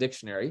what is the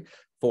dictionary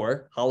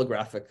for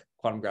holographic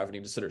quantum gravity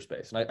de Sitter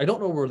space. And I don't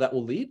know where that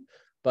will lead,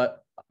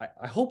 but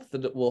I hope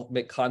that it will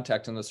make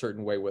contact in a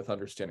certain way with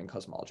understanding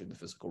cosmology in the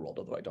physical world,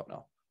 although I don't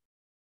know.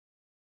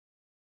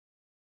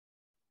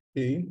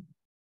 Okay.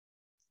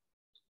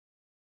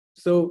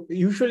 So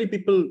usually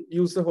people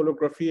use the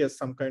holography as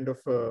some kind of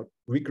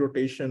weak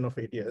rotation of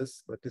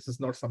ADS, but this is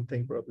not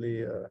something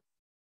probably.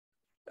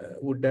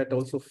 Would that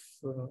also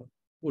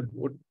would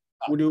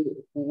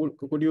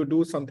you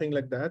do something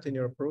like that in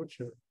your approach?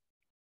 Or?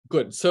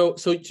 Good. So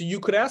you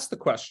could ask the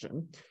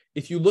question: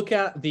 if you look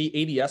at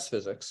the ADS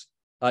physics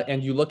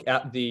and you look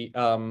at the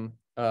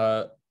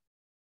how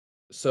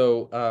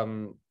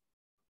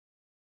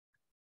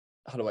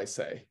do I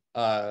say?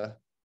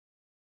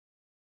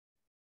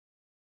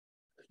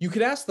 You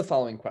could ask the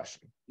following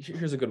question.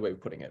 Here's a good way of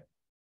putting it.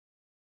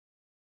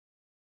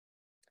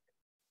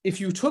 If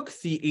you took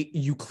the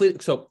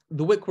Euclid, so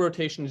the Wick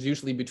rotation is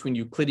usually between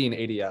Euclidean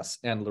ADS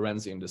and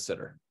Lorentzian de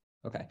Sitter.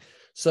 Okay,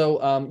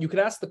 so you could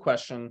ask the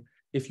question: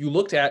 if you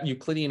looked at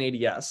Euclidean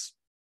ADS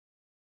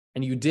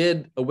and you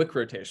did a Wick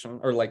rotation,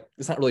 or like,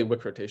 it's not really a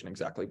Wick rotation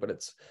exactly, but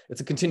it's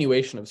a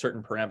continuation of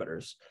certain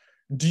parameters,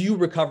 do you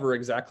recover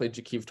exactly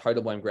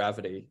Jakiv-Teitelbaum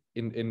gravity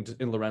in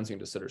Lorentzian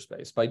de Sitter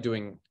space by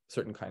doing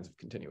certain kinds of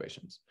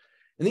continuations?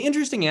 And the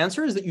interesting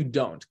answer is that you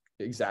don't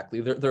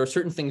exactly. There are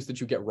certain things that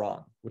you get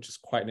wrong, which is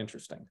quite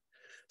interesting.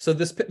 So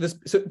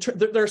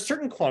there are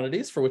certain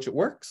quantities for which it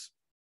works,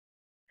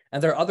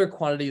 and there are other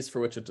quantities for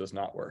which it does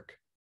not work.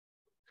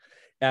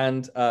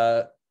 And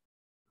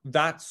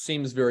that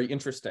seems very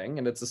interesting,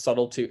 and it's a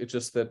subtlety. It's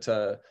just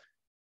that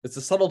it's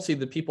a subtlety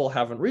that people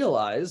haven't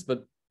realized,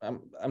 but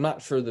I'm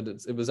not sure that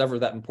it was ever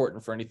that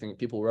important for anything that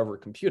people were ever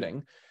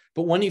computing.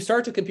 But when you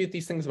start to compute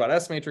these things about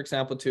S-matrix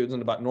amplitudes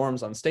and about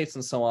norms on states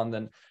and so on,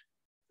 then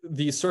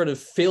these sort of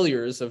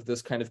failures of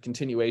this kind of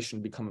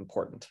continuation become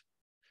important.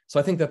 So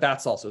I think that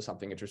that's also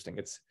something interesting.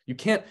 It's you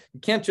can't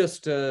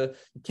just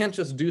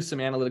do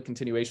some analytic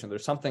continuation.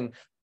 There's something.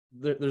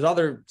 There's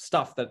other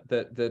stuff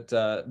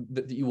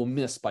that you will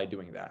miss by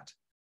doing that.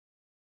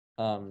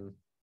 At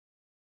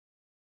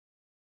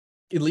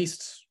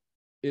least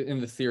in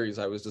the theories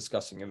I was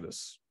discussing in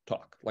this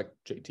talk, like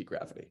JT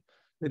gravity.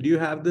 Do you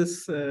have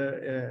this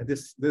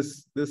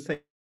this thing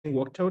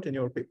worked out in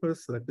your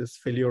papers, like this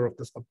failure of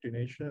this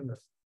continuation?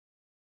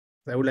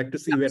 I would like to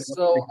see where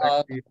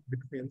exactly it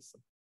begins.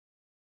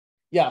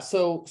 Yeah,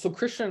 so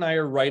Christian and I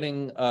are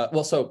writing.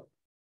 So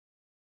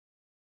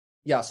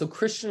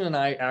Christian and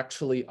I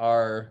actually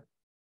are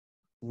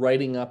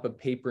writing up a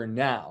paper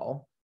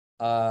now,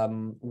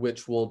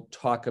 which will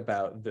talk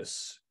about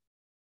this.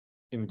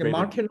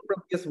 Mark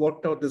has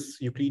worked out this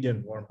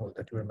Euclidean wormhole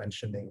that you were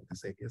mentioning,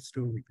 this ADS2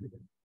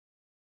 Euclidean.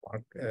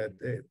 Mark,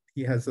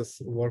 he has this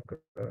work.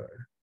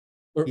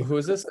 Who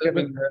is this?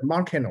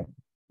 Mark Heno.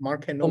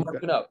 Mark Heno. Oh, Mark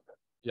Heno.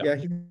 Yeah,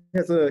 he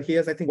has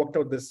I think worked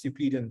out this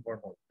Euclidean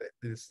wormhole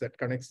that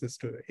connects this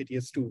to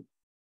ADS2.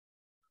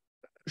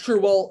 Sure.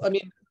 Well, I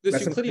mean, this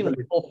Mathematical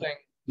Euclidean whole thing,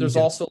 there's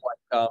region. also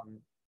like,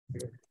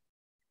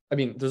 I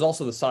mean, there's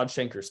also the Sod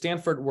Schenker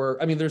Stanford work.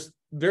 I mean, there's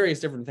various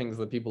different things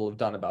that people have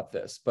done about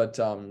this, but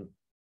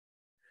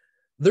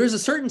there's a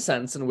certain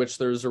sense in which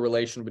there's a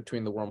relation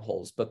between the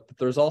wormholes, but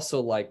there's also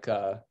like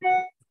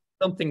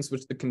some things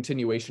which the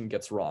continuation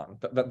gets wrong.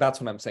 That's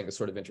what I'm saying is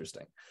sort of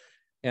interesting.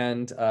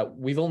 And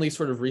we've only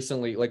sort of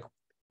recently, like,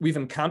 we've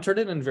encountered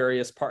it in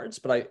various parts,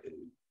 but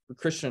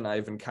Christian and I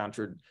have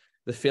encountered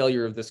the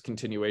failure of this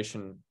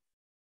continuation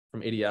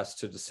from ADS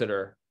to de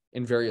Sitter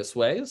in various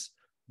ways.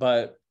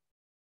 But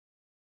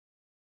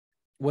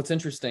what's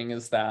interesting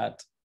is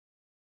that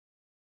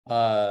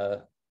I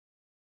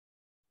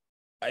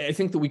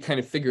think that we kind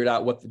of figured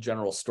out what the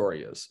general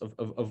story is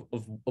of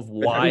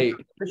why.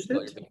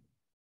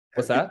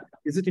 What's that?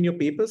 Is it in your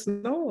papers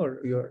now, or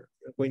you're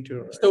going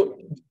to? So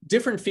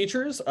different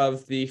features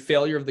of the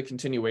failure of the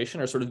continuation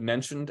are sort of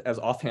mentioned as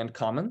offhand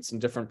comments in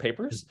different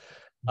papers.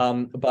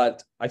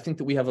 But I think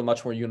that we have a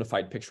much more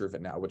unified picture of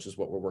it now, which is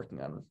what we're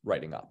working on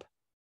writing up.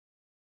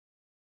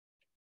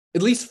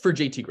 At least for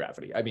JT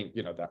gravity. I mean,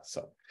 you know, that's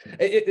so.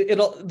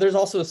 There's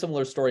also a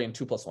similar story in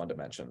 2+1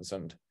 dimensions,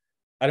 and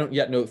I don't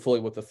yet know fully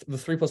what the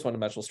 3+1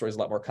 dimensional story is a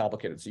lot more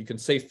complicated. So you can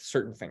say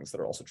certain things that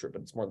are also true,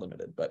 but it's more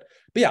limited. But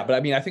yeah, but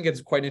I mean, I think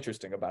it's quite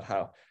interesting about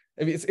how.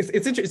 I mean,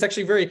 it's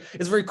actually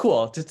very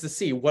cool to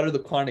see what are the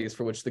quantities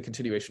for which the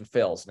continuation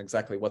fails and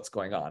exactly what's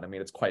going on. I mean,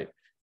 that's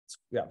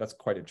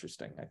quite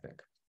interesting, I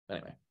think.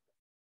 Anyway.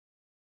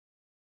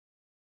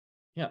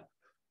 Yeah.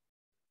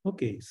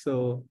 Okay,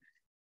 so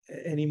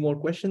any more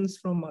questions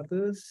from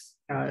others?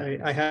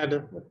 I had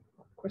a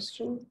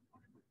question.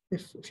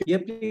 If Yeah,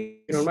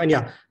 please. you don't mind,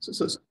 yeah.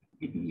 So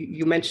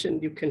you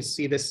mentioned you can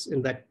see this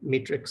in that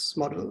matrix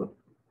model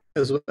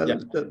as well, yeah.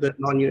 the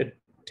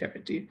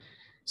non-unitarity.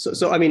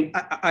 So I mean,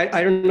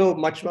 I don't know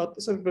much about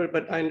this,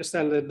 but I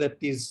understand that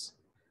these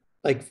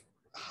like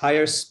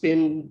higher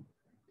spin,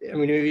 I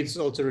mean, maybe it's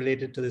also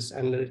related to this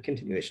analytic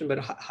continuation, but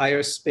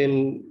higher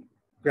spin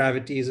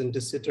gravities in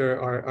de Sitter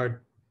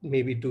are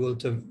maybe dual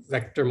to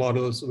vector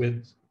models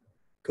with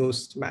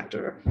ghost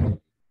matter.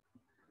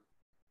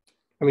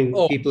 I mean,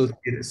 people say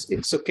this.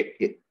 It's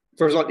okay.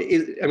 First of all,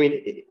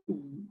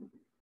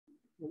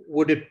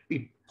 would it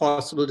be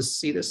possible to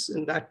see this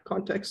in that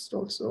context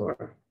also?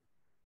 Or?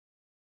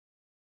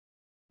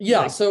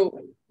 Yeah. Like,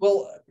 so,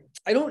 well,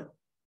 I don't.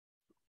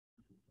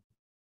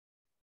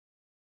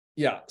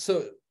 Yeah.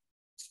 So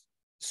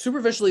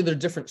superficially, they're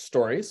different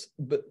stories,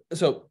 but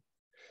so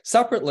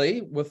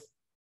separately with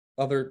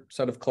other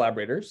set of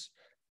collaborators,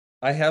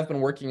 I have been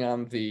working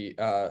on the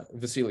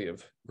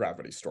Vasiliev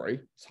gravity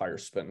story, it's higher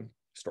spin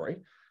story,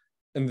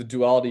 and the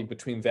duality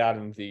between that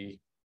and the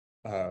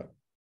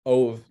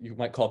you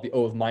might call it the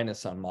O of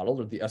 -on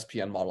model, or the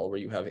SPN model, where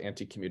you have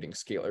anti-commuting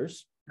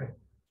scalars. Right.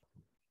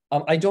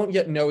 I don't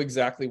yet know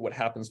exactly what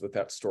happens with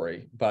that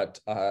story, but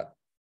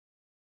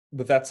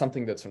that's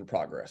something that's in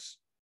progress.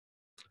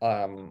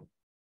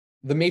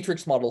 The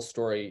matrix model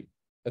story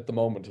at the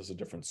moment is a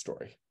different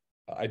story.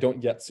 I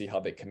don't yet see how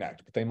they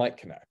connect, but they might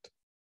connect.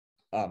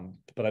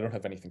 But I don't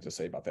have anything to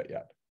say about that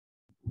yet.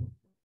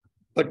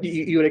 But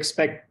you would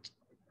expect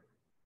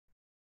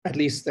at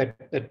least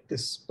that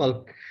this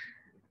bulk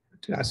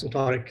to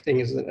asymptotic thing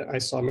is an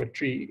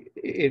isometry.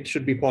 It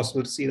should be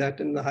possible to see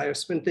that in the higher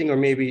spin thing, or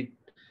maybe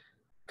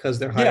because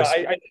they're higher.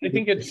 Yeah, I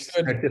think it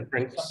should.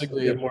 Different to some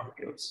degree. More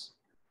fields.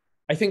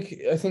 I think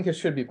it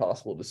should be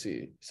possible to see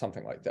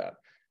something like that.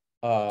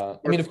 I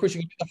mean, of course,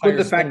 you can do the higher. Would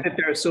the fact that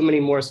there are so many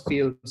Morse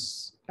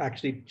fields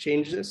actually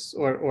change this,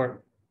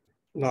 or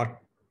not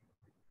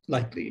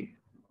likely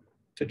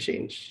to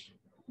change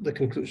the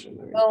conclusion?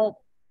 I mean, well,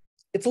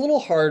 it's a little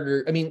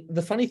harder. I mean,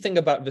 the funny thing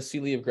about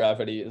Vasiliev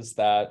gravity is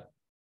that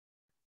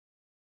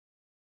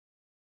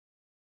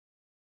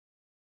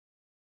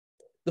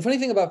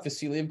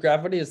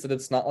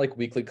it's not like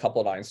weakly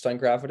coupled Einstein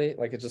gravity.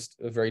 Like, it's just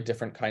a very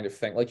different kind of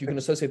thing. Like, you can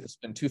associate the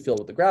spin 2 field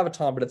with the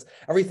graviton, but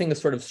everything is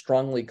sort of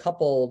strongly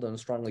coupled and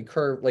strongly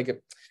curved.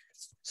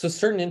 So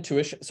certain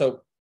intuition.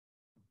 So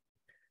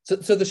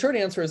the short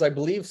answer is I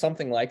believe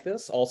something like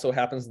this also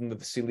happens in the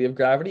Vasiliev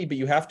gravity, but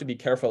you have to be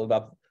careful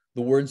about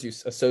the words you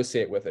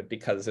associate with it,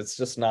 because it's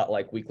just not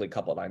like weakly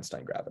coupled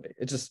Einstein gravity.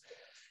 It's just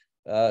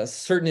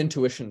certain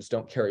intuitions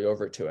don't carry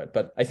over to it.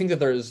 But I think that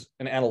there's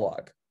an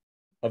analog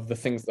of the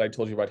things that I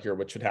told you about here,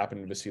 which should happen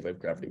in Vasiliev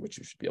gravity, which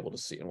you should be able to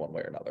see in one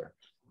way or another.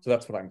 So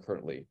that's what I'm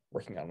currently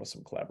working on with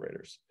some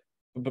collaborators.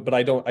 But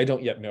I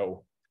don't yet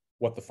know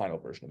what the final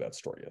version of that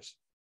story is.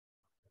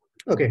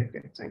 Okay,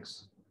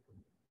 thanks.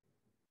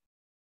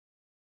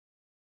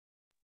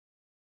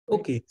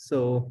 Okay,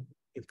 so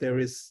if there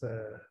is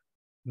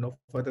no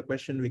further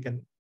question, we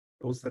can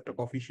close the talk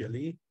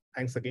officially.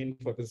 Thanks again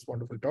for this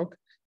wonderful talk.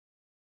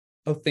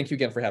 Oh, thank you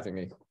again for having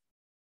me.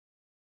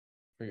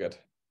 Very good.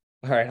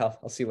 All right,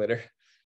 I'll see you later.